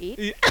much you eat.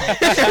 She's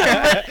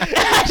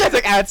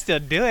like, I would still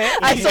do it.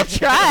 I still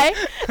try.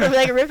 It'll be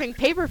like ripping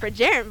paper for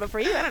Jaren, but for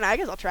you, I don't know. I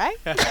guess I'll try.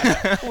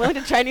 Willing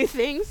to try new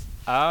things.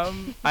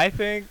 I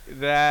think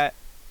that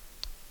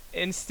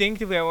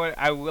instinctively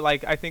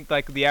I think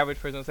like the average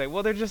person will say,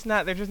 well, they're just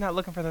not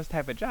looking for those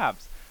type of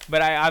jobs.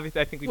 But I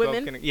think we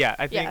Women? both can. Yeah,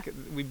 I think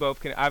we both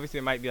can. Obviously,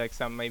 there might be like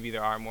maybe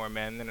there are more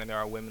men than there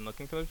are women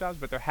looking for those jobs,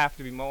 but there have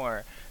to be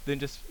more than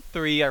just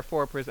 3 or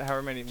 4%,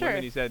 however many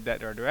women you said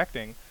that are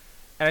directing.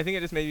 And I think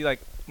it just maybe like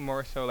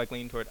more so like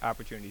lean toward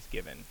opportunities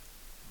given.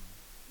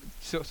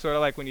 So sort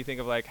of like when you think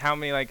of like how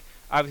many like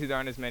obviously there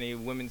aren't as many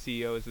women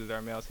CEOs as there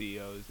are male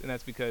CEOs, and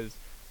that's because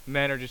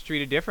men are just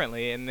treated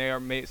differently, and they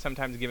are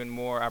sometimes given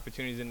more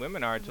opportunities than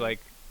women are to like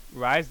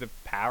rise to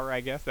power.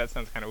 I guess that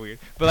sounds kind of weird,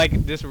 but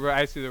like just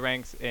rise through the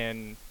ranks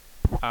and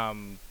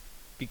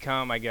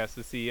become, I guess,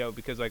 the CEO.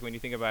 Because like when you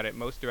think about it,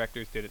 most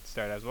directors did it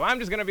start as, well, I'm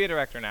just gonna be a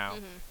director now.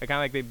 They kind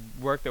of like they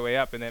work their way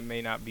up, and that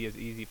may not be as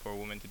easy for a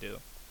woman to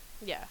do.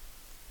 Yeah.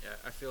 Yeah,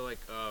 I feel like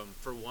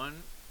for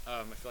one,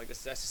 I feel like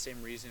that's the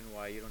same reason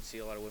why you don't see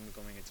a lot of women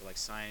going into like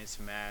science,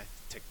 math,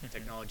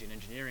 technology, and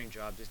engineering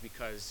jobs, is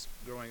because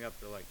growing up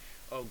they're like,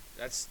 oh,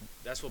 that's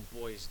what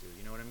boys do.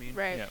 You know what I mean?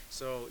 Right. Yeah.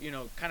 So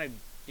kind of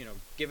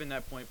given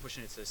that point,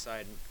 pushing it to the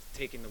side and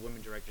taking the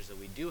women directors that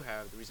we do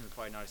have, the reason they're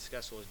probably not as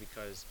successful is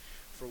because,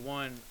 for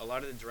one, a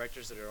lot of the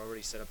directors that are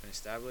already set up and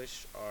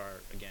established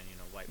are, again,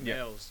 white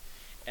males,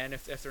 and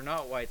if they're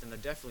not white, then they're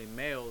definitely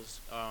males.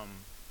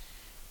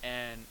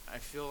 And I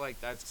feel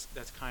like that's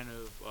kind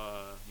of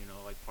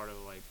like part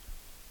of like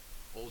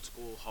old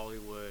school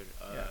Hollywood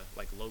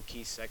like low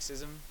key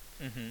sexism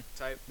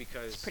type,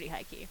 because It's pretty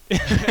high key.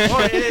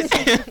 well,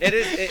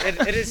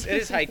 it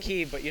is high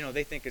key, but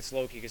they think it's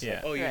low key because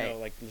like, oh,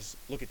 like let's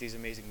look at these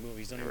amazing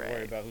movies, don't even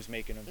worry about who's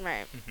making them.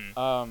 Right.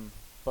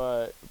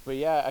 But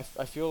yeah,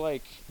 I feel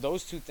like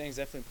those two things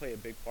definitely play a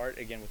big part,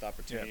 again, with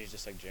opportunities,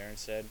 just like Jaren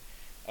said.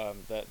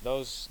 That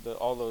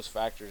all those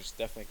factors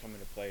definitely come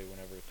into play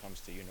whenever it comes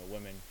to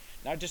women,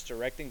 not just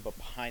directing but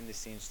behind the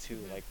scenes too,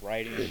 like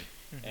writing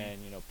and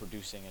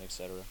producing and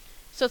etc.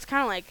 So it's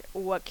kind of like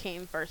what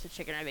came first, the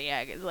chicken or the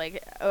egg. It's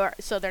like,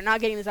 so they're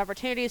not getting these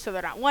opportunities, so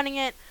they're not wanting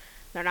it.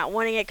 They're not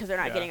wanting it because they're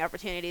not getting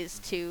opportunities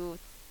to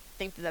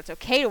think that that's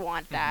okay to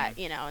want that,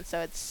 and so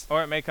it's...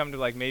 Or it may come to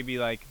like maybe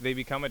like they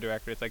become a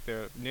director. It's like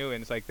they're new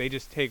and it's like they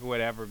just take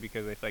whatever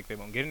because they feel like they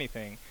won't get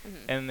anything,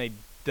 and they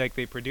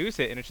produce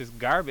it and it's just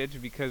garbage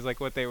because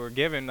like what they were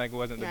given like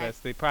wasn't the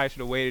best. They probably should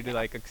have waited to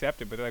like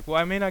accept it, but they're like, well,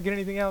 I may not get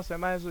anything else. I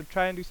might as well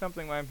try and do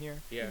something while I'm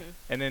here. Yeah.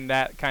 And then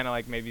that kind of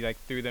like maybe like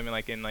threw them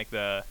in like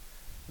the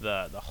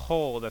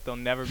hole that they'll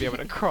never be able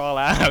to crawl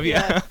out of.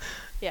 Yeah.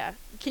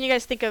 Can you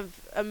guys think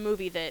of a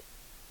movie that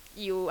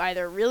you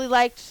either really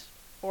liked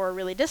or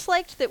really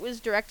disliked that was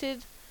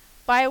directed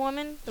by a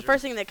woman? The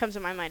first thing that comes to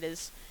my mind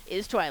is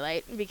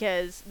Twilight,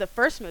 because the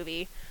first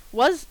movie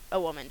was a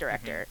woman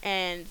director,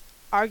 and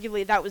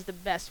arguably that was the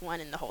best one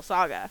in the whole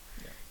saga,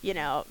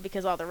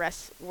 because all the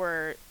rest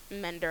were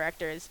men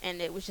directors,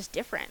 and it was just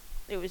different.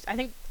 It was, I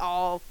think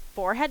all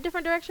 4 had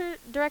different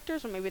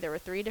directors, or maybe there were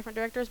 3 different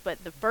directors,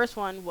 but the first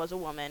one was a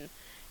woman,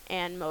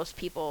 and most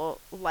people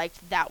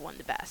liked that one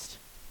the best.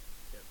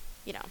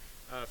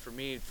 For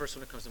me, the first one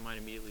that comes to mind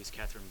immediately is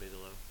Catherine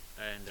Bigelow.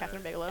 And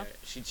Catherine Bigelow.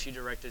 Yeah, she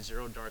directed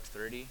Zero Dark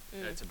 30.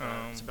 It's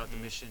about the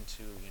mission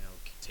to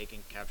take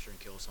and capture and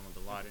kill Osama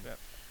bin Laden.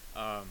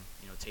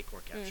 Take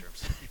or capture.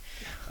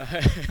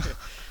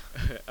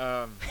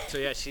 So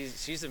yeah,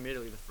 she's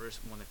immediately the first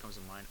one that comes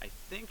to mind. I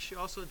think she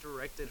also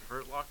directed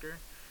Hurt Locker.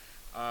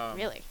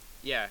 Really?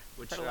 Yeah,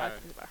 which heard a lot of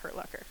things about Hurt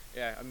Locker.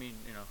 Yeah, I mean,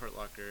 Hurt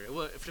Locker.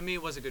 To me,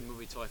 it was a good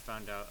movie till I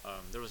found out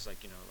there was like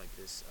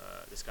this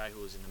guy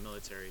who was in the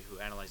military who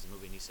analyzed the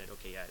movie, and he said,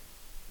 okay, yeah,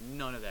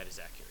 none of that is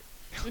accurate.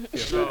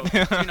 So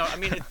I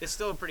mean, it's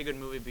still a pretty good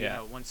movie,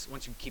 but once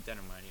you keep that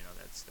in mind,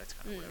 that's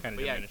kind of whatever. Kind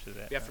of diminishes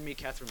it. Yeah, for me,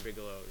 Catherine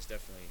Bigelow is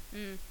definitely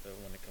the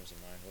one that comes to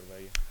mind. What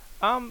about you?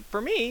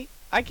 For me,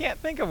 I can't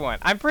think of one.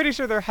 I'm pretty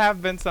sure there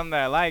have been some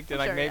that I liked, and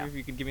like sure, maybe if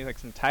you could give me like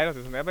some titles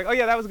or something, I'd be like, oh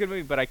yeah, that was a good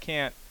movie, but I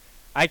can't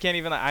I can't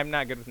even. Like, I'm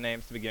not good with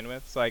names to begin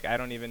with, so like I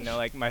don't even know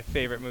like my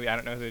favorite movie. I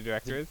don't know who the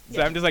director is, so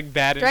Yeah. I'm just like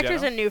bad in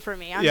Directors general. are new for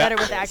me. I'm Yeah.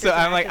 better with actors. So than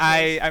I'm like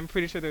actresses. I'm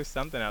pretty sure there's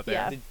something out there.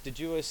 Yeah. Did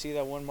you see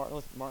that one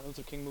Martin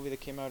Luther King movie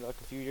that came out like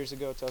a few years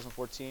ago,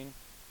 2014?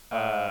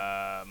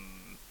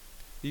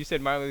 You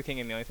said Martin Luther King,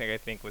 and the only thing I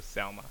think was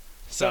Selma.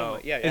 Selma,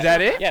 So yeah, is yeah.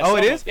 that it? Yeah, oh,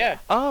 it Selma, is. yeah.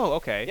 Oh,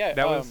 okay. Yeah,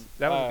 That was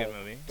a uh, good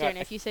movie. God,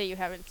 Darren, if you say you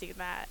haven't seen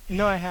that,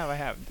 No, I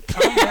have.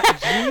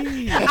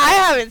 Jeez. I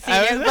haven't seen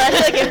I it, was- but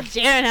like if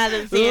Jaren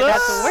hasn't seen it,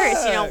 that's the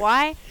worst. You know Look.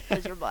 why?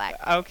 Because you're black.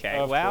 Okay.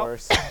 Of well.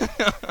 course.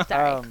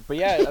 Sorry. But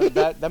yeah,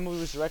 that movie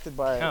was directed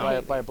by Oh. by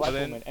a black Well,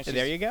 then, woman, and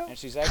there you go. And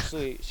she's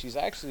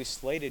actually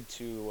slated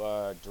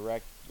to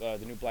direct the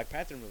new Black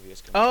Panther movie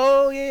that's coming.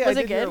 Oh yeah. Was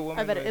I it did hear a good? woman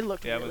I bet was- it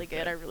looked yeah, really was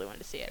good. I really wanted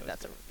to see it. It was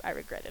That's good. I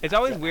regret it. It's not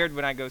always seeing weird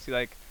when I go see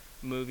like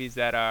movies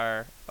that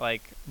are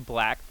like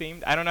black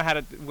themed. I don't know how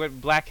to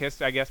what Black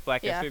history. I guess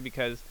Black Yeah. history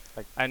because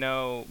Like- I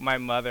know my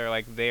mother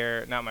like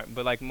they're not my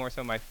but like more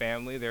so my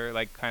family. They're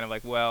like kind of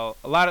like well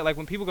a lot of like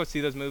when people go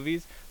see those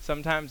movies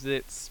sometimes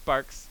it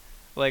sparks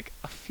like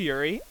a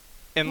fury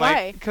and Why?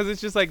 like because it's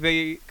just like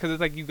because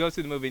it's like you go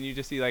see the movie and you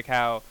just see like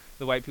how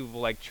the white people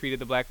like treated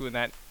the black people and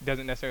that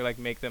doesn't necessarily like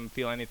make them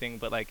feel anything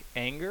but like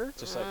anger.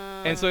 Just like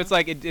And so it's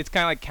like it's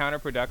kind of like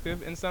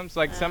counterproductive in some.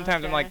 So like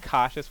sometimes I'm like Okay.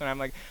 cautious when I'm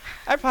like,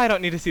 I probably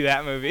don't need to see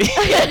that movie.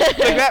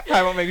 Like that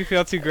probably won't make me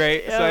feel too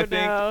great. So Oh, I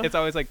think no. it's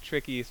always like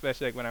tricky,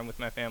 especially like when I'm with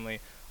my family,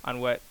 on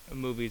what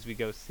movies we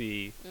go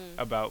see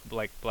about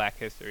like Black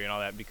history and all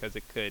that because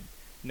it could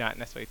not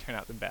necessarily turn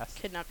out the best.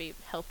 could not be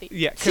healthy.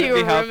 Yeah, To couldn't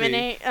be healthy.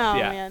 ruminate. Oh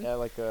Yeah. man. yeah,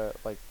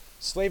 like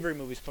slavery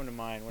movies come to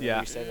mind whenever Yeah.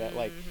 you say that.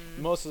 Like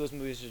Mhm. most of those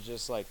movies are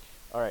just like,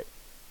 all right,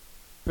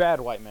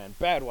 bad white man,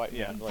 Yeah. like.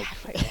 Bad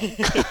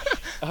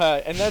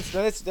white And that's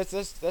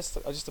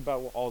just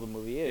about what all the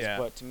movie is. Yeah.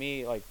 But to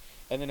me, like,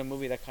 and then a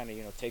movie that kind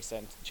of takes that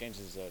and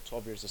changes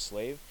 12 Years a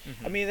Slave.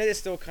 I Mhm. mean, that is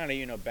still kind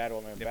of bad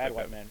white man, Yep, bad yep,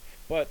 white yep. man.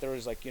 But there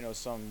was like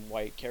some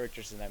white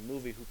characters in that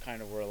movie who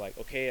kind of were like,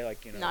 okay,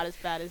 like Not as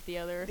bad as the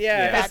other.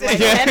 Yeah, bad Yeah. white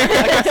Yeah.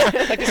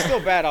 men. like it's still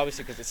bad,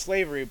 obviously, because it's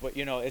slavery. But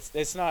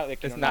it's not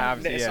like It's not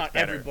obviously, it's yeah, not it's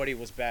better. everybody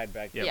was bad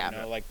back then. Yeah. You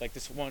know, like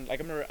this one. Like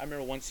I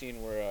remember one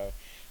scene where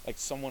like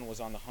someone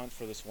was on the hunt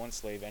for this one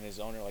slave, and his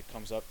owner like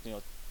comes up,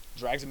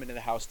 drags him into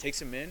the house,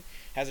 takes him in,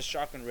 has a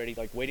shotgun ready,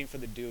 like waiting for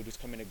the dude who's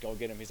coming to go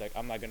get him. He's like,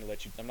 I'm not gonna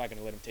let him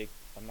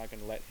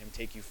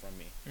take you from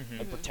me, Mhm.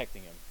 like Mhm.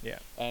 protecting him. Yeah.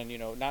 And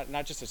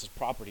not just as his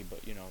property, but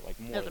like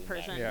more As a than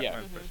person. That. Yeah. Yeah.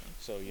 as a Mhm. person.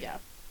 So Yeah.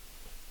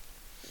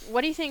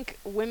 What do you think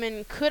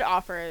women could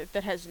offer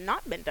that has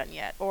not been done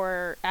yet,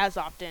 or as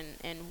often,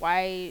 and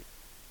why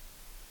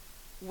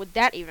would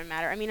that even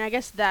matter? I mean, I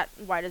guess that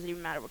why does it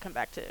even matter would come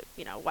back to,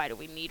 why do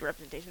we need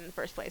representation in the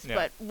first place? Yeah.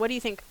 But what do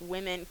you think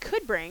women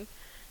could bring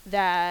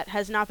that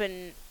has not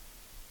been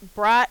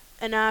brought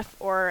enough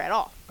or at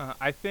all?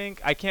 I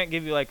think I can't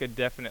give you like a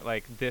definite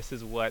like this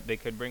is what they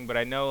could bring, but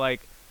I know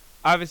like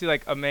obviously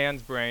like a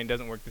man's brain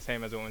doesn't work the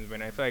same as a woman's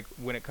brain. I feel like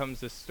when it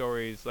comes to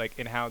stories like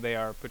in how they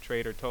are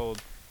portrayed or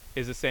told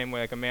is the same way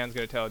like a man's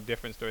going to tell a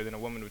different story than a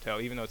woman would tell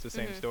even though it's the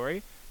same Mhm.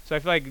 story. So I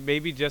feel like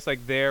maybe just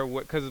like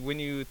because when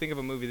you think of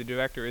a movie, the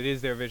director, it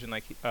is their vision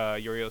like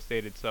Uriel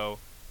stated. So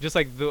just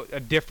like a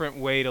different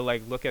way to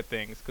like look at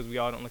things because we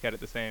all don't look at it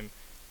the same.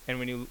 And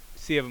when you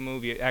see of a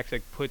movie, it actually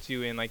like, puts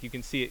you in like you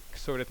can see it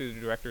sort of through the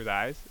director's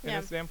eyes in Yeah.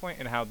 a standpoint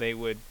and how they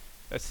would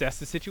assess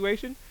the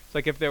situation. So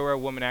like if there were a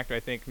woman actor,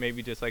 I think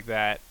maybe just like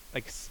that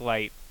like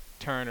slight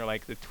turn or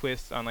like the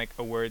twist on like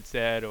a word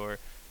said or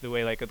the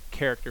way like a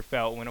character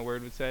felt when a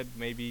word was said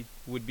maybe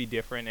would be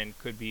different and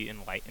could be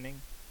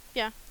enlightening.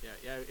 Yeah.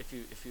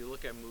 If you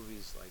look at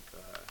movies like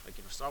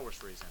Star Wars,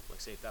 for example, like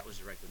say if that was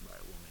directed by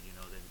a woman,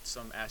 then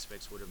some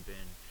aspects would have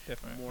been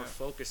Different. more Yeah.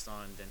 focused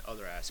on than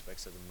other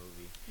aspects of the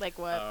movie. Like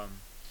what?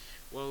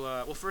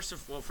 Well, first and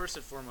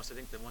foremost, I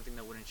think the one thing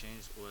that wouldn't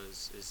change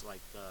is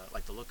like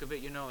the look of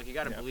it. Like you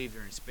got to Yeah. believe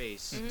you're in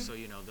space, Mhm. so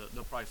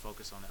they'll probably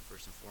focus on that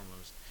first and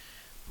foremost.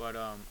 But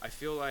I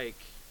feel like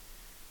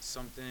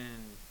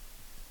something.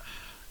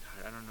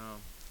 God, I don't know.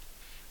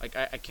 Like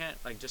I can't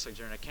like just like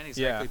Jaren, I can't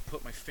exactly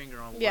put my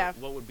finger on Yeah.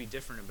 what would be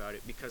different about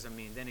it because I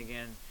mean then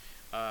again,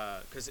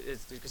 because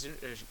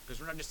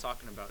we're not just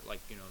talking about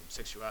like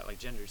sexuality like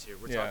genders here.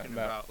 We're Yeah, talking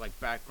about- about like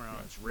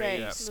backgrounds, Right.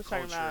 race, We're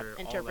culture, talking about all that.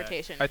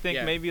 interpretation. I think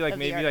Yeah. maybe Of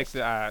the like artist.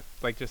 the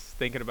like just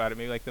thinking about it,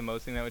 maybe like the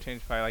most thing that would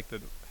change is probably like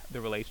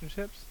the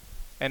relationships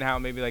and how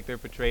maybe like they're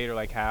portrayed or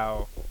like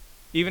how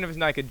even if it's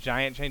not like a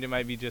giant change, it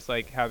might be just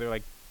like how they're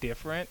like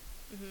different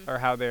Mhm. or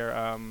how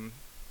they're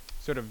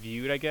sort of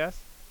viewed, I guess.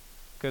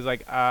 Because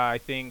like I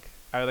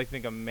would like to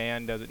think a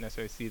man doesn't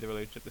necessarily see the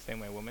relationship the same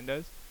way a woman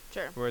does.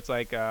 Sure. Where it's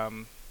like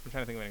I'm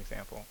trying to think of an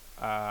example.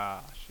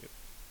 Shoot.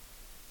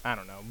 I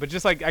don't know, but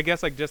just like I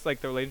guess like just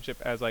like the relationship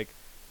as like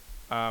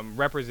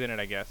represented,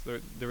 I guess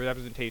the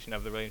representation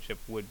of the relationship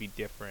would be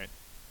different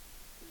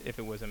if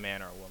it was a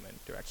man or a woman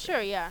directly.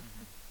 Sure, yeah.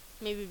 Mhm.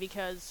 Maybe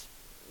because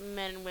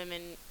men and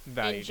women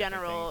Value in different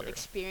general things or-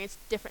 experience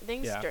different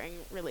things Yeah.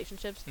 during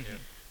relationships. Mhm.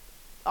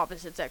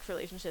 Opposite sex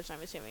relationships,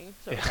 I'm assuming.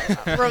 So Yeah. we're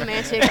talking about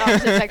romantic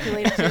opposite sex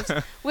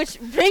relationships. Which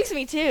brings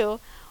me to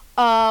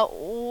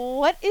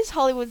What is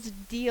Hollywood's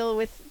deal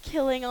with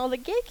killing all the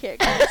gay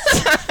characters?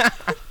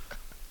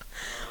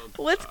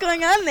 What's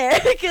going on there?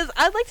 Because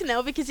I'd like to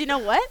know, because you know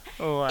what?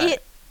 What?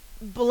 It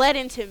bled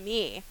into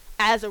me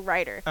as a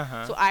writer.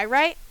 Uh-huh. So I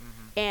write,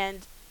 Mhm.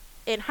 and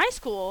in high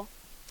school,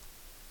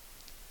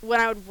 when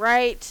I would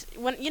write,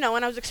 when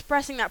I was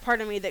expressing that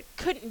part of me that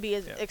couldn't be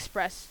as Yeah.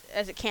 expressed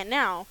as it can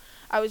now,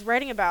 I was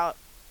writing about,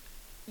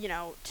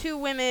 two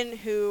women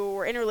who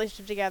were in a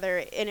relationship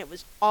together, and it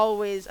was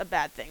always a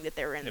bad thing that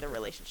they were in Yep. the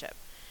relationship,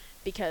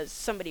 because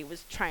somebody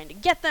was trying to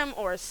get them,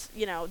 or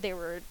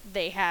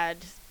they had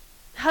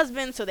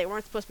husbands, so they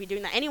weren't supposed to be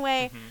doing that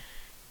anyway, Mhm.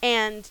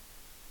 and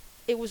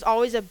it was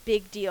always a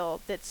big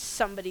deal that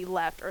somebody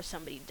left or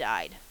somebody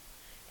died.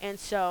 And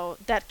so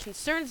that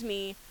concerns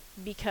me,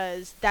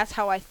 because that's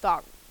how I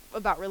thought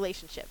about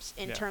relationships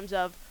in Yeah. terms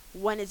of,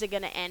 when is it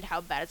going to end,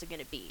 how bad is it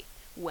going to be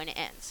when it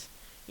ends,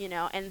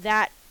 and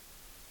that,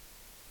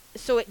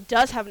 so it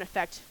does have an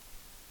effect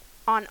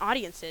on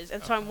audiences.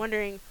 And so I'm Uh-huh.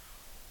 wondering,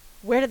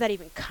 where did that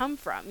even come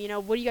from?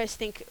 What do you guys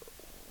think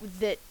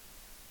that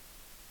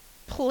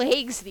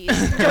plagues these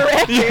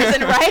directors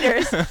and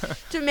writers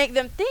to make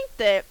them think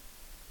that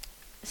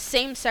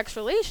same-sex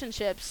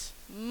relationships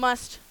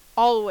must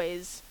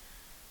always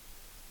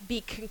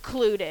be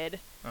concluded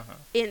Uh-huh.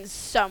 in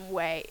some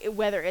way,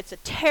 whether it's a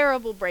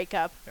terrible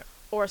breakup Yeah.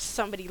 or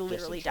somebody a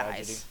literally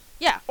tragedy. dies.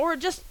 Yeah, or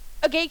just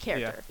a gay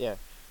character. Yeah.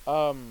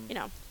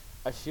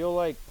 I feel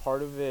like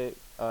part of it,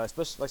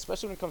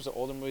 especially when it comes to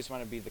older movies, might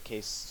not be the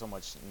case so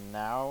much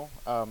now.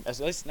 At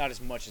least not as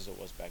much as it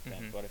was back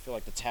then. Mhm. But I feel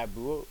like the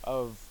taboo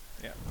of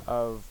Yeah.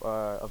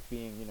 of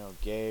being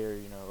gay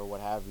or what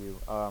have you,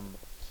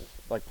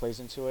 like plays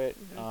into it.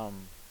 Mhm.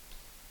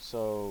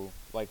 So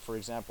like for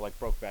example, like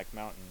Brokeback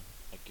Mountain,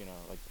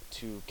 like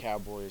two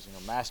cowboys,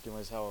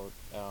 masculine as hell.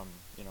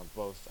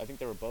 Both. I think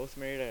they were both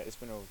married. It's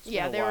been a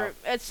Yeah, a they while. were,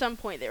 at some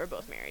point they were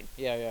both married.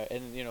 Yeah,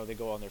 and they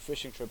go on their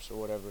fishing trips or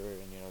whatever,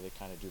 and they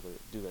kind of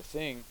do their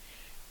thing,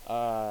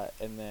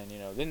 and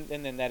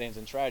then that ends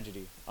in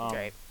tragedy.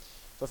 Right.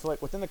 So I feel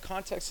like within the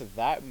context of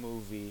that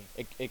movie,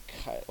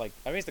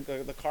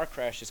 the car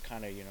crash is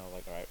kind of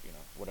like, all right,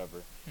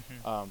 whatever.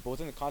 Mhm. But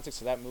within the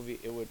context of that movie,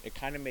 it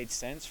kind of made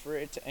sense for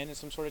it to end in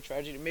some sort of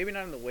tragedy. Maybe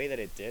not in the way that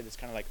it did. It's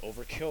kind of like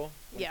overkill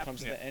when Yeah. it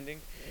comes to Yeah. the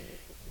ending.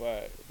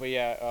 But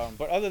yeah,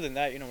 but other than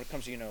that, when it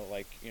comes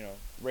to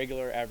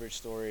regular average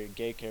story,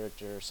 gay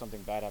character,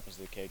 something bad happens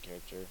to the gay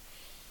character.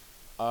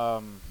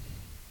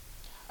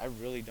 I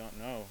really don't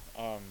know.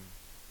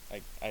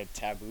 Like a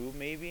taboo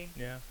maybe.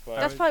 Yeah. But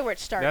That's probably where it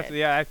started.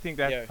 I think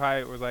that's Yeah.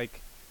 probably was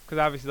like, because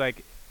obviously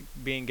like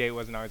being gay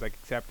wasn't always like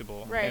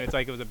acceptable, Right. and it's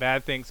like it was a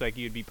bad thing, so like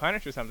you'd be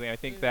punished or something. I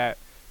think Mhm. that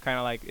kind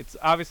of like it's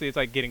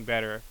like getting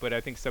better, but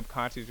I think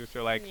subconsciously just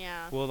are like,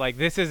 yeah. well, like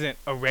this isn't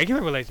a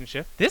regular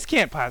relationship. This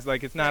can't possibly,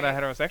 like it's not Right.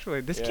 a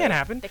heterosexual. This Yeah. can't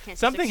happen. They can't just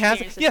Something has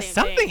to. experience the Yeah, same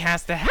something thing.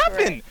 has to happen.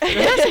 Right.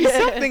 There has to be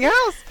something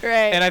else.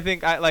 Right. And I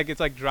think it's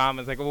like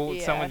drama. It's like, well,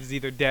 Yeah. someone's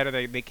either dead or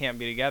they can't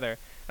be together.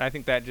 And I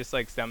think that just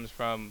like stems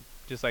from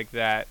just like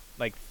that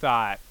like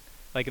thought,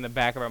 like in the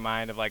back of our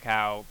mind of like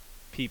how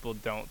people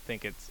don't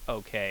think it's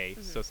okay,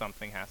 Mhm. so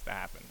something has to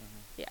happen.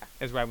 Yeah.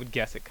 Is where I would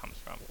guess it comes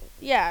from.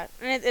 Yeah,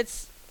 and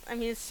it's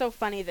so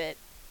funny that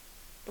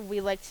we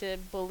like to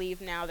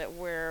believe now that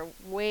we're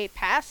way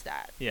past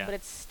that. Yeah. But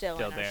it's still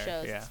Still in our there,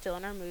 shows. yeah. It's still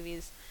in our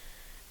movies.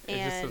 It's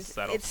just so And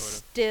subtle, it's sort of.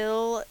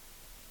 still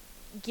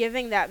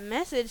giving that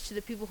message to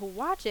the people who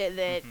watch it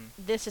that Mhm.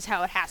 this is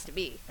how it has to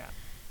be.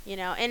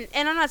 Yeah. And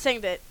I'm not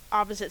saying that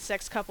opposite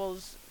sex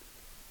couples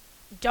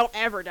don't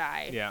ever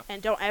die Yeah.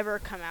 and don't ever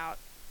come out,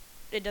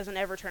 it doesn't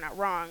ever turn out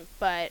wrong,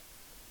 but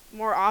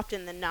more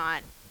often than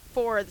not,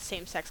 for the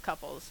same sex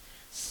couples,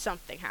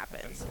 something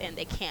happens and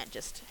they can't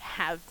just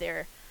have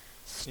their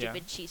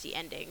stupid cheesy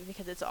ending,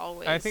 because it's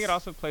always, I think it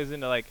also plays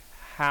into like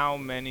how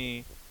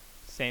many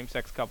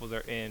same-sex couples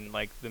are in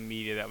like the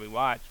media that we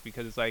watch,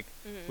 because it's like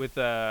Mhm. with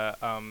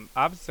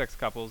opposite-sex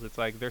couples, it's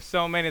like there's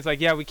so many. It's like,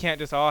 yeah, we can't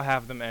just all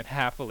have them end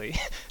happily.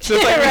 So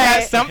it's like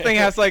Right. something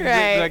has like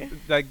Right.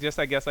 like just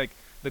I guess like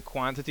the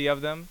quantity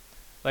of them,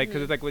 like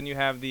because Mhm. it's like when you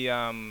have the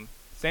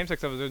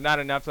same-sex couples, there's not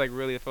enough to like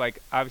really for like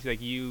obviously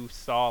like you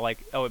saw like,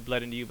 oh, it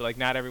bled into you, but like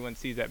not everyone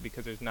sees that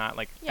because there's not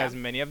like Yeah. as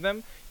many of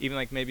them. Even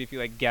like maybe if you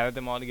like gathered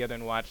them all together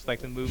and watched like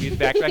the movies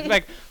back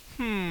like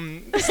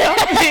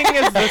something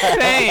is the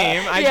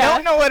same. I Yeah.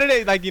 don't know what it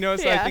is. Like, so I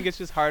Yeah. think it's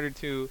just harder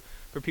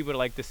for people to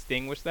like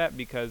distinguish that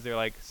because they're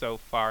like so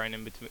far in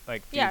between,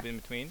 like deep Yeah. in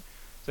between.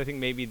 So I think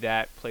maybe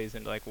that plays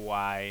into like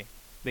why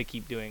they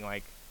keep doing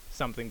like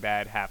something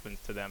bad happens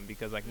to them,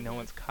 because like no Mhm.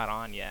 one's caught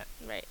on yet.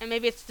 right, and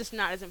maybe it's just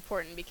not as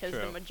important because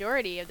the True.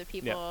 majority of the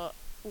people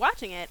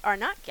watching it are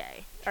not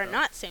gay, are True.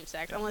 not same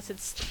sex, Yeah. unless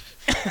it's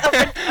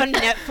on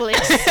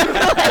Netflix,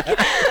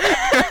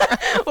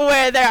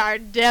 where there are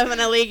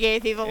definitely gay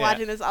people Yeah.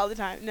 watching this all the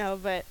time. No,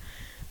 but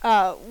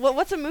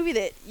what's a movie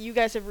that you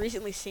guys have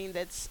recently seen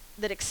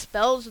that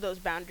expels those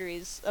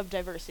boundaries of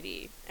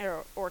diversity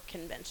or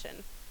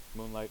convention?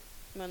 Moonlight.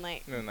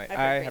 Moonlight. Moonlight. I've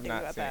I heard have great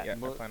not things seen about it yet.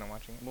 Mo- I plan on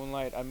watching it.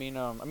 Moonlight. I mean,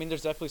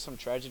 there's definitely some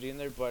tragedy in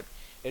there, but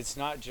it's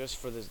not just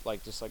for this,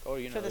 like, just like, oh,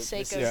 you For know, the this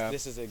sake is of- Yeah.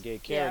 this is a gay Yeah.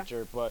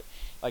 character, but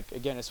like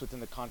again, it's within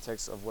the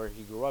context of where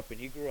he grew up, and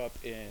he grew up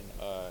in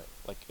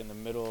like in the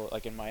middle,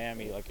 like in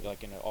Miami, like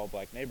in an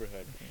all-black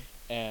neighborhood,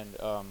 and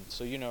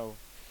so you know.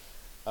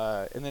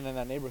 And then in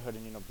that neighborhood,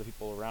 and you know, the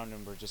people around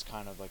him were just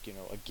kind of like, you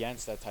know,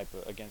 against that type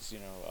of, against, you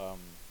know,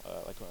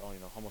 like, you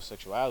know,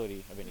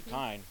 homosexuality of any Mhm.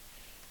 kind.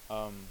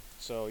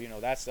 So you know,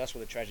 that's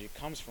where the tragedy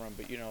comes from.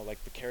 But you know,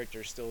 like the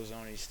character is still his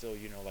own. He still,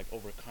 you know, like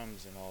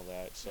overcomes and all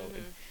that. So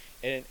Mhm.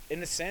 and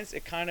in a sense,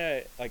 it kind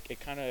of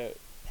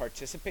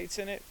participates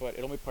in it, but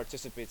it only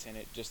participates in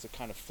it just to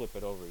kind of flip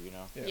it over. You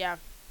know. Yeah,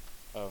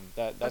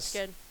 That's that's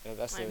good.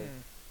 That's the.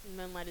 I'm-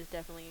 Moonlight is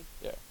definitely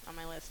Yeah. on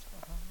my list.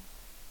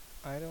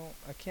 I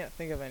can't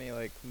think of any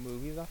like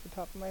movies off the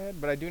top of my head,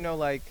 but I do know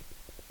like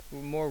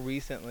more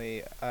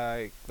recently,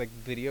 like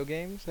video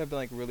games have been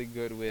like really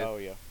good with Oh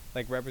yeah.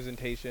 like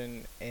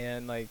representation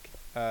and like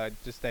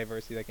just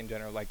diversity like in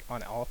general like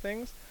on all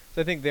things.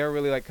 So I think they're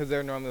really like because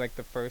they're normally like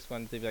the first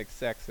ones to be like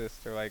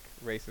sexist or like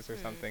racist or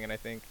Mhm. something, and I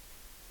think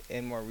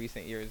in more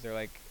recent years they're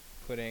like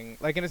putting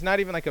like, and it's not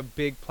even like a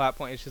big plot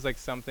point. It's just like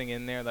something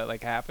in there that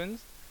like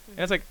happens, and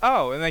it's like,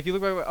 oh, and like you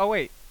look back, oh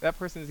wait, that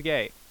person's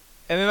gay,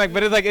 and then like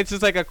but it's like it's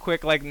just like a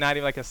quick like not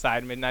even like a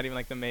side mid, not even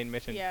like the main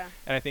mission. Yeah.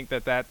 And I think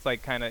that that's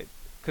like kind of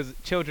because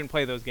children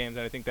play those games,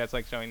 and I think that's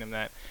like showing them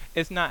that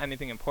it's not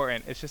anything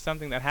important. It's just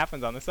something that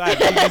happens on the side.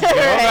 You just go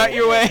Right. about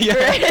your way. Yeah.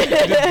 Right. You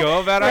just go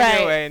about on Right.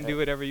 your way and do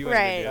whatever you want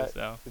Right. to do.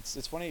 So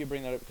It's funny you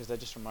bring that up because that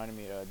just reminded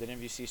me. Did any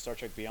of you see Star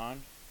Trek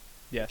Beyond?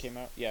 yes. Came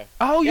out. Yeah.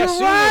 Oh, Yeah, you're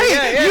Sulu, right.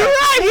 yeah, yeah. You're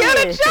right. He had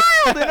a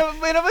Sulu.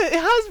 child and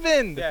a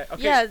husband. Yeah.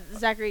 Okay. Yeah,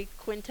 Zachary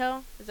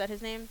Quinto. Is that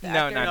his name? The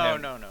No, actor? not No,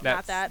 him. no, no.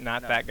 That's that?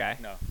 Not No, that guy.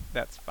 No.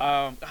 That's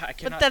fine. I But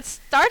cannot.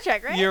 that's Star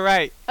Trek, right? You're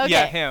right. Yeah,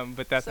 Okay. him,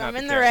 but that's So not I'm the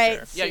in the character.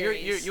 right Yeah,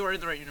 series. you are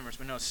in the right universe,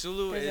 but no,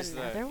 Sulu There's is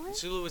another one?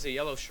 Sulu is a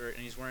yellow shirt,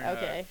 and he's wearing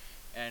Okay.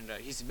 and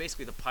he's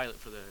basically the pilot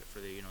for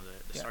the you know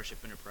the Yeah. Starship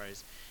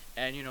Enterprise,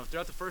 and you know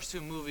throughout the first two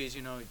movies,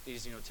 you know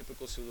he's you know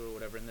typical Sulu or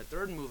whatever. In the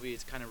third movie,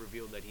 it's kind of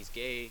revealed that he's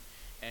gay,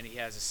 and he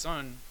has a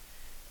son,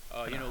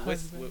 you And a know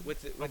husband.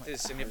 with my his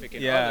God.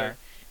 significant Yeah. other.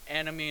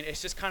 And I mean,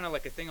 it's just kind of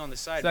like a thing on the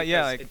side So, because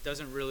yeah, like- it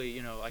doesn't really,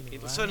 you know, like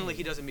You're suddenly right.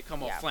 he doesn't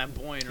become all Yeah.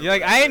 flamboyant. Or You're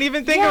like, I whatever. ain't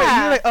even think of it.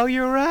 Yeah. You're like, oh,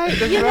 you're right.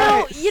 That's You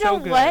know, right. you So know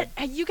good. what?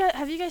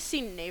 Have you guys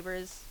seen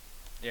Neighbors?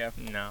 Yeah.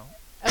 No.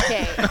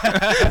 Okay.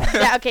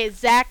 Okay,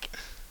 Zach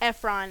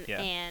Efron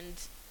Yeah. and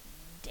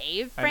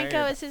Dave I know Franco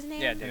you're- is his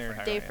name. Yeah, Dave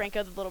Franco, Dave yeah.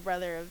 Franco, the little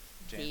brother of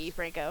V James.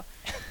 Franco.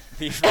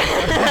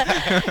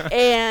 Yeah.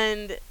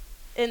 And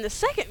in the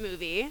second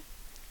movie,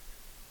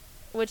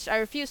 which I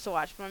refused to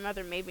watch, but my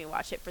mother made me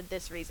watch it for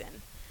this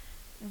reason.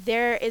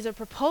 There is a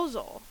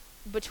proposal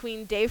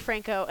between Dave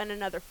Franco and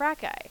another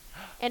frat guy.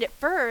 And at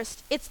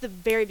first, it's the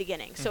very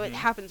beginning, so it Mhm.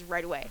 happens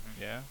right away.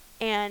 Yeah.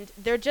 And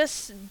they're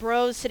just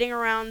bros sitting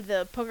around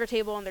the poker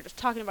table and they're just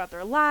talking about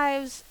their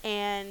lives,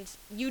 and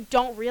you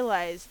don't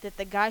realize that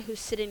the guy who's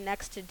sitting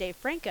next to Dave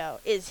Franco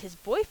is his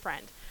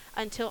boyfriend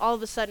until all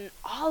of a sudden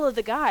all of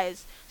the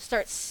guys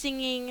start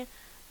singing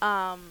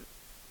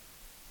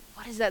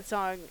what is that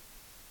song?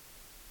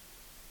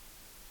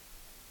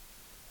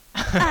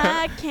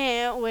 I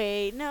can't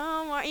wait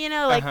no more, you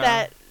know, like Uh-huh.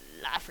 that.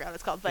 I forgot what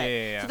it's called, but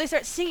Yeah. so they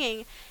start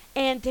singing,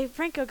 and Dave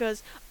Franco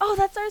goes, "Oh,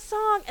 that's our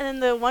song!" And then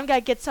the one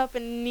guy gets up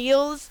and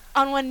kneels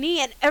on one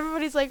knee, and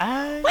everybody's like,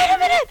 "Wait a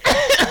minute!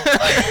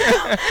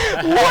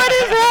 What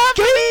is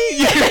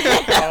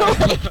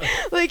happening?"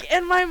 like,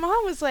 and my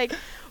mom was like,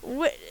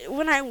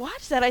 when I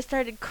watched that, I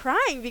started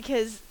crying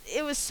because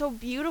it was so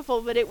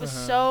beautiful, but it was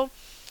Uh-huh. so,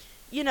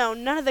 you know,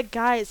 none of the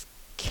guys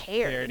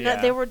cared.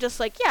 Yeah. They were just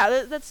like,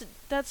 yeah, that's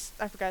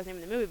I forgot his name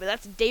in the movie, but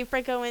that's Dave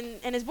Franco and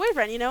his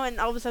boyfriend, you know, and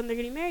all of a sudden they're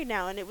getting married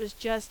now, and it was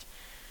just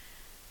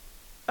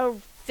a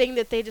thing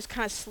that they just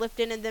kind of slipped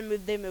in and then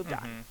moved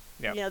on.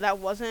 Yep. You know, that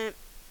wasn't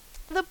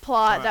the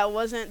plot. Right. That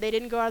wasn't. They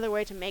didn't go out of their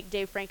way to make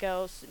Dave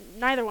Franco.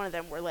 Neither one of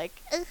them were like,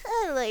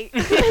 like,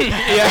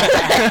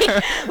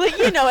 Yeah. like,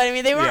 you know what I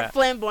mean. They weren't Yeah.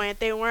 flamboyant.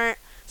 They weren't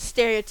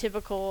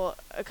stereotypical.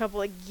 A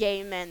couple of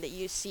gay men that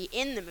you see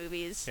in the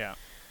movies. Yeah.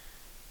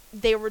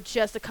 They were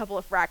just a couple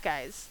of frat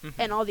guys, Mhm.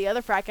 and all the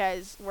other frat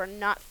guys were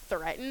not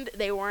threatened.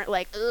 They weren't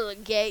like,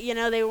 ugh, gay. You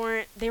know, they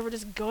weren't. They were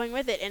just going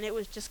with it, and it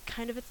was just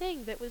kind of a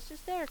thing that was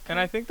just there. And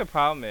I think the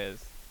problem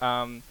is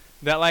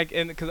that like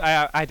because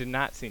I did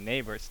not see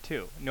Neighbors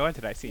too. Nor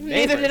did I see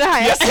Neither Neighbors. did I.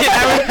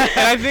 Yeah,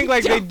 and I think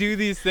like they do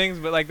these things,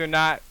 but like they're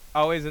not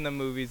always in the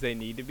movies they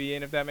need to be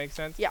in, if that makes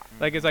sense. Yeah.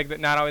 Like it's like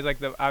not always like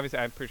the obviously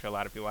I'm pretty sure a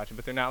lot of people watch it,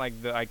 but they're not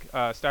like the like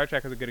Star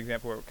Trek is a good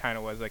example where it kind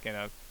of was like in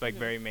a like Mhm.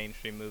 very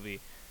mainstream movie,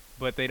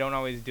 but they don't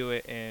always do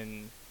it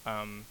in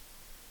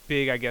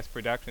big I guess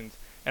productions.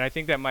 And I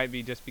think that might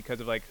be just because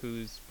of like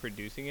who's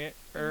producing it,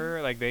 or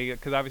like they,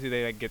 because obviously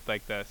they like get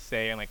like the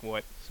say and like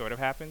what sort of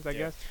happens, I Yeah.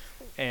 guess.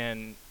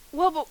 And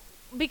Well, but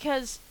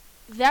because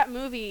that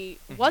movie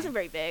Mhm. wasn't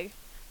very big,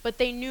 but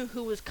they knew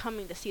who was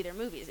coming to see their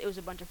movies. It was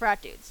a bunch of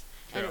frat dudes.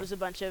 and it was a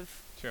bunch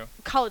of True.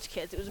 college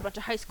kids. It was a bunch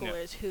of high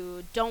schoolers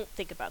who don't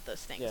think about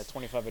those things. Yeah,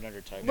 25 and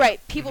under type. Right,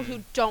 people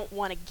who don't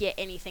want to get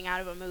anything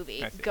out of a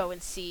movie I see. go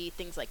and see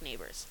things like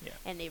Neighbors Yeah.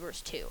 and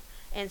Neighbors 2.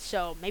 And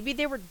so maybe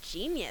they were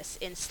genius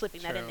in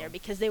slipping that in True. there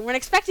because they weren't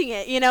expecting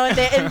it, you know,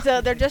 and so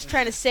they're just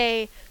trying to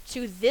say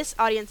to this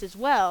audience as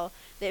well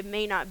that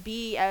may not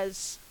be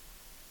as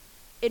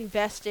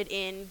invested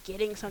in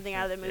getting something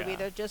out of the movie. Yeah.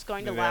 They're just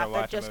going to Maybe they're laugh. gonna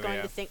They're watch a just movie, going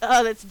yeah. to think,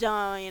 oh, that's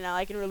dumb, you know,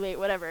 I can relate,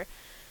 whatever.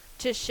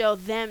 To show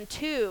them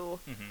too,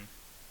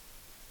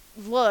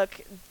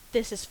 look,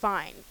 this is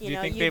fine. Do you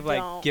know, think you they've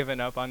don't. like given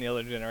up on the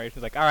older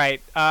generations? Like, all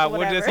right,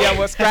 we'll just Whatever.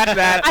 we'll scratch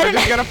that. I We're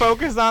just don't- gonna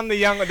focus on the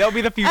young. They'll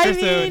be the future I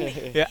soon.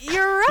 mean, Yeah.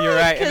 you're right, You're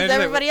right, and because they're just like-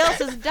 everybody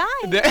else is dying.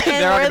 they're and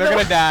we're they're the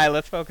gonna die.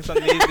 Let's focus on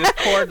this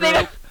core They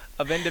group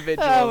of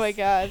individuals. Oh my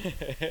god.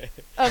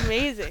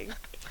 Amazing.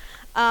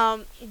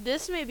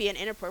 This may be an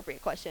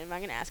inappropriate question, but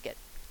I'm gonna ask it.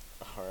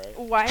 All right.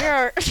 Why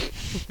are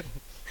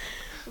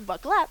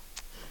buckle up?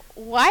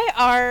 Why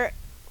are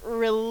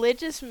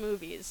religious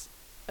movies?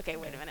 Okay,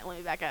 wait a minute. Let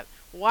me back up.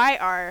 Why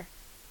are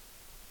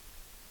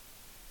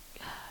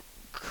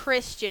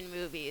Christian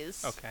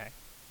movies? Okay.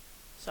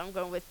 So I'm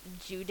going with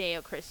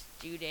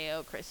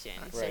Judeo-Christian.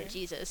 So Right.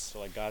 Jesus. So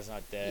like God's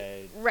Not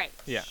Dead. Right.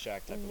 Yeah.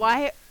 Shaq type of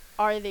Why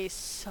are they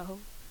so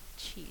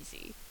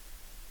cheesy?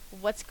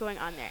 What's going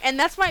on there? And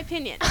that's my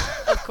opinion,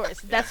 of course.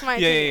 That's my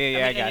Yeah, opinion. yeah,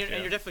 I I mean, got and you.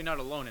 you're definitely not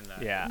alone in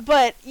that. Yeah.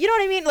 But you know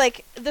what I mean?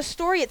 Like the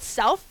story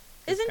itself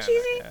It's isn't kinda-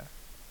 cheesy, yeah.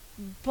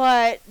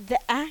 but the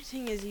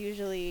acting is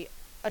usually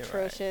right.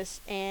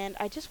 atrocious, and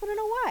I just want to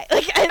know why.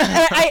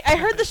 Like I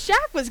heard the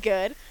Shaq was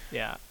good,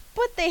 Yeah.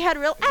 but they had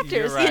real You're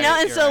actors, right, you know.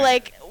 And you're so right.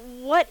 like,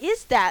 what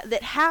is that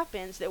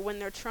happens that when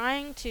they're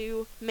trying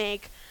to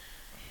make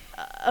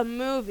a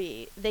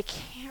movie, they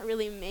can't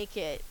really make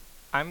it?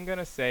 I'm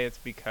gonna say it's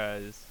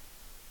because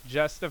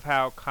just of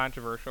how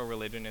controversial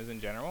religion is in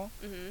general.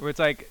 Mm-hmm. Where it's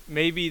like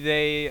maybe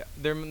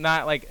they're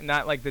not like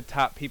the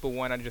top people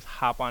want to just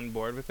hop on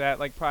board with that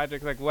like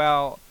project. Like,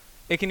 well,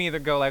 it can either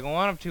go like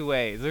one of two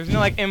ways. There's no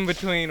like in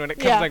between when it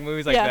comes Yeah, to like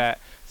movies like yeah. that.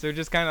 So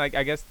just kind of like,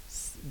 I guess,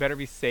 better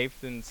be safe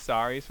than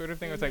sorry sort of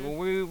thing. It's like, Mhm.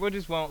 well, we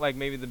just won't, like,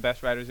 maybe the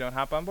best writers don't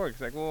hop on board.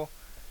 It's like, well,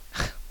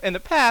 in the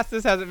past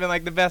this hasn't been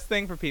like the best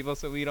thing for people,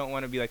 so we don't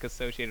want to be like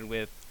associated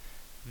with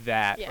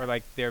that Yeah. or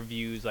like their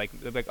views. Like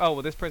they're like, oh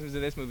well, this person's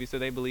in this movie, so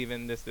they believe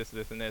in this, this,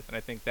 this, and this. And I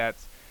think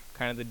that's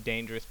kind of the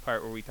dangerous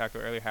part where we talked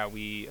about earlier how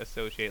we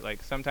associate,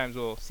 like, sometimes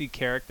we'll see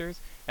characters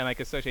and like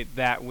associate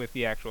that with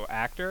the actual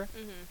actor.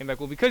 Mm-hmm. And like,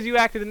 well, because you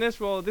acted in this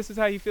role, this is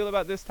how you feel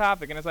about this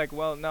topic. And it's like,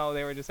 well, no,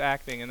 they were just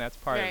acting, and that's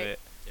part of Right. it.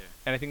 Yeah.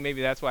 And I think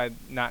maybe that's why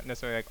not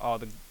necessarily like all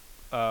the,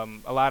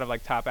 a lot of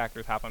like top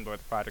actors hop on board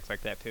with projects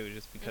like that too,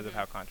 just because of Mhm.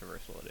 how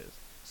controversial it is.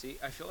 See,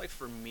 I feel like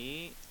for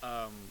me,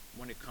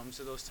 when it comes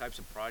to those types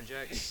of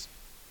projects,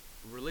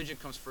 religion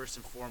comes first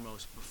and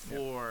foremost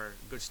before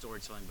good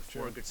storytelling,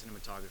 before True. good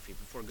cinematography,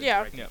 before good Yeah.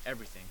 directing, Yep.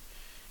 everything.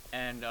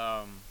 And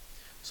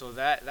so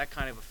that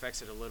kind of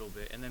affects it a little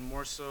bit. And then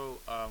more so,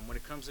 when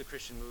it comes to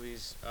Christian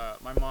movies,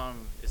 my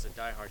mom is a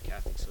diehard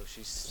Catholic, so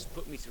she's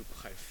put me through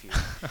quite a few.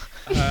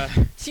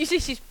 So you say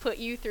she's put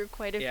you through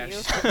quite a Yeah, few.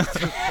 she's put me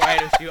through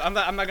quite a few. I'm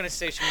not gonna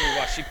say she made me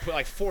watch. She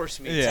forced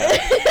me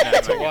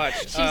to watch.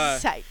 She's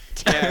psyched.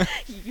 yeah.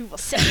 You will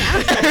sit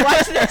down and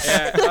watch this.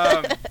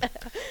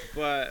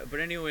 Yeah, but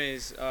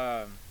anyways,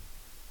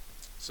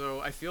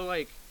 so I feel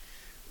like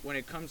when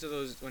it comes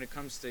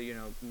to you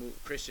know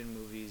Christian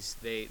movies,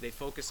 they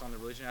focus on the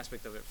religion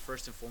aspect of it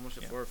first and foremost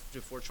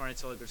before trying to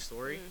tell a good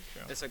story. Mm.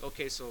 True. It's like,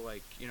 okay, so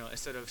like, you know,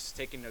 instead of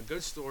taking a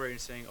good story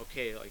and saying,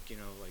 okay, like you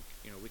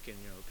know we can,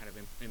 you know, kind of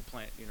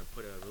implant, you know,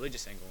 put a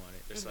religious angle on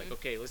it. It's like, Mhm.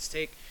 okay, let's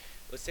take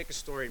a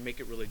story and make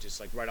it religious,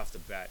 like right off the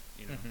bat,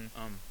 you know.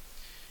 Mhm.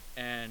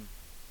 And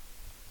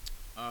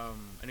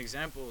an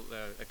example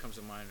that comes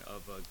to mind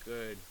of a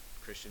good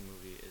Christian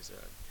movie is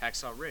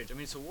Hacksaw Ridge. I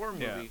mean, it's a war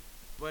movie, Yeah.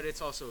 but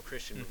it's also a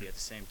Christian movie Mhm. at the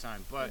same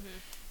time. But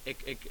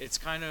Mhm. it's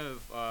kind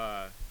of,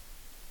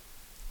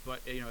 but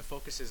you know, it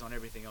focuses on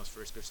everything else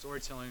first, good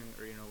storytelling,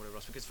 or you know, whatever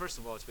else. Because first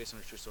of all, it's based on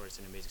a true story. It's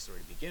an amazing story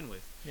to begin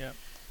with. Yeah.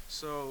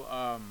 So,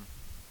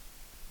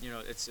 you know,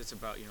 it's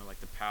about, you know, like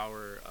the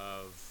power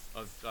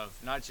of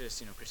not just,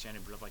 you know,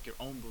 Christianity, but of like your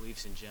own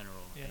beliefs in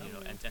general, Yeah. and, you know,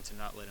 and to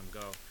not let them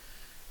go.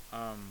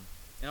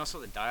 And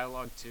also the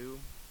dialogue too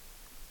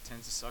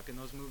tends to suck in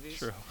those movies.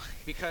 True.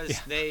 Because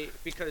Yeah.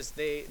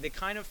 they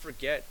kind of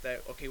forget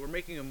that, okay, we're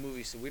making a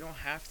movie, so we don't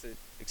have to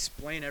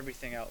explain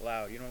everything out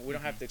loud. You know, we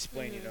don't have to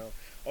explain, you Mhm. know,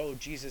 oh,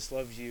 Jesus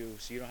loves you,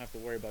 so you don't have to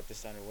worry about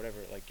this time or whatever.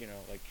 Like, you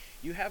know, like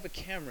you have a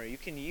camera, you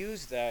can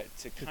use that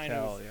to kind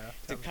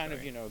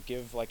of you know,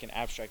 give like an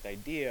abstract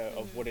idea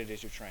of Mhm. what it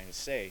is you're trying to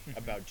say Mhm.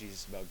 about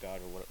Jesus, about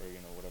God, or you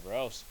know, whatever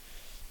else.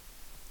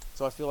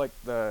 So I feel like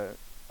the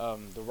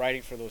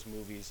writing for those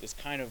movies is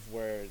kind of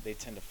where they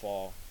tend to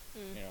fall.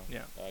 Mm. You know,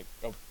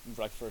 Yeah.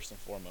 like first and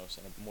foremost,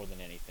 and more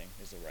than anything,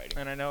 is the writing.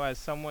 And I know, as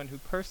someone who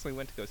personally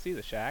went to go see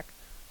The Shack,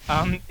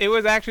 it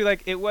was actually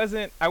like, it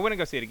wasn't, I wouldn't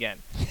go see it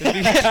again.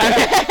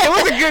 It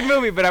was a good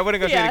movie, but I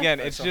wouldn't go see it Yeah. again.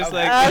 Right, It's so just how-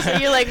 like, So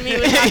you're like me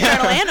with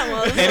nocturnal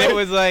animals. and it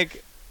was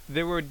like,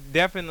 there were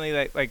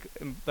definitely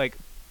like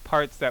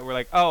parts that were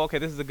like, oh, okay,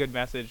 this is a good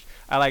message.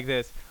 I like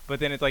this. But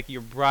then it's like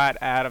you're brought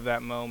out of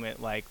that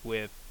moment like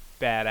with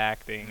bad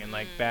acting and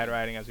like bad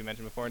writing, as we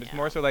mentioned before, and it's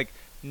more so like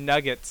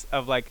nuggets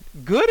of like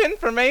good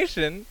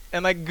information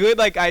and like good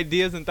like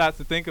ideas and thoughts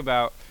to think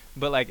about,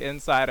 but like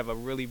inside of a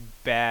really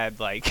bad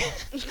like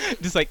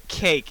just like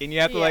cake, and you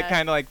have to like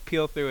kind of like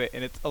peel through it,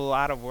 and it's a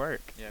lot of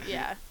work.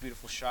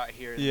 Beautiful shot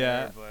here and yeah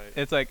there, but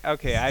it's like,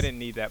 okay, I didn't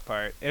need that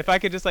part. If I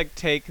could just like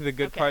take the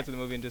good parts of the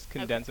movie and just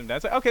condense them down,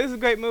 it's like, okay, this is a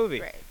great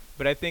movie. Right.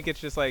 But I think it's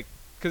just like,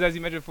 because as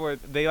you mentioned before,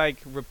 they like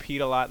repeat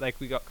a lot, like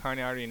we got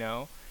Carney already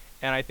know.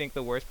 And I think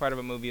the worst part of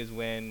a movie is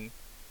when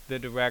the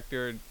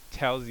director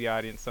tells the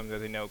audience something that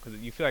they know, because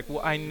you feel like,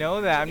 well, I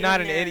know that. I'm not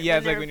an idiot. Yeah,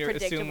 it's like when you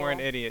assume we're an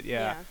idiot.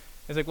 Yeah.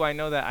 It's like, well, I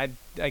know that.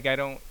 I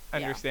don't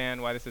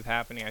understand why this is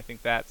happening. I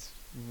think that's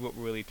what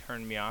really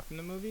turned me off in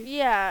the movie.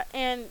 Yeah,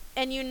 and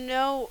you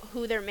know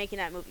who they're making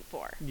that movie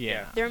for.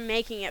 Yeah. They're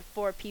making it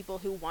for people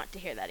who want to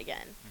hear that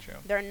again. True.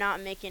 They're not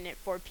making it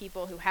for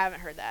people who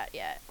haven't heard that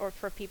yet, or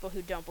for people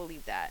who don't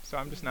believe that. So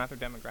I'm just not their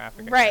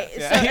demographic. Right.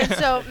 Yeah.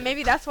 So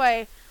maybe that's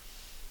why,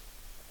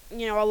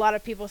 you know, a lot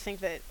of people think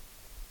that,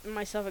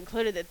 myself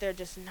included, that they're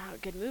just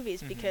not good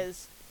movies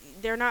because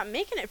they're not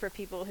making it for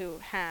people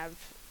who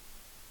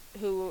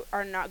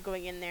are not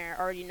going in there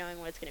already knowing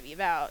what it's going to be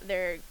about.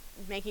 They're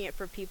making it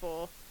for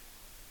people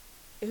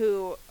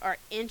who are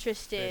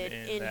interested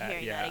in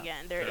hearing that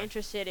again. They're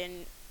interested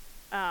in,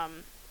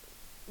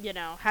 you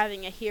know,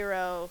 having a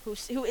hero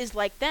who is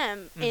like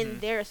them in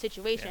their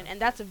situation, and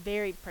that's a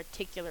very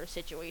particular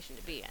situation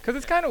to be in. Because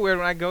it's kind of weird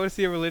when I go to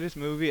see a religious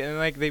movie and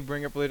like they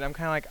bring up religion. I'm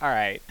kind of like, all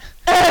right,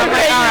 I'm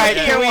like, all right,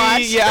 can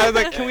we? Yeah, I was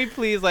like, can we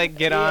please like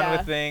get on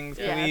with things?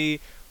 Can we?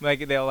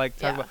 Like they'll like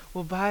talk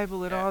about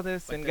Bible and all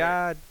this, like and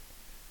God.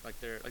 Like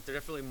they're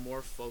definitely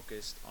more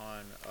focused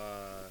on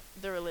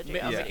the religion.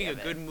 Making a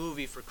good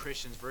movie for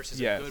Christians versus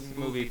a good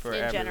movie for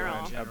in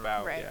everyone general.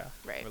 about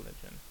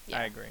religion. Yeah.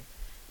 I agree.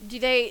 Do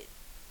they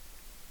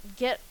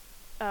get?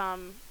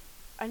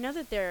 I know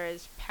that there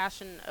is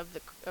Passion of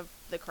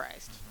the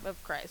Christ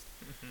of Christ,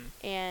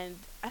 and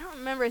I don't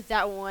remember if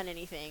that won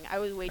anything. I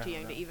was way too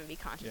young to even be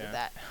conscious of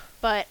that.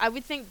 But I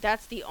would think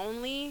that's the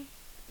only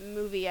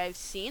movie I've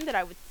seen that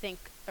I would think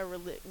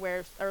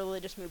where a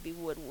religious movie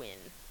would win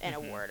an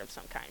award of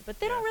some kind, but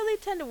they don't really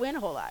tend to win a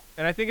whole lot.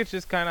 And I think it's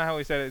just kind of how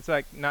we said it. It's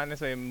like not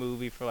necessarily a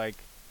movie for like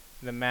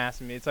the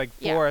mass media. It's like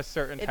for a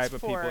certain type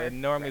of people,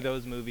 and normally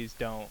those movies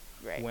don't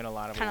win a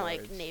lot of awards. Kind of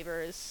like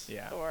Neighbors,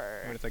 or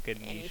when it's like a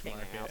niche anything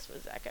market. else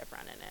with Zac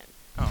Efron in it.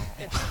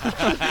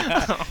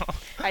 Oh,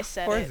 I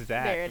said poor it.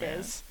 Zach, there it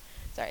is.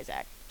 Sorry,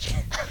 Zach.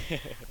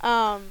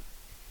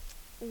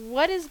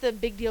 What is the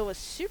big deal with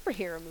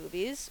superhero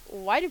movies?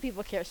 Why do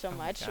people care so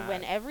much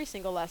when every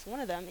single last one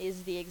of them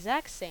is the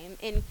exact same,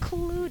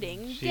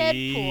 including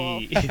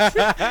Deadpool?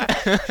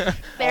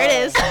 There it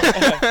is.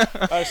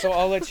 Alright, so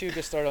I'll let you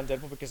get started on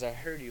Deadpool because I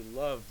heard you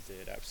loved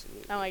it,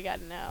 absolutely. Oh my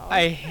god, no.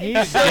 I hate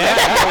Deadpool.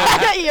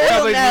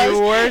 That was like the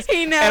worst.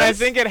 He knows. And I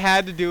think it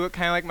had to do with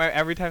kind of like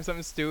every time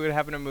something stupid would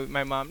happen to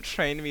my mom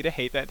trained me to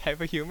hate that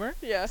type of humor.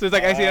 Yeah. So it's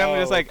like I see it, I'm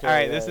just like, okay,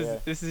 alright,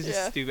 this is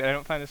just stupid. I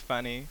don't find this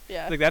funny.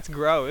 Yeah. It's like, that's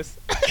gross.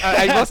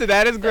 I will say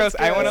that is gross.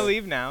 I want to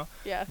leave now.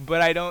 Yeah.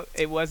 But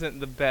it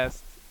wasn't the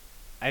best.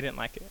 I didn't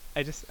like it.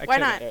 Why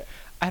not?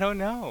 I don't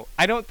know.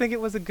 I don't think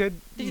it was a good.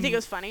 Did you think it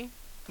was funny?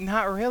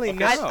 Not really. Okay,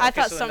 No. I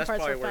thought so some that's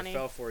parts probably were where funny. it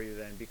fell for you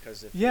then,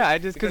 because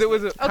because it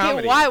was a comedy.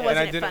 Okay, why and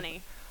wasn't it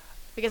funny?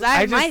 Because I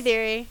have my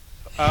theory.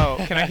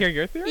 Oh, can I hear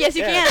your theory? Yes,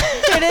 you can.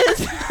 It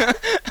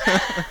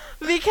is.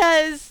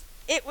 Because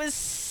it was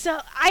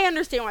so... I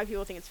understand why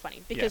people think it's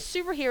funny. Because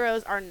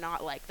superheroes are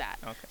not like that.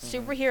 Okay.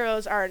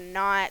 Superheroes are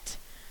not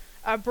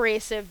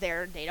abrasive.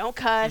 They don't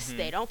cuss.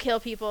 They don't kill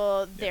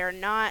people. They're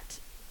not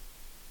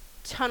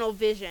tunnel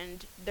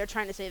visioned. They're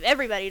trying to save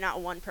everybody,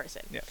 not one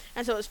person. Yeah.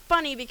 And so it was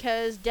funny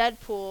because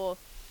Deadpool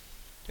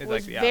It's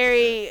was like the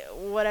very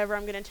whatever.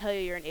 I'm gonna tell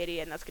you you're an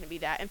idiot, and that's gonna be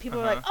that. And people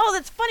are like, "Oh,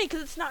 that's funny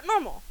because it's not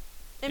normal."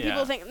 And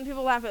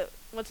people laugh at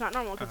what's not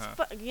normal because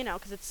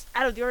because it's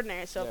out of the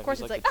ordinary. So of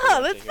course it's like,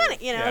 "Oh, that's funny,"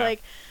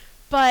 like.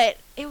 But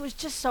it was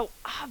just so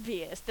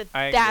obvious that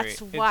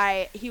that's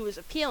why he was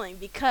appealing,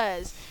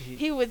 because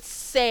he would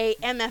say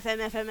MF,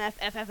 MF, MF,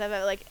 FF,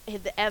 like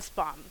the S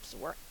bombs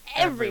were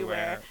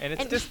everywhere. And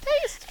it's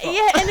distasteful.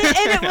 Yeah, and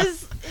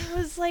it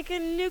was like a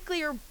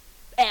nuclear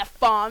F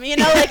bomb,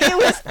 like it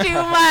was too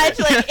much.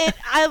 Like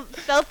I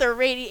felt the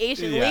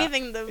radiation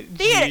leaving the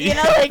theater,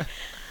 like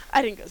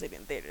I didn't go see it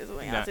in theaters.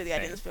 Honestly, I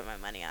didn't spend my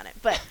money on it,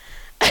 but.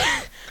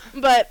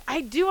 But I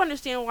do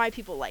understand why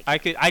people like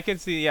it. I can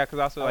see, because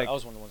also like I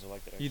was one of the ones who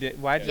liked it. Actually. You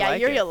did. Why did you like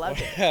it? Uriel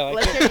loved it.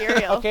 Let's hear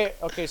Uriel.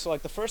 Okay. So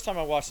like the first time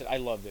I watched it, I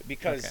loved it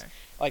because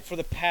like for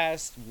the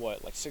past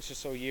 6 or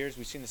so years,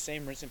 we've seen the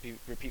same rinse and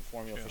repeat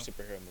formula for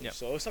superhero movies. Yep.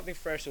 So it was something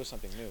fresh. It was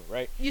something new,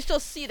 right? You still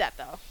see that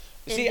though.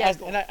 See,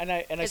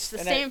 it's the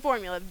same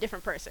formula,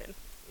 different person.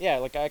 yeah,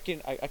 like I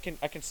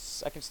can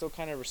still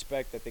kind of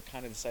respect that they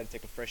kind of decided to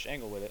take a fresh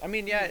angle with it. I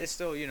mean, yeah, it's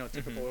still, you know,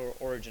 typical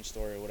origin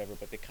story or whatever,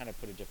 but they kind of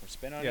put a different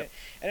spin on it,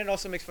 and it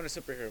also makes fun of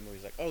superhero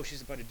movies, like, oh,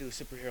 she's about to do a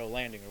superhero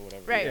landing or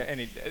whatever. Right. Yeah,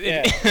 and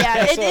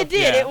it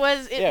did.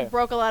 It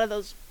broke a lot of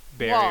those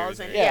walls,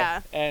 and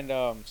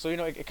and so, you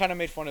know, it kind of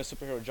made fun of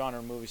superhero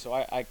genre movie, so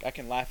I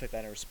can laugh at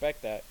that and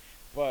respect that,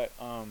 but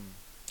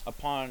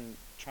upon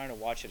trying to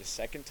watch it a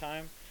second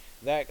time,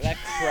 that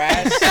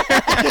crass.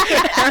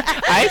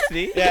 I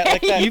see. Yeah,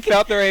 like that. You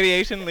felt the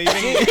radiation leaving.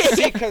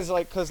 See, cause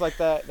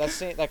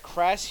that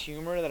crass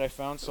humor that I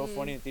found so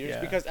funny in theaters.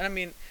 Yeah. Because, and I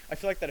mean, I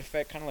feel like that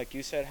effect, kind of like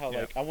you said, how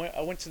like I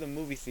went to the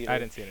movie theater. I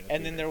didn't see it in the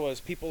and then theater. there was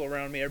people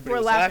around me. Everybody We're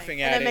was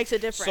laughing at and it. It makes a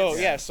difference.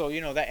 So so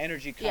you know that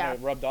energy kind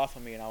of rubbed off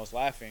on me, and I was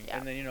laughing. Yeah.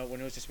 And then, you know, when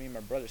it was just me and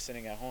my brother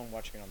sitting at home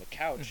watching it on the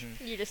couch,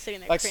 You're just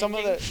sitting there. like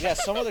cringing.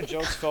 some of the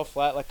jokes fell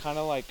flat. Like kind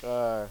of like,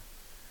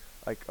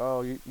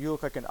 oh, you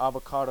look like an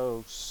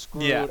avocado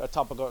screwed a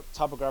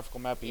topographical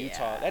map of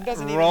Utah. That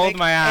doesn't even Rolled make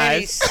my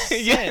any eyes.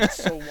 sense.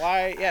 So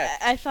why? Yeah.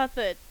 I thought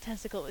the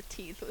testicle with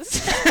teeth was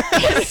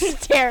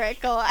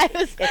hysterical. I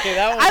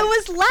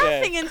was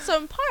laughing in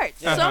some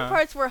parts. Some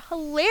parts were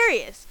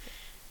hilarious.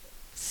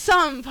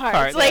 Some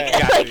parts,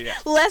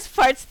 less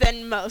parts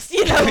than most.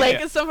 You know,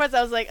 like some parts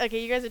I was like,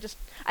 okay, you guys are just.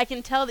 I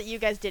can tell that you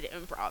guys did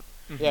improv.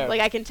 Yeah.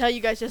 Like I can tell you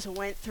guys just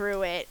went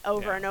through it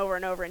over and over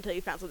and over until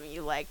you found something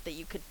you liked that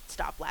you could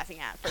stop laughing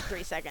at for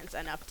 3 seconds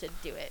enough to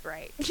do it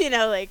right. You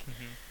know, like.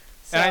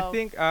 So And I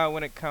think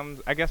when it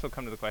comes, I guess we'll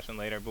come to the question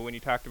later. But when you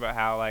talked about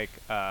how like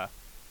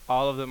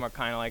all of them are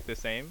kind of like the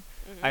same,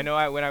 I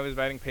know when I was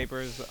writing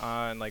papers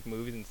on like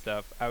movies and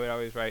stuff, I would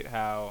always write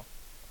how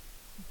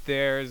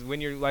there's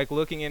when you're like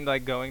looking into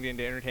like going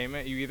into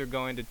entertainment, you either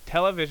go into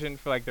television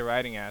for like the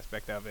writing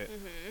aspect of it,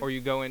 or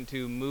you go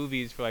into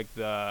movies for like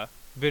the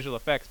visual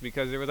effects,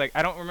 because there was like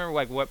I don't remember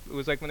like what it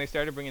was like when they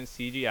started bringing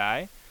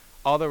CGI,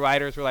 all the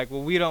writers were like,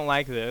 well, we don't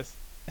like this,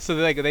 so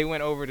they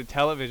went over to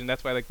television.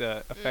 That's why like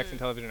the effects in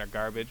television are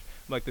garbage,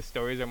 like the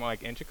stories are more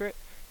like intricate,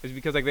 is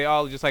because like they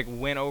all just like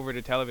went over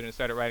to television and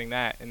started writing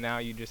that, and now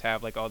you just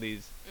have like all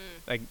these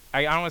like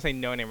I don't want to say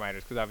no name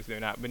writers because obviously they're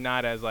not, but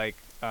not as like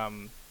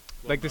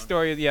like the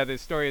story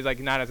is like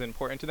not as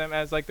important to them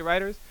as like the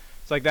writers.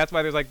 So like that's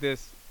why there's like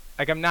this.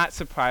 Like I'm not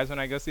surprised when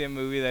I go see a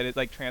movie that is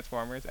like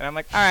Transformers, and I'm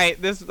like, all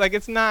right, this like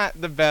it's not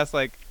the best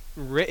like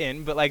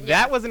written, but like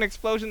that was an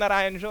explosion that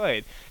I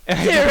enjoyed. And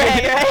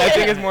I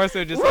think it's more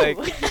so just like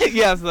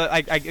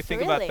I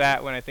think about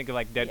that when I think of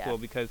like Deadpool,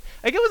 because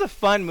like it was a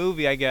fun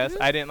movie, I guess.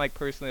 I didn't like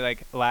personally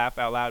like laugh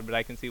out loud, but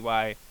I can see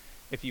why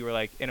if you were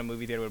like in a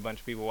movie theater with a bunch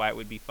of people, why it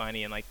would be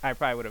funny, and like I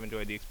probably would have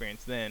enjoyed the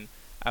experience then.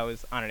 I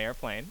was on an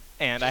airplane,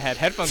 and I had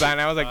headphones on,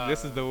 and I was like,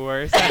 this is the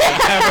worst I've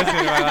ever seen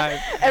in my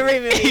life. Every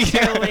movie is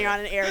traveling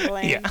on an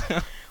airplane.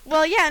 Yeah.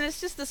 Well, yeah, and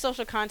it's just the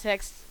social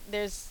context.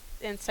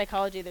 In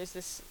psychology, there's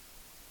this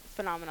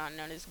phenomenon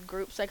known as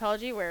group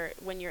psychology, where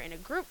when you're in a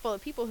group full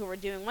of people who are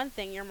doing one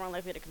thing, you're more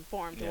likely to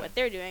conform to what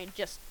they're doing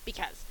just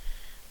because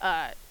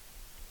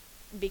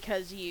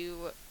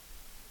you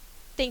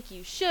think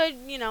you should,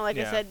 you know, like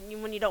I said,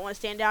 when you don't want to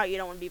stand out, you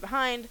don't want to be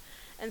behind.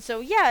 And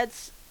so,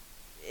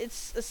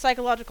 it's a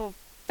psychological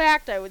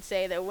fact, I would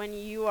say, that when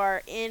you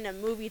are in a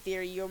movie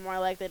theater, you're more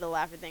likely to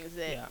laugh at things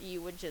that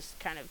you would just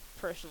kind of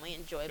personally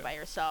enjoy by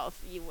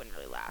yourself. You wouldn't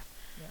really laugh.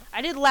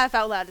 I did laugh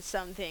out loud at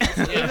some things,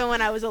 even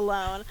when I was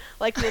alone,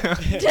 like the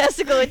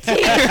testicle with teeth.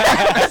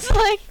 I was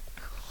like,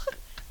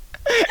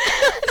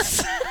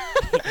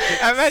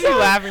 I imagine you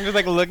laughing, just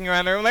like looking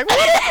around the room, like, what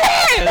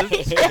is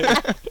this?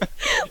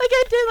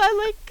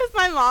 Because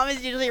my mom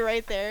is usually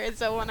right there, and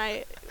so when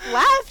I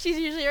laugh, she's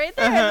usually right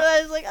there. And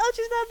I was like, oh,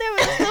 she's not there,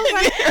 but it's still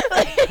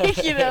funny.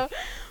 Like, you know,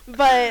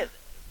 but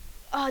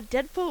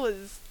Deadpool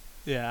was.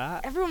 Yeah.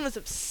 Everyone was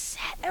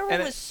upset.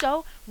 Everyone was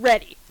so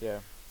ready. Yeah.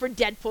 For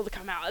Deadpool to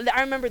come out.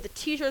 I remember the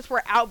T-shirts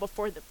were out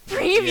before the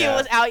preview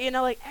was out. You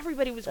know, like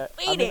everybody was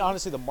waiting. I mean,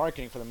 honestly, the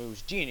marketing for the movie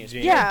was genius.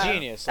 Yeah,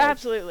 genius. Like,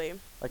 absolutely.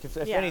 Like if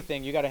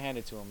anything, you got to hand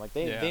it to them. Like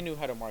they knew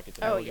how to market.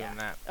 Oh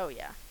yeah. Oh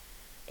yeah.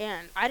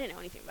 And I didn't know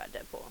anything about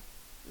Deadpool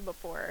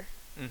before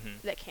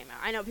that came out.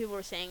 I know people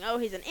were saying, "Oh,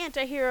 he's an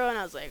anti-hero," and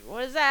I was like,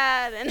 "What is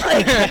that?" And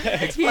like,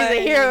 he's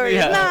a hero or he's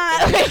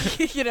not.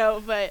 Like, you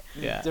know, but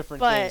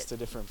different things to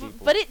different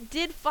people. But it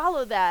did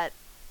follow that.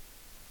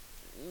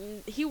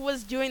 He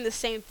was doing the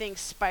same thing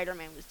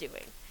Spider-Man was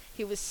doing.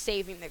 He was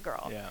saving the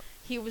girl. Yeah.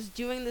 He was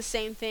doing the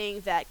same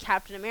thing that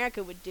Captain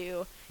America would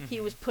do.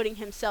 He was putting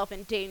himself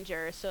in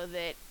danger so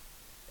that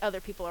other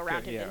people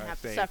around him didn't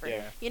have to suffer.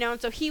 Yeah. You know, and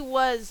so he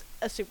was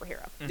a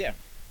superhero. Yeah.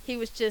 He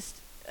was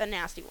just a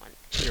nasty one.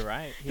 You're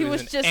right. He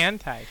was just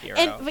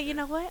anti-hero. But you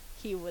know what?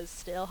 He was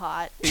still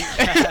hot.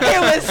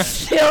 It was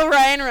still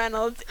Ryan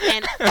Reynolds,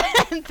 and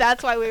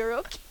that's why we were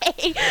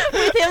okay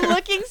with him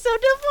looking so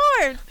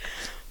deformed.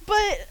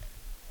 But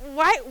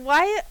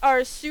why are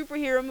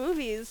superhero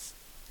movies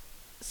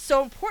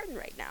so important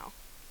right now?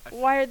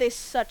 Why are they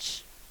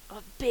such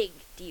a big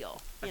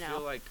deal? I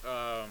feel like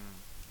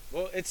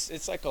Well,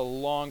 it's like a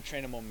long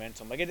train of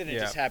momentum. Like it didn't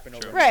just happen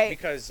overnight. Right.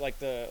 Because like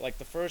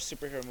the first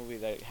superhero movie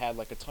that had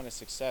like a ton of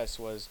success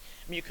was,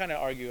 I mean, you kind of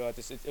argue about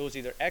this. It was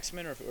either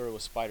X-Men or it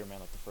was Spider-Man,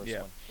 like the first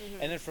one.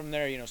 Mm-hmm. And then from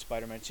there,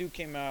 Spider-Man 2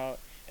 came out,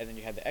 and then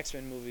you had the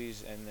X-Men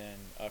movies, and then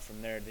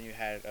from there, then you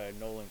had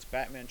Nolan's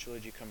Batman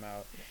trilogy come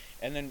out.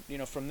 And then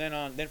from there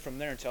in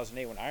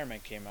 2008 when Iron Man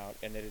came out,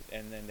 and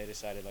then they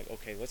decided like,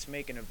 okay, let's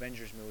make an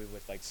Avengers movie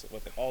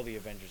with all the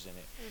Avengers in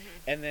it.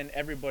 Mm-hmm. And then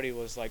everybody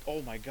was like,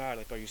 oh my god,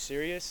 like, are you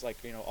serious? Like,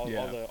 all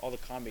the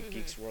comic Mm-hmm.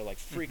 geeks were like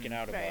freaking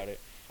out about Right. it.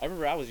 I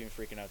remember I was even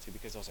freaking out too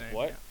because I was like,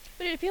 what? Yeah.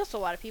 But it appeals to a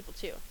lot of people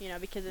too,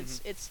 because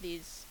it's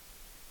these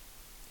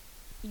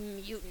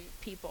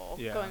mutant people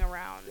going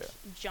around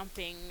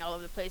jumping all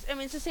over the place. I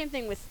mean, it's the same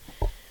thing with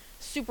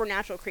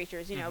supernatural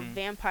creatures.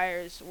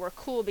 Vampires were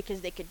cool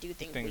because they could do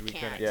things we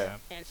can't. Yeah.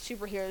 And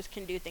superheroes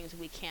can do things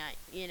we can't.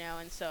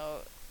 And so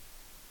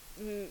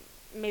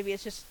maybe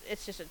it's just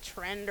a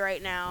trend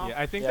right now.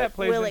 Yeah, I think that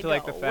plays Will into it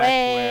like go the fact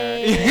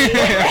where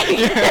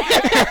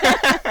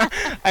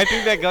I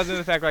think that goes into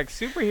the fact like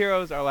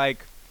superheroes are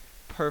like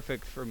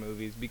perfect for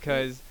movies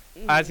because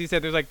as he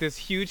said, there's like this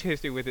huge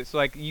history with it. So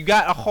like you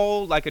got a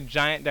whole like a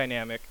giant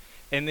dynamic,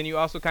 and then you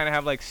also kind of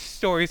have like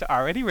stories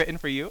already written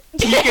for you. You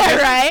can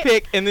just Right.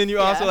 pick, and then you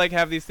also like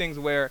have these things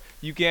where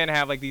you can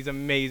have like these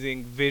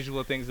amazing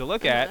visual things to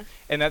look at,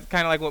 and that's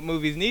kind of like what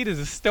movies need is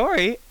a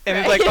story. And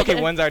it's like, okay,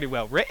 one's already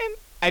well written.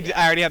 I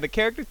already have the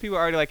characters. People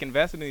are already like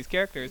invested in these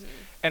characters,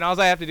 and all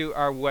I have to do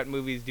are what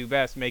movies do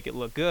best, make it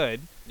look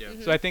good. Yeah.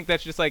 So I think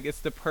that's just like it's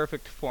the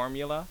perfect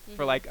formula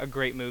for like a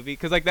great movie,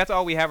 because like that's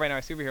all we have right now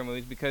are superhero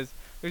movies, because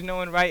there's no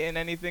one writing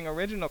anything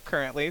original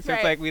currently. So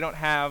it's like we don't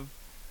have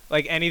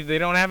like they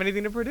don't have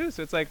anything to produce.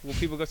 So it's like, well,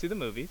 people go see the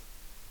movies.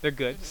 They're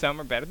good. Some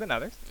are better than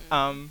others.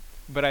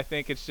 But I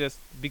think it's just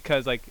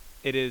because like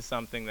it is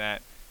something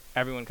that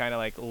everyone kind of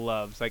like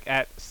loves, like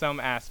at some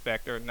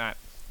aspect, or not,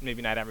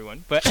 maybe not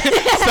everyone, but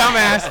some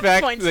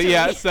aspect,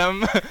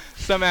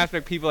 some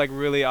aspect people like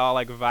really all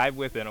like vibe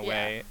with in a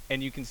way,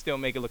 and you can still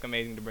make it look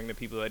amazing to bring the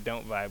people that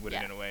don't vibe with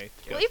it in a way.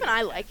 Well, even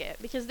I like it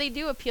because they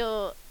do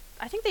appeal.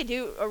 I think they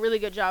do a really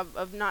good job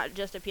of not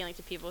just appealing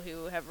to people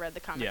who have read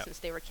the comics since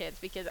they were kids,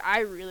 because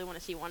I really want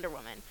to see Wonder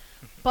Woman,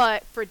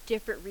 but for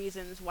different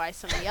reasons why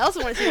somebody else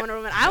would want to see Wonder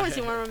Woman. I want to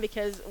see Wonder Woman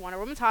because Wonder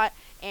Woman's hot,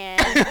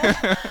 and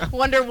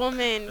Wonder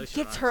Woman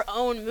gets her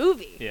own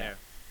movie. Yeah.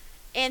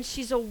 And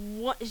she's a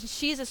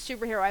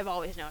superhero I've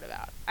always known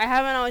about. I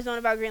haven't always known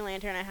about Green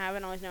Lantern. I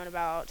haven't always known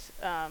about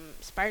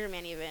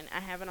Spider-Man even.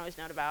 I haven't always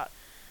known about...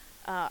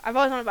 I've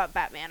always known about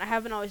Batman. I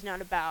haven't always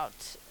known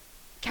about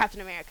Captain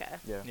America.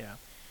 Yeah.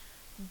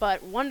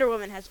 But Wonder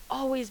Woman has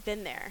always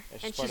been there. Yeah,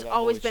 and she's she's part of that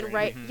always Holy been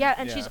Trinity. right... Yeah,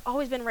 and she's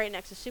always been right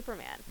next to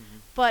Superman.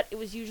 But it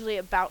was usually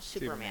about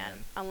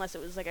Superman. Unless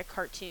it was like a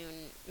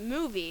cartoon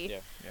movie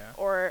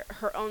or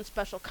her own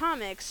special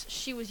comics.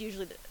 She was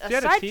usually a she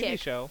had sidekick. a TV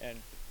show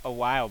a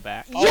while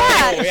back. Yeah.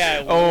 Oh, yeah.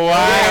 A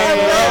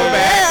while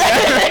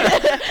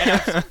back. And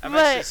I've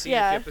actually seen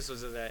yeah. a few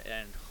episodes of that,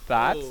 and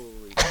Thoughts?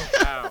 holy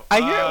cow.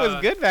 I hear it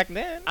was good back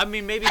then. I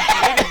mean, maybe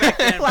back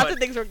then, Lots but of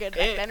things were good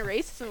back then.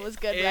 Racism was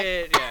good back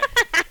then.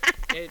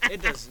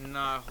 it does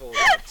not hold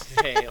up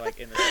today, like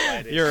in the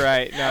slightest. You're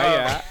right.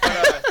 No,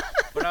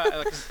 But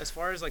like, as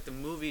far as like the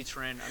movie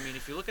trend, I mean,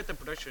 if you look at the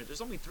production,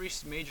 there's only 3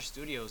 major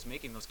studios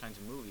making those kinds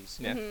of movies,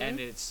 and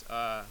it's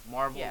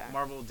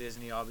Marvel,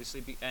 Disney,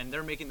 obviously, and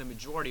they're making the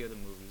majority of the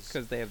movies.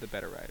 because they have the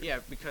better writers. Yeah,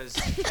 because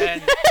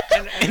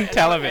in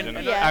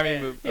television. Yeah. I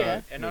mean,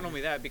 and not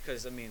only that,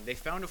 because I mean, they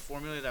found a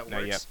formula that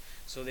works,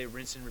 so they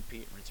rinse and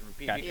repeat.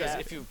 Gotcha. Because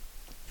if you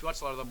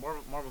watch a lot of the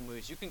Marvel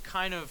movies, you can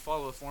kind of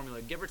follow a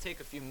formula, give or take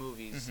a few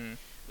movies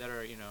that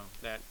are,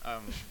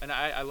 and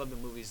I love the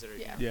movies that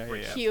are,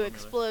 break that Q formula.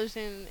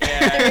 explosion.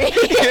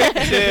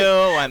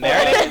 Two, one.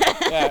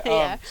 There it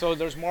is. So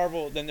there's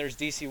Marvel, then there's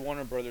DC,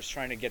 Warner Brothers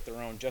trying to get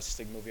their own Justice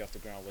League movie off the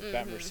ground with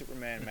Batman vs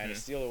Superman, Man of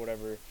Steel, or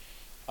whatever.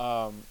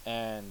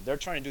 And they're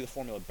trying to do the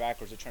formula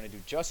backwards. They're trying to do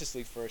Justice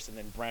League first and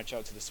then branch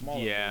out to the smaller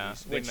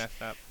movies. They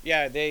messed up.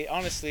 Yeah, they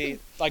honestly,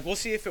 like, we'll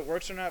see if it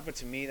works or not, but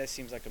to me, that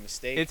seems like a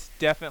mistake. It's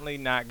definitely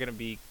not going to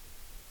be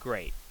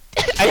great.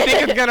 I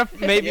think it's going to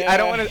maybe, I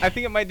don't want to, I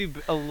think it might do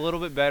a little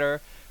bit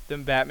better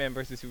than Batman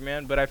versus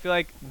Superman, but I feel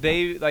like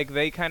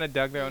they kind of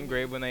dug their own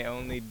grave when they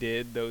only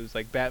did those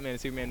like Batman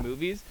and Superman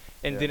movies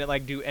and didn't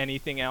like do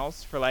anything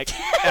else for like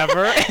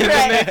ever. And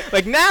then they,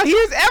 like, now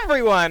here's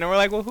everyone, and we're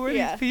like, well, who are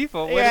these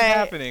people? What is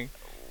happening?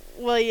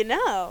 Well,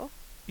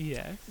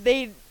 Yes.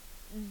 they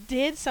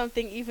did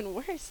something even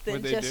worse than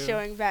What'd they just do?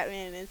 showing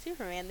Batman and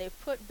Superman. They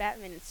put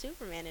Batman and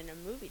Superman in a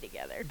movie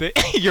together.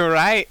 You're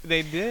right.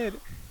 They did.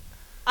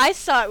 I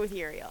saw it with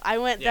Uriel. I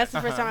went. Yeah. That's the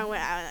first time I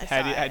went out and I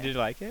saw it. Did you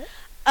like it?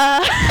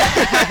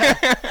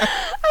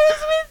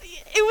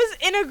 It was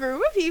in a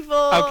group of people.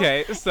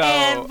 Okay,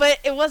 so but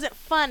it wasn't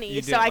funny,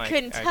 You so didn't I like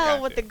couldn't it. I tell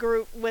got what you. the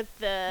group, what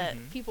the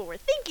people were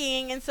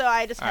thinking, and so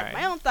I just had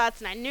my own thoughts,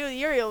 and I knew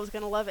Uriel was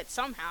gonna love it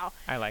somehow.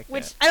 I liked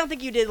Which it. I don't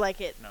think you did like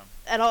it No.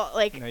 at all.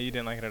 Like No, you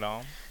didn't like it at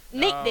all.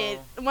 Nate No. did.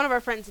 One of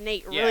our friends,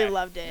 Nate, really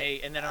loved it.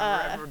 Nate, and then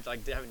I remember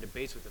like having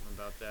debates with him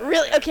about that.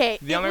 Really? Yeah. Okay.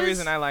 The it only was-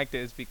 reason I liked it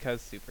is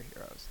because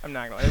superheroes. I'm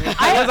not gonna. It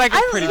was like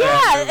a pretty yeah,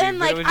 bad movie, and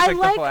but like it was just, I the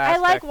like whole I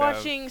like aspect of-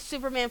 watching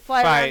Superman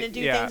fly around Fight, and do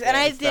yeah, things, and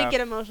yeah, I and did stuff.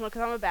 get emotional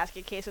because I'm a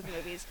basket case with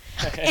movies.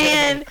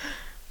 And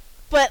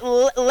but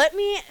let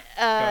me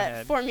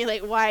ahead.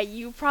 formulate why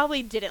you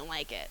probably didn't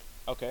like it.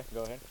 Okay,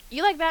 go ahead.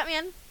 You like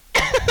Batman?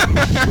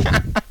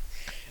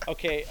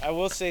 Okay, I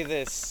will say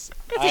this.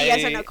 It's a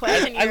yes or no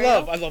question, I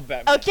Uriel. love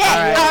Batman. Okay,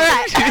 Alright. all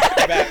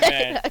right.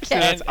 Batman. Okay. So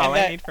that's all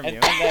I need from you.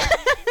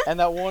 And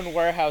that one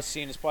warehouse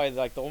scene is probably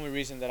like the only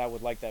reason that I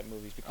would like that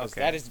movie is because Okay.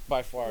 that is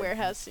by far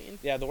Warehouse scene.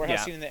 Yeah, the warehouse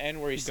Yeah. scene in the end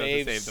where he He goes to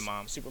saves save the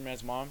mom.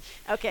 Superman's mom.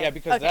 Okay. Yeah,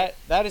 because okay.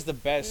 that is the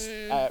best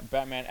Mm.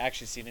 Batman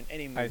action scene in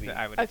any movie.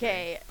 I would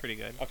Okay. agree. Pretty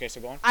good. Okay, so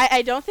go on.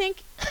 I don't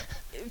think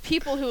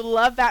people who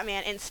love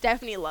Batman, and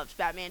Stephanie loves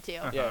Batman too,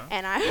 Uh-huh. Yeah.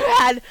 and I've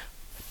had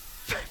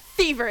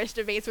feverish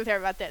debates with her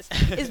about this,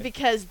 is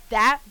because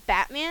that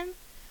Batman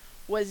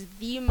was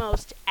the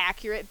most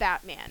accurate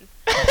Batman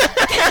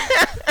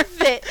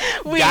that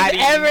we've Got him.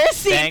 ever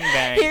seen. Bang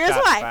bang. Here's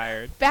shots why.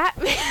 Fired.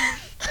 Batman,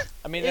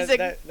 I mean, is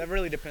that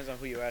really depends on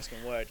who you ask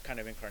and what kind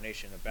of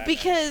incarnation of Batman.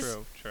 because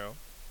True.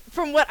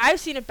 from what I've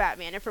seen of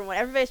Batman and from what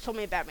everybody's told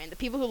me of Batman, the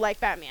people who like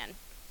Batman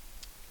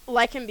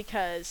like him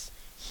because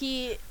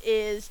he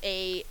is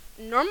a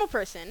normal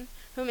person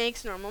who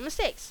makes normal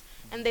mistakes,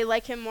 and they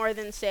like him more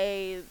than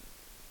say,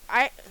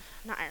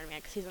 not Iron Man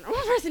because he's a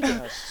normal person too.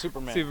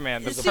 Superman.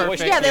 Superman. The Super-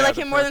 perfect, yeah, they like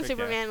the him more than perfect,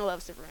 yeah. Superman. I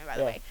love Superman, by the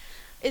Yeah. way.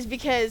 Is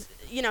because,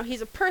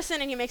 he's a person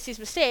and he makes these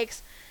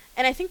mistakes.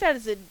 And I think that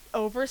is an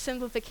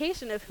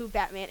oversimplification of who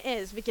Batman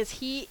is, because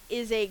he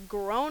is a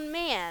grown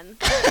man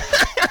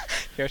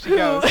Here she who,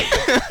 goes.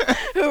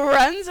 who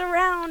runs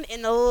around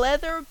in a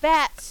leather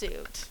bat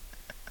suit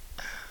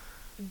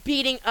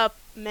beating up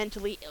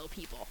mentally ill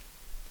people.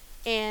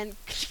 And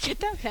could you get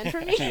that pen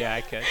for me? Yeah,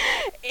 I could.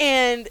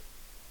 And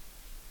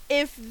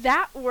if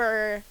that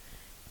were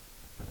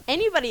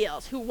anybody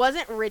else who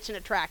wasn't rich and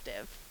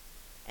attractive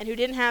and who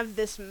didn't have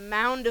this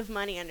mound of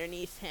money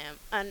underneath him,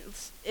 and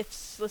if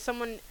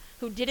someone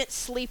who didn't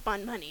sleep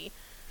on money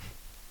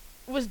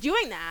was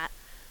doing that,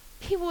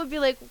 people would be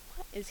like,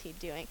 what is he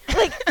doing?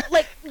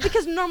 like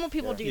because normal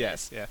people Yeah. do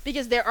Yes, this. yes.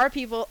 Because there are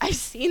people, I've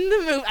seen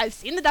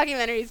the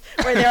documentaries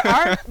where there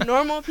are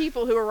normal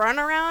people who run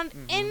around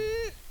in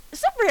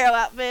superhero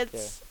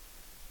outfits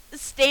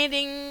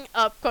standing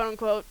up, quote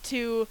unquote,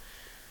 to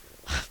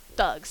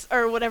thugs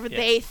or whatever Yeah.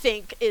 they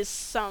think is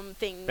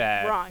something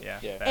Bad. wrong. Yeah.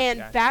 Yeah. bad And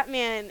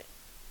guy.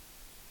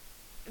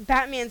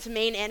 Batman's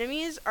main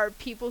enemies are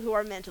people who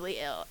are mentally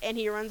ill, and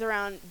he runs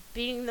around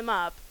beating them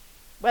up.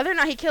 Whether or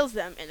not he kills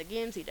them, in the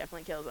games he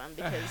definitely kills them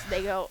because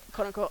they go,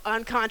 quote unquote,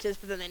 unconscious,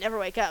 but then they never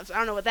wake up. So I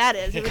don't know what that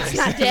is if it's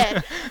not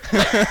dead.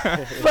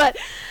 But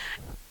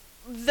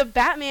the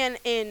Batman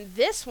in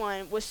this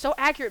one was so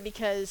accurate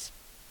because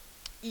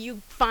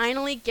you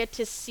finally get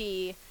to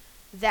see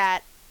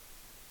that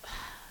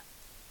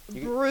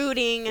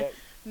brooding, Yeah.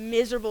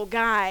 miserable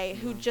guy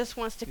who Mhm. just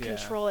wants to Yeah.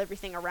 control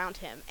everything around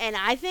him. And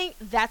I think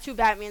that's who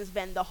Batman's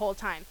been the whole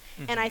time.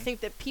 And I Mhm. think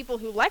that people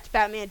who liked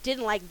Batman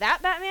didn't like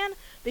that Batman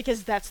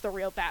because that's the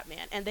real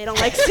Batman, and they don't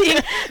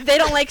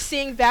like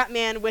seeing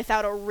Batman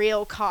without a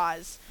real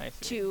cause I see.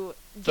 to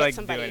To, get like,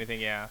 somebody. do anything,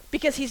 yeah.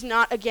 Because he's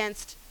not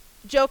against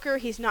Joker,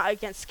 he's not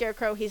against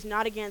Scarecrow, he's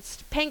not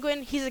against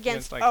Penguin, he's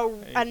against like,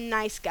 a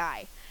nice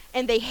guy.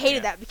 And they hated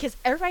Yeah. that because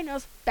everybody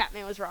knows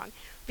Batman was wrong.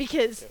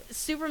 Because Yeah.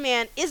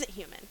 Superman isn't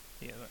human.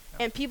 Yeah,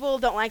 And people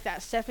don't like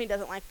that. Stephanie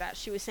doesn't like that.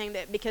 She was saying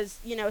that because,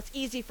 it's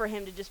easy for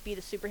him to just be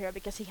the superhero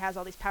because he has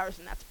all these powers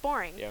and that's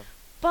boring. Yeah.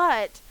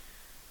 But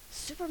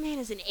Superman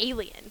is an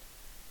alien.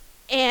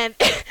 And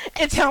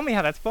it's Tell me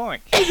how that's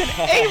boring. he's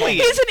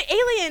an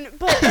alien,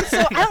 but and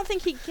so I don't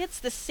think he gets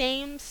the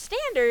same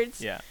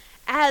standards Yeah.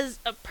 as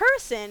a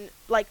person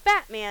like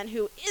Batman,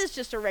 who is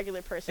just a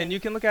regular person. And you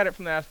can look at it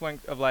from the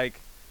aspect of like,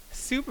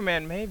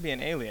 Superman may be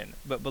an alien,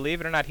 but believe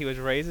it or not, he was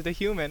raised as a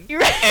human. You're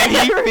right. And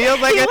he feels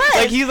like He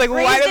was he's like,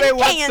 why raised do they in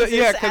want so? Kansas,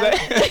 Yeah,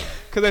 Adam.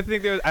 because I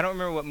think I don't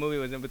remember what movie it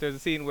was in, but there's a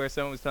scene where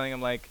someone was telling him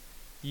like,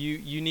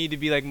 you need to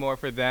be like more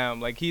for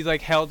them. Like he's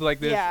like held to like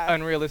this Yeah.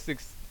 unrealistic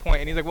point,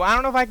 and he's like, well, I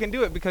don't know if I can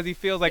do it because he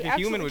feels like He a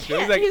human would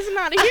absolutely feel. He's can't. like, he's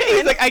not a human.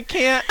 he's like, I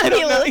can't. I don't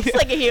he know. looks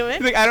like a human.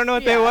 He's like, I don't know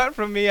what they Yeah. want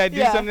from me. I do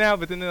Yeah. something now,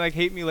 but then they like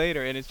hate me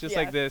later, and it's just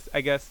Yeah. like this.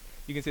 I guess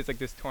you can say it's like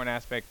this torn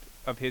aspect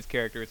of his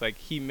character. It's like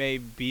he may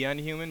be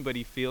unhuman, but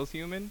he feels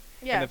human.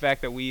 Yeah. And the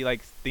fact that we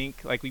like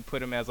think like we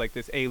put him as like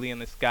this alien,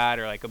 this god,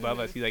 or like above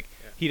Mhm. us,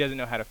 he doesn't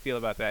know how to feel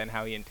about that and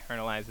how he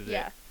internalizes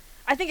Yeah. it.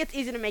 I think it's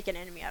easy to make an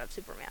enemy out of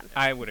Superman.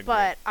 I would agree.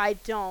 But I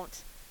don't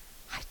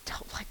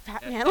like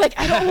Batman. Like,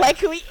 I don't like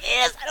who he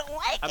is. I don't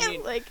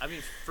like him. I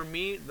mean, for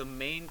me, the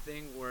main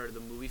thing where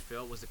the movie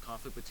failed was the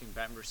conflict between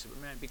Batman versus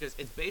Superman, because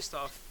it's based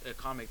off a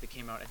comic that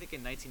came out, I think,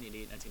 in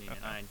 1988,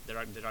 1989,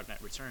 The Dark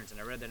Knight Returns, and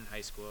I read that in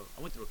high school.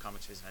 I went through a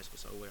comics phase in high school,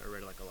 so I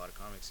read like a lot of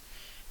comics.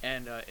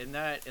 And in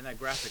that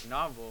graphic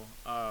novel,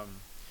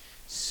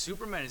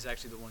 Superman is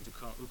actually the one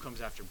who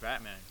comes after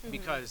Batman, Mhm.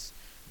 because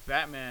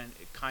Batman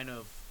kind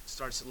of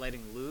starts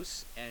letting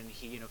loose, and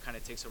he, you know, kind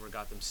of takes over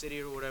Gotham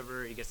City or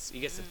whatever. He gets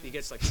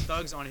like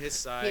thugs on his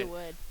side. He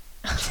would.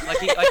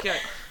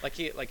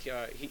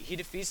 He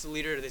defeats the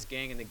leader of this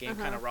gang, and the gang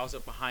Uh-huh. kind of riles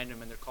up behind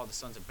him, and they're called the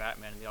Sons of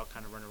Batman, and they all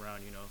kind of run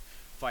around, you know,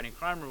 fighting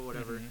crime or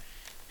whatever.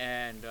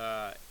 And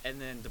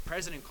then the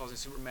president calls in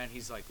Superman.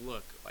 He's like,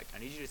 look, like, I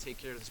need you to take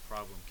care of this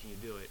problem. Can you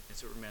do it? And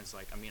Superman's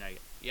like, I mean,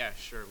 yeah,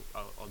 sure,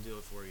 I'll do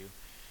it for you.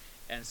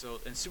 And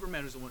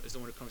Superman is the one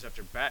who comes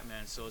after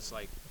Batman. So it's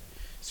like,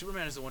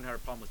 Superman is the one who had a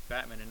problem with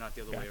Batman and not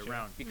the other way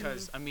around.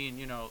 Because I mean,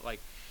 you know, like,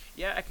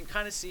 yeah, I can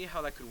kind of see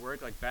how that could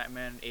work. Like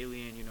Batman,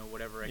 alien, you know,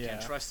 whatever. I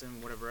can't trust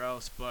him, whatever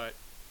else. But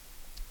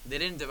they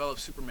didn't develop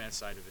Superman's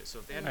side of it. So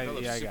if they had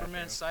developed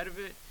Superman's side of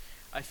it,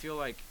 I feel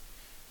like,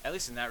 at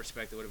least in that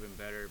respect, it would have been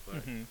better.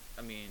 But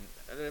I mean,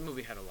 the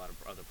movie had a lot of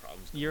other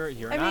problems. You're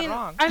not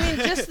wrong. I mean,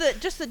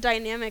 just the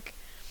dynamic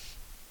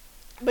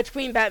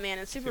between Batman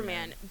and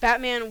Superman.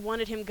 Batman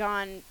wanted him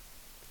gone,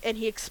 and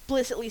he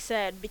explicitly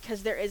said,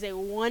 because there is a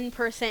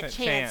 1%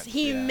 chance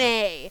he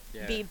may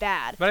be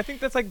bad. But I think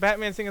that's like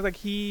Batman's thing is like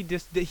he's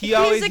a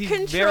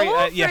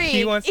control very he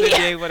freak. wants to be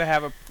able to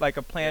have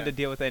a plan to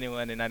deal with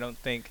anyone, and I don't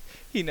think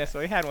he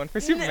necessarily had one for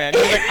Superman. He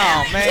was like,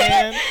 oh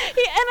man.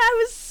 And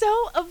I was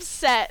so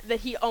upset that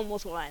he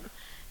almost won,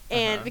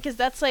 and because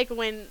that's like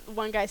when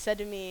one guy said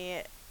to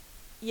me,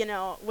 you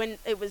know, when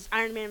it was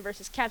Iron Man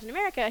versus Captain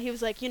America, he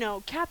was like, you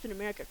know, Captain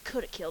America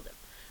could have killed him,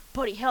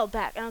 but he held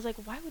back. And I was like,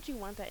 why would you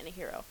want that in a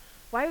hero?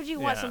 Why would you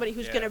want somebody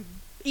who's going to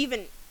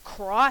even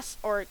cross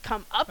or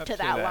come up to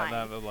that line?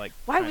 Level, like,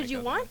 why would you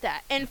want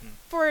that? And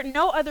for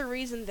no other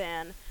reason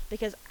than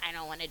because I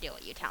don't want to do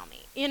what you tell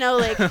me. You know,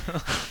 like,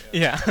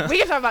 we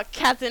can talk about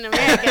Captain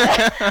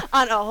America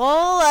on a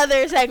whole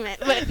other segment,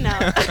 but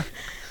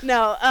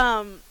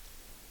no.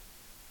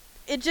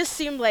 It just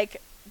seemed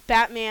like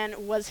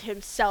Batman was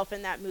himself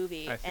in that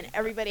movie, and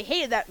everybody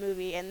hated that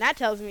movie, and that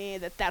tells me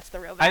that that's the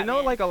real Batman. I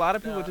know, like, a lot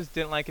of people just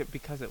didn't like it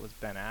because it was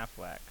Ben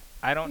Affleck.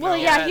 I don't know. Well,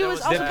 yeah, he was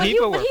also, but he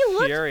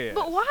looked, furious.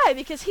 but why?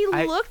 Because he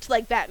looked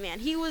like Batman.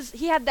 He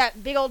had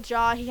that big old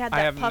jaw. He had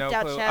that puffed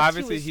out chest.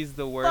 Obviously, he's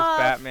the worst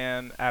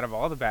Batman out of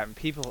all the Batman.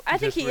 People, I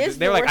think he is.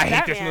 They were like, I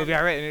hate this movie.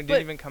 I read it, and it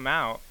didn't even come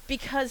out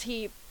because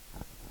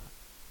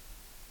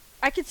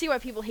I could see why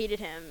people hated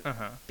him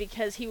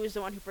because he was the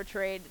one who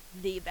portrayed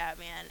the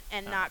Batman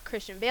and not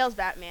Christian Bale's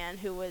Batman,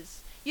 who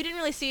was. You didn't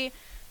really see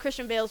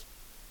Christian Bale's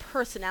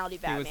personality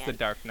Batman. He was the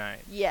Dark Knight.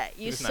 Yeah,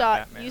 you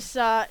saw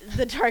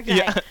the Dark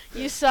Knight.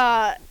 You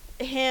saw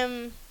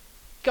him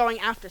going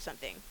after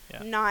something,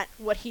 not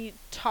what he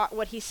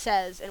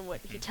says and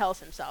what he tells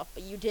himself.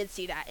 But you did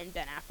see that in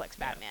Ben Affleck's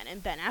Batman,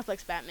 and Ben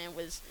Affleck's Batman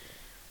was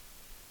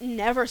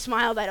never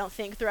smiled, I don't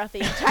think, throughout the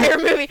entire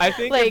movie. I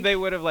think if they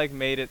would have like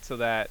made it so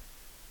that,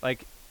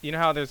 like, you know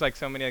how there's like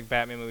so many like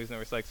Batman movies and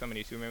there's like so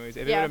many Superman movies.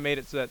 If they would have made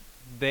it so that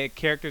the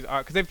characters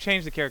are, because they've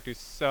changed the characters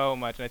so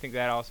much, and I think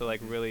that also like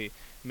really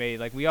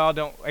made like we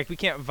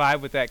can't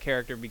vibe with that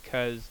character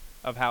because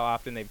of how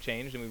often they've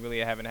changed, and we really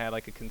haven't had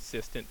like a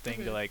consistent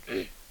thing to like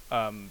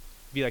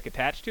be like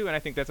attached to. And I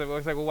think that's like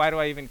well, why do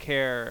I even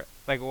care?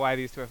 Like, why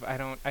these two?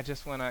 I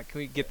just wanna. Can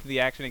we get to the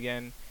action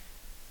again?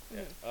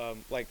 Yeah.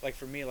 Like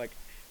for me, like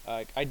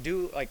I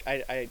do like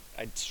I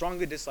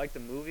strongly dislike the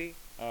movie.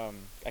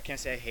 I can't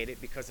say I hate it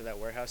because of that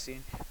warehouse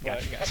scene,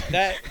 but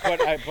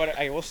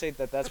I will say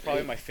that that's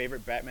probably my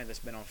favorite Batman that's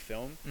been on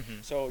film.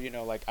 So, you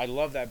know, like, I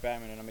love that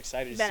Batman, and I'm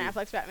excited to see Ben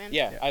Affleck's Batman.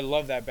 Yeah, I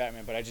love that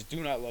Batman, but I just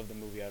do not love the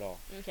movie at all.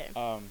 Okay.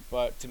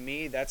 But to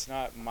me, that's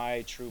not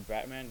my true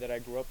Batman that I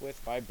grew up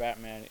with. My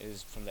Batman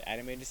is from the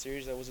animated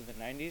series that was in the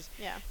 90s.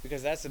 Yeah.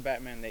 Because that's the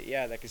Batman that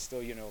that could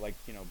still, you know, like,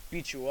 you know,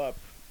 beat you up,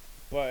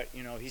 but,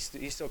 you know, he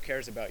still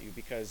cares about you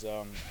because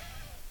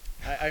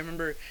I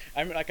remember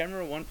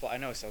one plot. I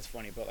know it sounds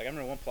funny, but like I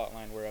remember one plot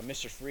line where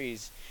Mr.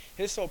 Freeze,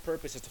 his sole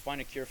purpose is to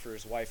find a cure for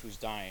his wife who's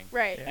dying.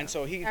 Right. Yeah. And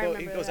so he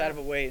goes out of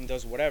a way and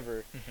does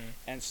whatever.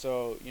 And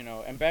so, you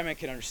know, and Batman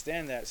can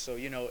understand that. So,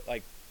 you know,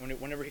 like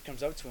whenever he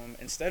comes up to him,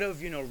 instead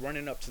of, you know,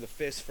 running up to the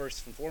fist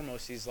first and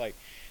foremost, he's like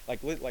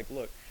look, like,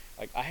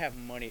 I have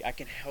money. I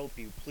can help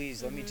you.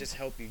 Please, let me just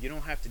help you. You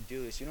don't have to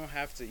do this. You don't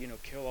have to, you know,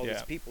 kill all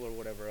these people or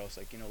whatever else.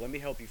 Like, you know, let me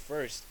help you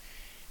first.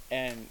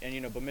 And you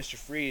know, but Mr.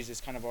 Freeze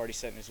is kind of already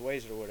set in his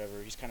ways or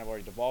whatever. He's kind of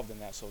already devolved in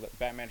that, so that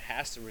Batman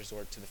has to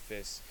resort to the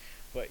fists.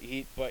 But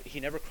he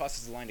never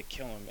crosses the line to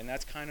kill him, and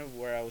that's kind of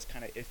where I was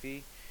kind of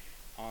iffy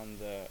on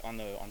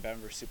Batman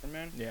vs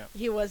Superman. Yeah.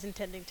 He was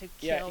intending to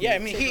kill. Yeah. I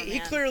mean, he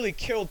clearly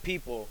killed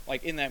people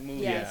like in that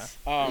movie. Yes.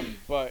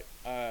 But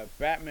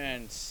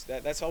Batman's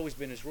that's always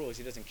been his rule is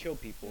he doesn't kill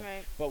people.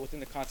 Right. But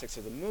within the context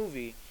of the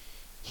movie,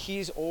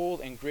 he's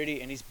old and gritty,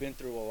 and he's been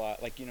through a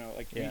lot. Like, you know,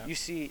 like you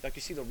see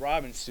the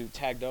Robin suit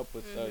tagged up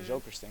with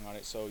Joker's thing on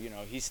it. So, you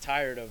know, he's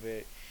tired of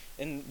it.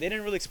 And they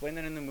didn't really explain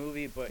that in the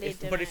movie, but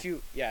if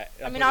you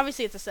I mean,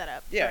 obviously it's a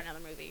setup for another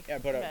movie. Yeah,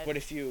 but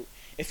if you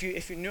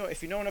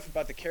know enough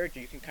about the character,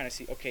 you can kind of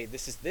see, okay,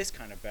 this is this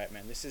kind of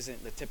Batman. This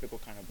isn't the typical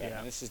kind of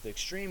Batman. This is the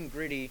extreme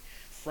gritty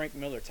Frank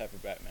Miller type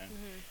of Batman.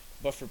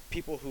 But for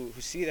people who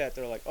see that,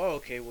 they're like, oh,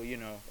 okay, well, you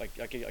know,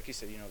 like you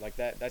said, you know, like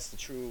that's the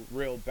true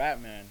real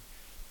Batman.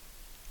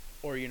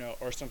 or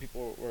or some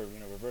people were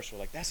reverse, were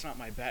like, that's not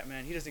my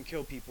Batman, he doesn't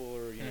kill people,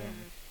 or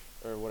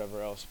or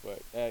whatever else.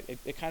 But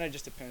it kind of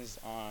just depends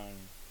on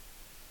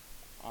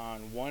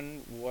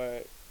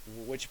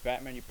which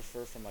Batman you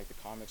prefer from like the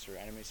comics or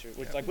anime series,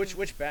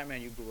 which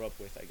Batman you grew up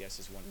with, I guess,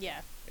 is one thing.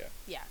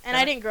 Yeah. And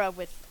I didn't grow up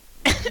with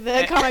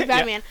the comic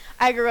Batman.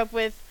 I grew up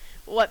with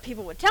what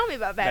people would tell me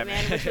about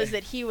Batman, which was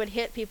that he would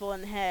hit people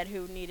in the head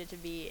who needed to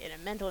be in a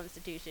mental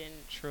institution.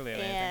 Truly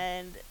amazing.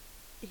 And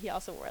he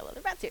also wore a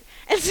leather batsuit.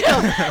 And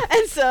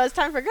so as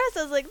time progressed,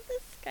 I was like,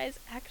 this guy's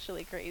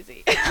actually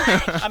crazy.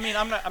 I mean,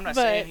 I'm not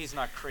saying he's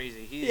not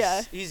crazy.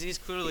 He's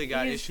clearly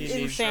got issues.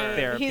 He's insane.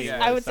 Therapy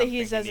I would say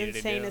he's as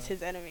insane as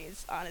his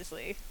enemies,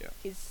 honestly. Yeah.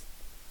 He's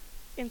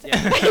insane.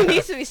 He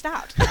needs to be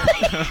stopped.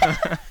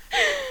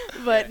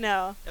 But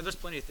no. And there's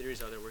plenty of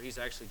theories out there where he's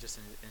actually just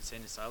an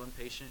insane asylum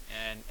patient,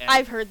 and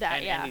I've heard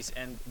that.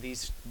 And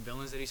these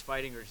villains that he's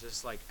fighting are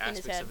just like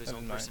aspects of his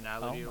own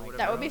personality or whatever.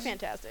 That would be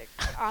fantastic.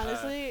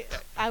 Honestly,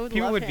 I would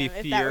people love would him be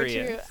if furious.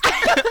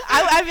 that were true.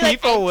 I'd be like,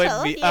 people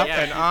would be up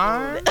in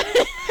arms.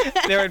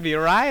 There would be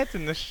riots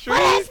in the streets.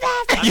 What is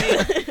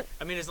that?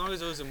 I mean, as long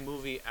as it was a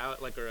movie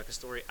out, or like a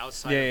story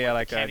outside.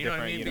 Like a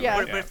different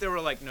universe. But if they were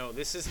like, no,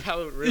 this is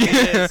how it really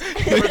is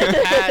for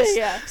the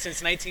past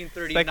since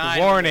 1939. It's like,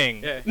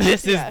 warning.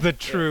 This is the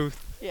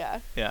truth. Yeah.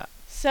 Yeah.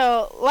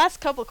 So, last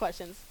couple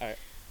questions. All right.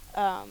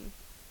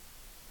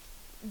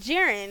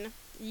 Jaren,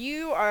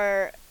 you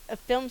are a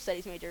film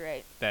studies major,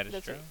 right? That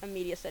is true. A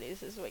media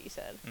studies is what you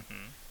said.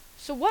 Mm-hmm.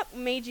 So what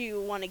made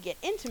you want to get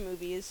into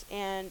movies,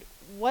 and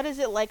what is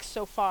it like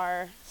so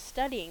far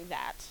studying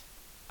that?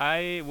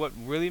 What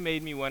really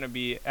made me want to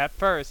be, at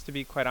first, to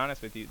be quite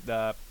honest with you,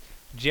 the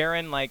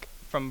Jaren, like,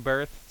 from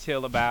birth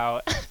till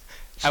about,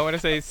 I want to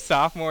say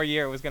sophomore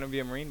year, was going to be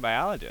a marine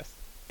biologist.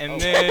 And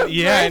then,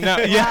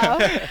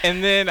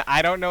 and then,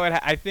 I don't know,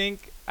 I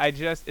think it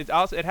has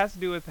to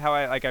do with how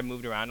I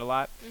moved around a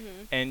lot.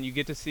 Mm-hmm. And you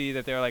get to see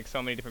that there are, like,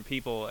 so many different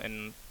people,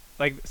 and,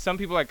 like, some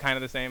people are kind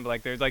of the same, but,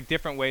 like, there's, like,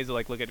 different ways to,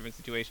 like, look at different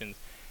situations.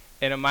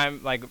 And in my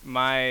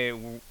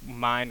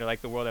mind, or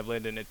like the world I've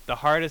lived in, the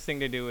hardest thing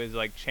to do is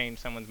like change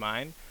someone's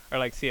mind or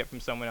like see it from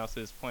someone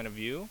else's point of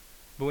view.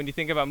 But when you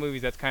think about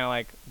movies, that's kind of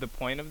like the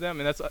point of them,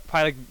 and that's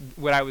probably like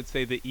what I would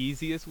say the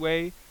easiest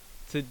way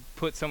to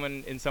put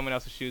someone in someone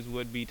else's shoes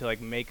would be to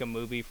like make a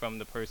movie from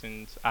the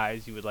person's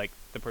eyes you would like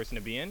the person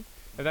to be in.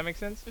 Does that make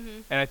sense?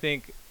 Mm-hmm. And I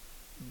think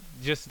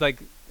just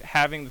like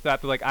having the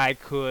thought that like I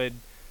could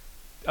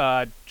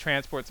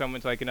transport someone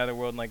to like another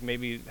world and like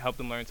maybe help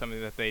them learn something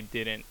that they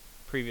didn't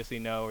previously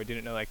know or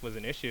didn't know like was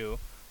an issue,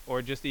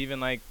 or just even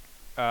like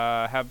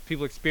have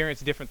people experience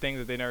different things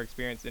that they never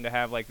experienced, and to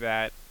have like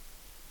that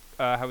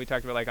how we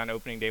talked about like on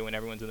opening day when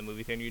everyone's in the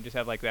movie theater and you just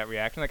have like that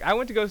reaction. Like I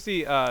went to go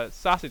see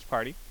Sausage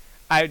Party.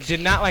 I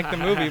did not like the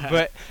movie,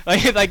 but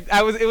like it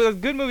was a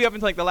good movie up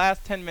until like the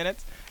last 10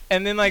 minutes,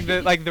 and then like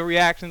the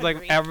reactions,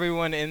 like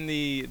everyone in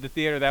the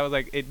theater, that was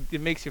like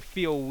it makes you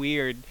feel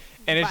weird,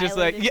 and it's just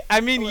like I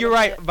mean you're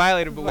right,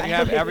 violated, but when you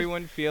have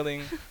everyone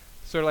feeling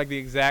sort of like the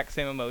exact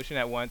same emotion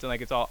at once, and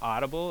like it's all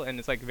audible, and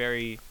it's like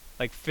very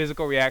like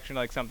physical reaction to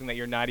like something that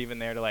you're not even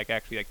there to like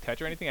actually like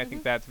touch or anything. I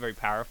think that's very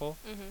powerful,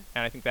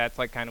 and I think that's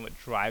like kind of what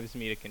drives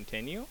me to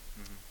continue.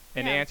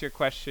 And to answer your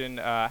question,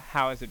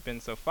 how has it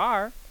been so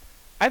far?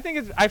 I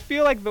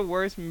feel like the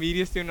worst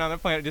media student on the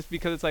planet, just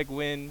because it's like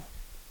when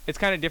it's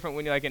kind of different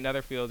when you're like in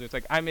other fields. It's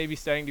like I may be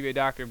studying to be a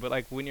doctor, but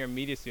like when you're a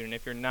media student,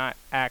 if you're not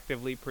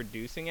actively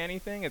producing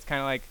anything, it's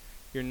kind of like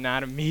you're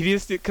not a media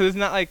student, because it's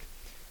not like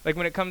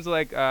when it comes to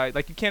like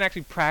you can't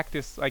actually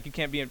practice, like you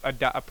can't be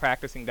a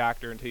practicing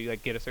doctor until you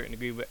like get a certain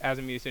degree, but as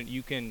a media student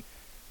you can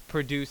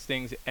produce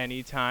things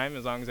anytime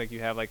as long as like you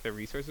have like the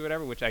resources or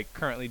whatever, which I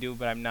currently do,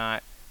 but I'm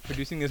not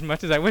producing as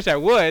much as I wish I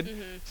would.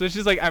 So it's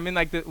just like I'm in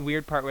like the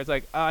weird part where it's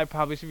like, oh, I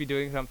probably should be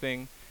doing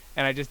something,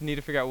 and I just need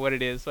to figure out what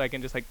it is so I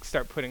can just like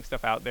start putting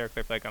stuff out there, because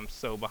I feel like I'm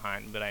so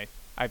behind. But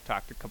I've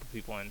talked to a couple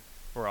people and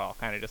we're all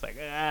kind of just like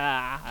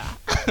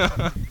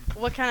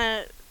What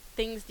kind of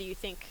things do you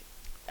think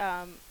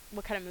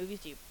what kind of movies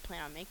do you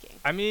plan on making?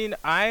 I mean,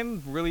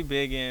 I'm really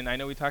big in, I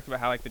know we talked about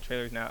how like the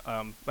trailers now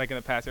like in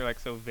the past they're like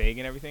so vague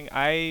and everything.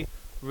 I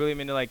really am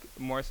into like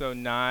more so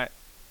not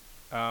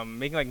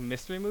making like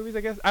mystery movies,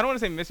 I guess. I don't want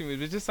to say mystery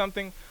movies, but just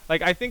something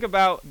like I think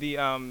about the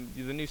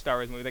new Star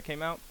Wars movie that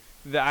came out.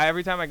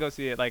 Every time I go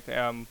see it, like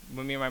when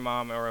me and my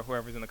mom or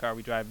whoever's in the car,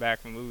 we drive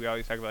back from the movie, we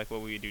always talk about like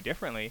what we would do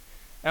differently.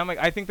 And I'm like,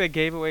 I think they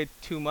gave away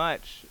too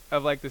much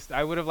of like this.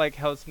 I would have like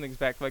held some things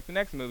back for like the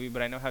next movie,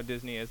 but I know how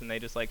Disney is, and they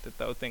just like to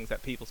throw things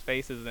at people's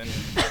faces and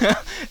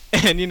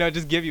and you know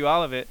just give you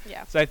all of it.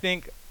 Yeah. So I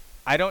think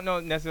I don't know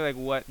necessarily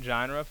like what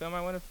genre of film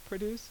I want to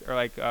produce or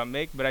like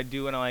make, but I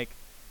do want to like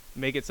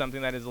make it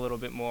something that is a little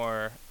bit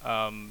more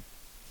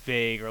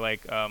vague or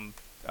like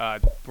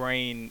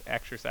brain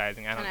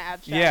exercising. I don't know.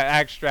 Abstract. Yeah,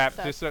 abstract.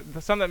 Just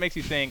something that makes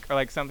you think, or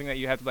like something that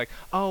you have to like,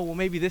 oh, well,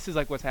 maybe this is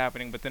like what's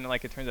happening, but then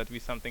like it turns out to be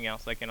something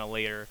else, like in a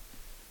later,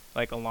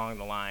 like along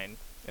the line,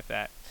 if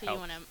that So helps. you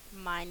want to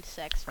mind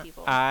sex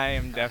people? I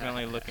am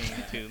definitely looking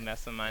to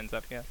mess some minds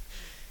up. Yes.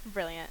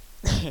 Brilliant.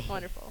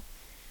 Wonderful.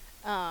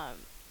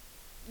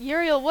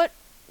 Uriel, what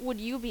would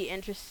you be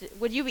interested?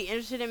 Would you be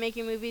interested in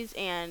making movies?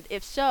 And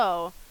if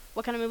so,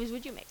 what kind of movies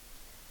would you make?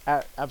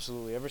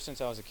 Absolutely. Ever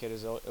since I was a kid,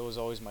 it was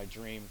always my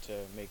dream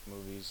to make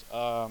movies.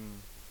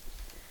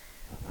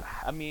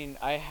 I mean,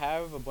 I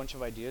have a bunch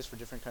of ideas for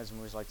different kinds of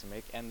movies I like to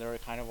make, and they're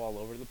kind of all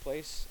over the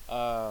place.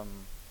 But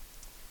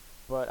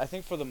I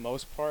think for the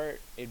most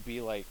part, it'd be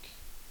like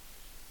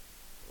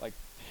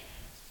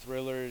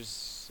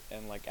thrillers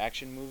and like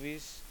action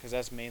movies, because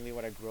that's mainly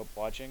what I grew up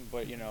watching.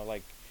 But you know,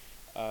 like,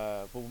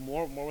 but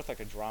more with like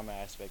a drama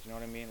aspect. You know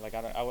what I mean? Like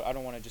I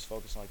don't want to just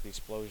focus on like the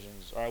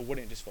explosions, or I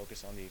wouldn't just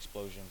focus on the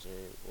explosions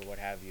or what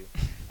have you.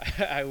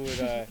 I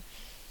would.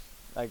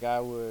 Like I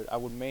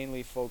would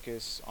mainly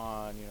focus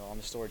on on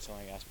the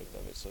storytelling aspect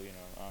of it. So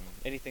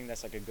anything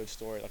that's like a good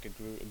story, like a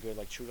good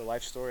like true to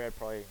life story, I'd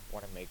probably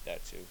want to make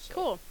that too. So.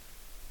 Cool.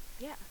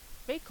 Yeah,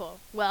 very cool.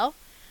 Well,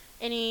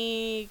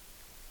 any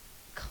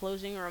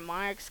closing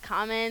remarks,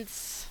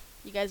 comments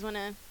you guys want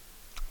to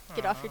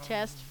get off your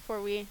chest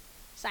before we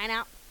sign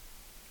out?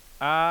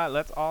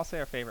 Let's all say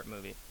our favorite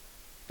movie.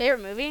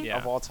 Favorite movie? Yeah.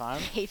 Of all time? I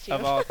hate you.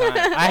 Of all time.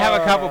 I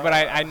have a couple, but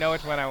I know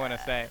which one I want to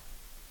say.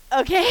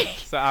 Okay.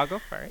 So I'll go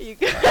first. You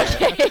go.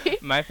 Okay.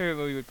 My favorite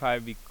movie would probably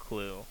be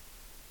Clue.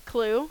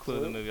 Clue? Clue,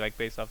 the movie, like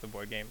based off the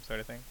board game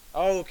sort of thing.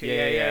 Oh,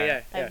 okay.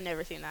 Yeah. I've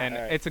never seen that. And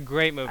Alright. it's a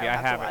great movie. I'll I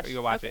have to have watch. it. You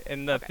go watch Okay. it.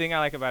 And the Okay. thing I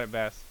like about it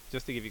best,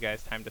 just to give you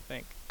guys time to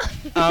think,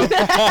 is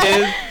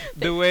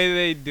the way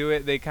they do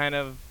it. They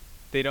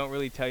don't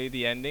really tell you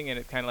the ending, and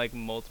it's kind of like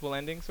multiple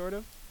endings, sort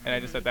of. And I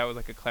just thought that was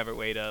like a clever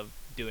way of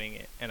doing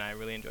it, and I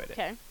really enjoyed it.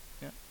 Okay.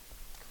 Yeah.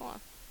 Cool.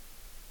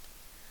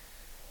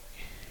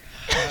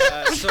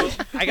 So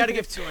I got to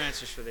give two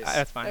answers for this.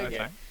 That's fine. Okay.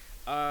 That's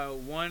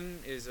fine. One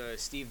is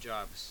Steve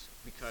Jobs,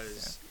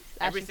 because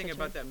Ashton everything Kutcher.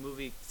 about that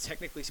movie,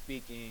 technically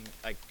speaking,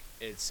 like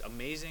it's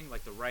amazing.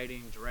 Like the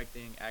writing,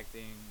 directing,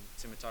 acting,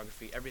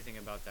 cinematography, everything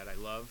about that I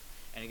love,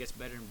 and it gets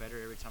better and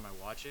better every time I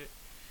watch it.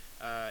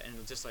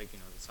 And just like the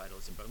title,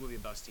 it's a movie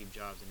about Steve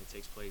Jobs, and it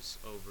takes place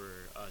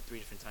over 3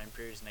 different time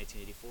periods: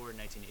 1984,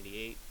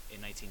 1988,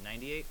 and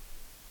 1998,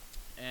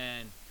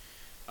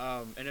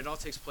 and it all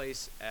takes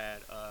place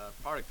at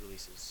product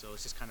releases. So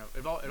it's just kind of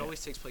it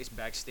always takes place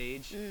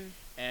backstage,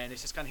 and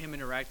it's just kind of him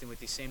interacting with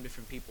these same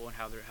different people and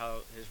how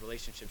his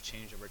relationships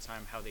change over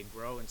time, how they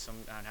grow, and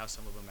how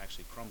some of them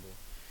actually crumble.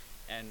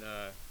 And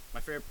my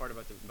favorite part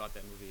about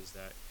that movie is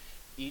that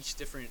each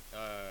different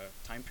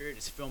time period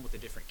is filmed with a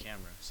different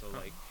camera. So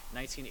like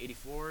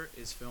 1984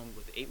 is filmed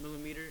with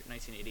 8mm,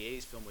 1988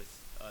 is filmed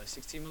with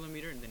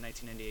 16mm, and then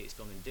 1998 is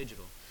filmed in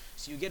digital.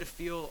 So you get a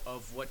feel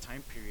of what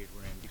time period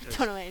we're in, because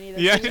Don't know any of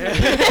those Yeah. things.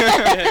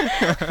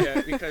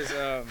 yeah, because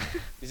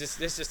it's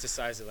just the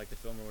size of like the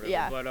film or whatever.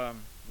 Yeah. But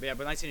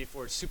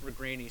 1984 is super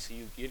grainy, so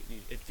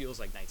it feels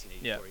like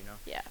 1984,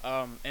 Yeah.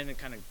 And it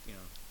kind of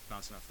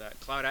bouncing off that.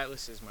 Cloud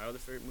Atlas is my other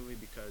favorite movie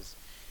because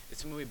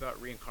it's a movie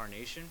about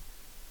reincarnation,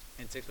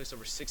 and it takes place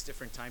over 6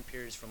 different time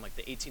periods from like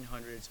the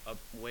 1800s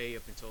way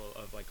up until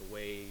like a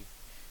way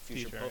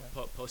future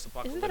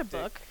post-apocalyptic. Isn't that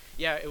a book?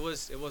 Yeah, it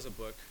was a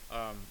book,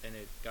 and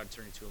it got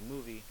turned into a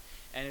movie,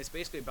 and it's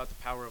basically about the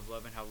power of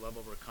love and how love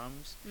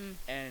overcomes.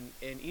 And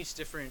in each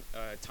different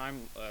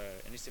time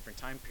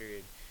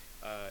period,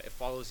 it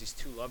follows these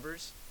 2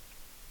 lovers,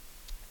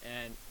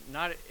 and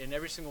not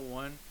every single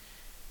one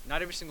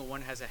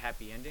has a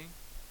happy ending,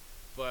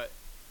 but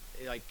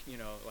like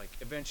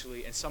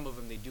eventually, and some of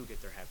them they do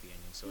get their happy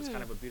ending. So it's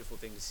kind of a beautiful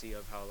thing to see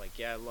of how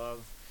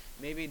love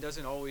maybe it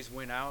doesn't always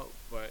win out,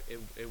 but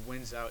it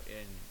wins out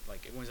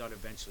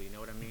eventually. You know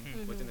what I mean?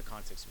 Within the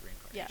context of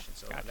reincarnation.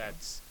 So Gotcha.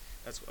 that's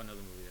another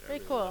movie that I Very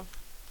really cool. love.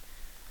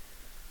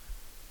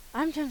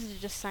 I'm tempted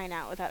to just sign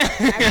out without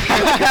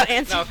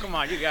answering. No, come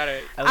on, you got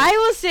it. I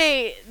will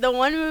say the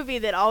one movie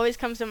that always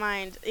comes to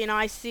mind,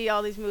 I see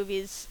all these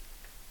movies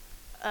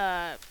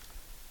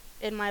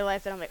in my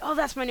life that I'm like, oh,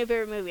 that's my new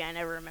favorite movie. I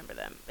never remember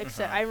them.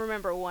 Except I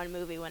remember one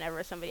movie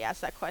whenever somebody asks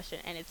that question,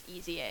 and it's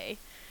Easy A.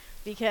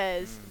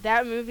 Because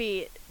that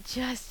movie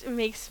just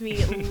makes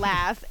me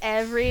laugh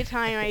every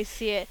time I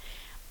see it.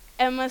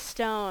 Emma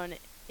Stone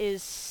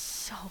is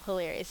so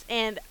hilarious.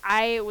 And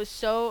I was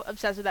so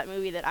obsessed with that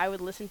movie that I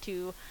would listen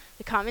to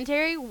the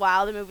commentary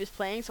while the movie was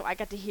playing, so I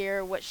got to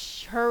hear what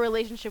her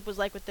relationship was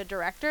like with the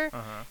director.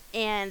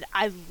 And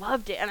I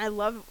loved it. And I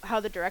love how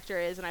the director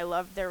is, and I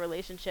love their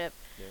relationship.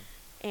 Yeah.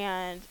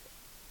 And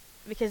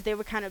because they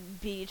would kind of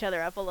beat each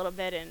other up a little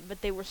bit, but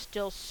they were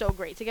still so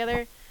great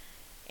together.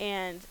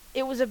 And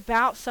it was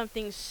about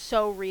something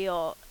so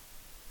real.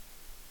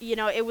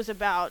 It was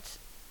about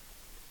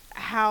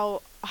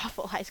how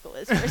awful high school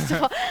is, first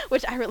of all,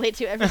 which I relate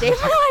to every day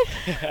of my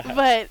life.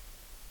 But,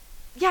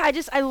 yeah,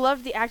 I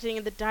loved the acting,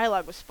 and the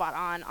dialogue was spot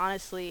on.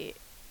 Honestly,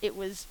 it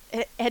was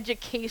an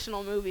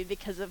educational movie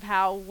because of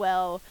how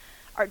well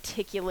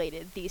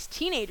articulated these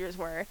teenagers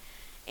were.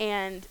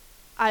 And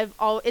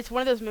it's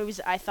one of those movies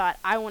that I thought,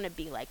 I want to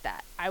be like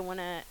that. I want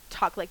to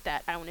talk like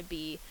that. I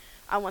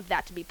want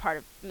that to be part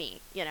of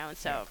me, and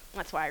so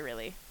that's why I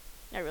really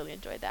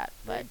enjoyed that.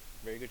 But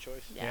Very good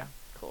choice. yeah,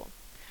 cool.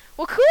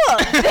 Well, cool.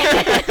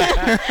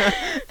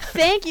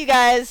 Thank you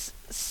guys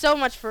so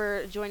much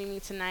for joining me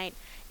tonight.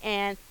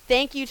 And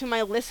thank you to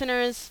my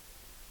listeners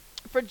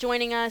for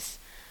joining us.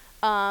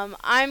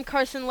 I'm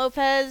Carson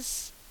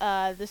Lopez.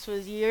 This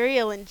was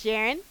Uriel and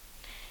Jaren.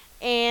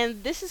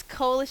 And this is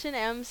Coalition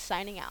M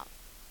signing out.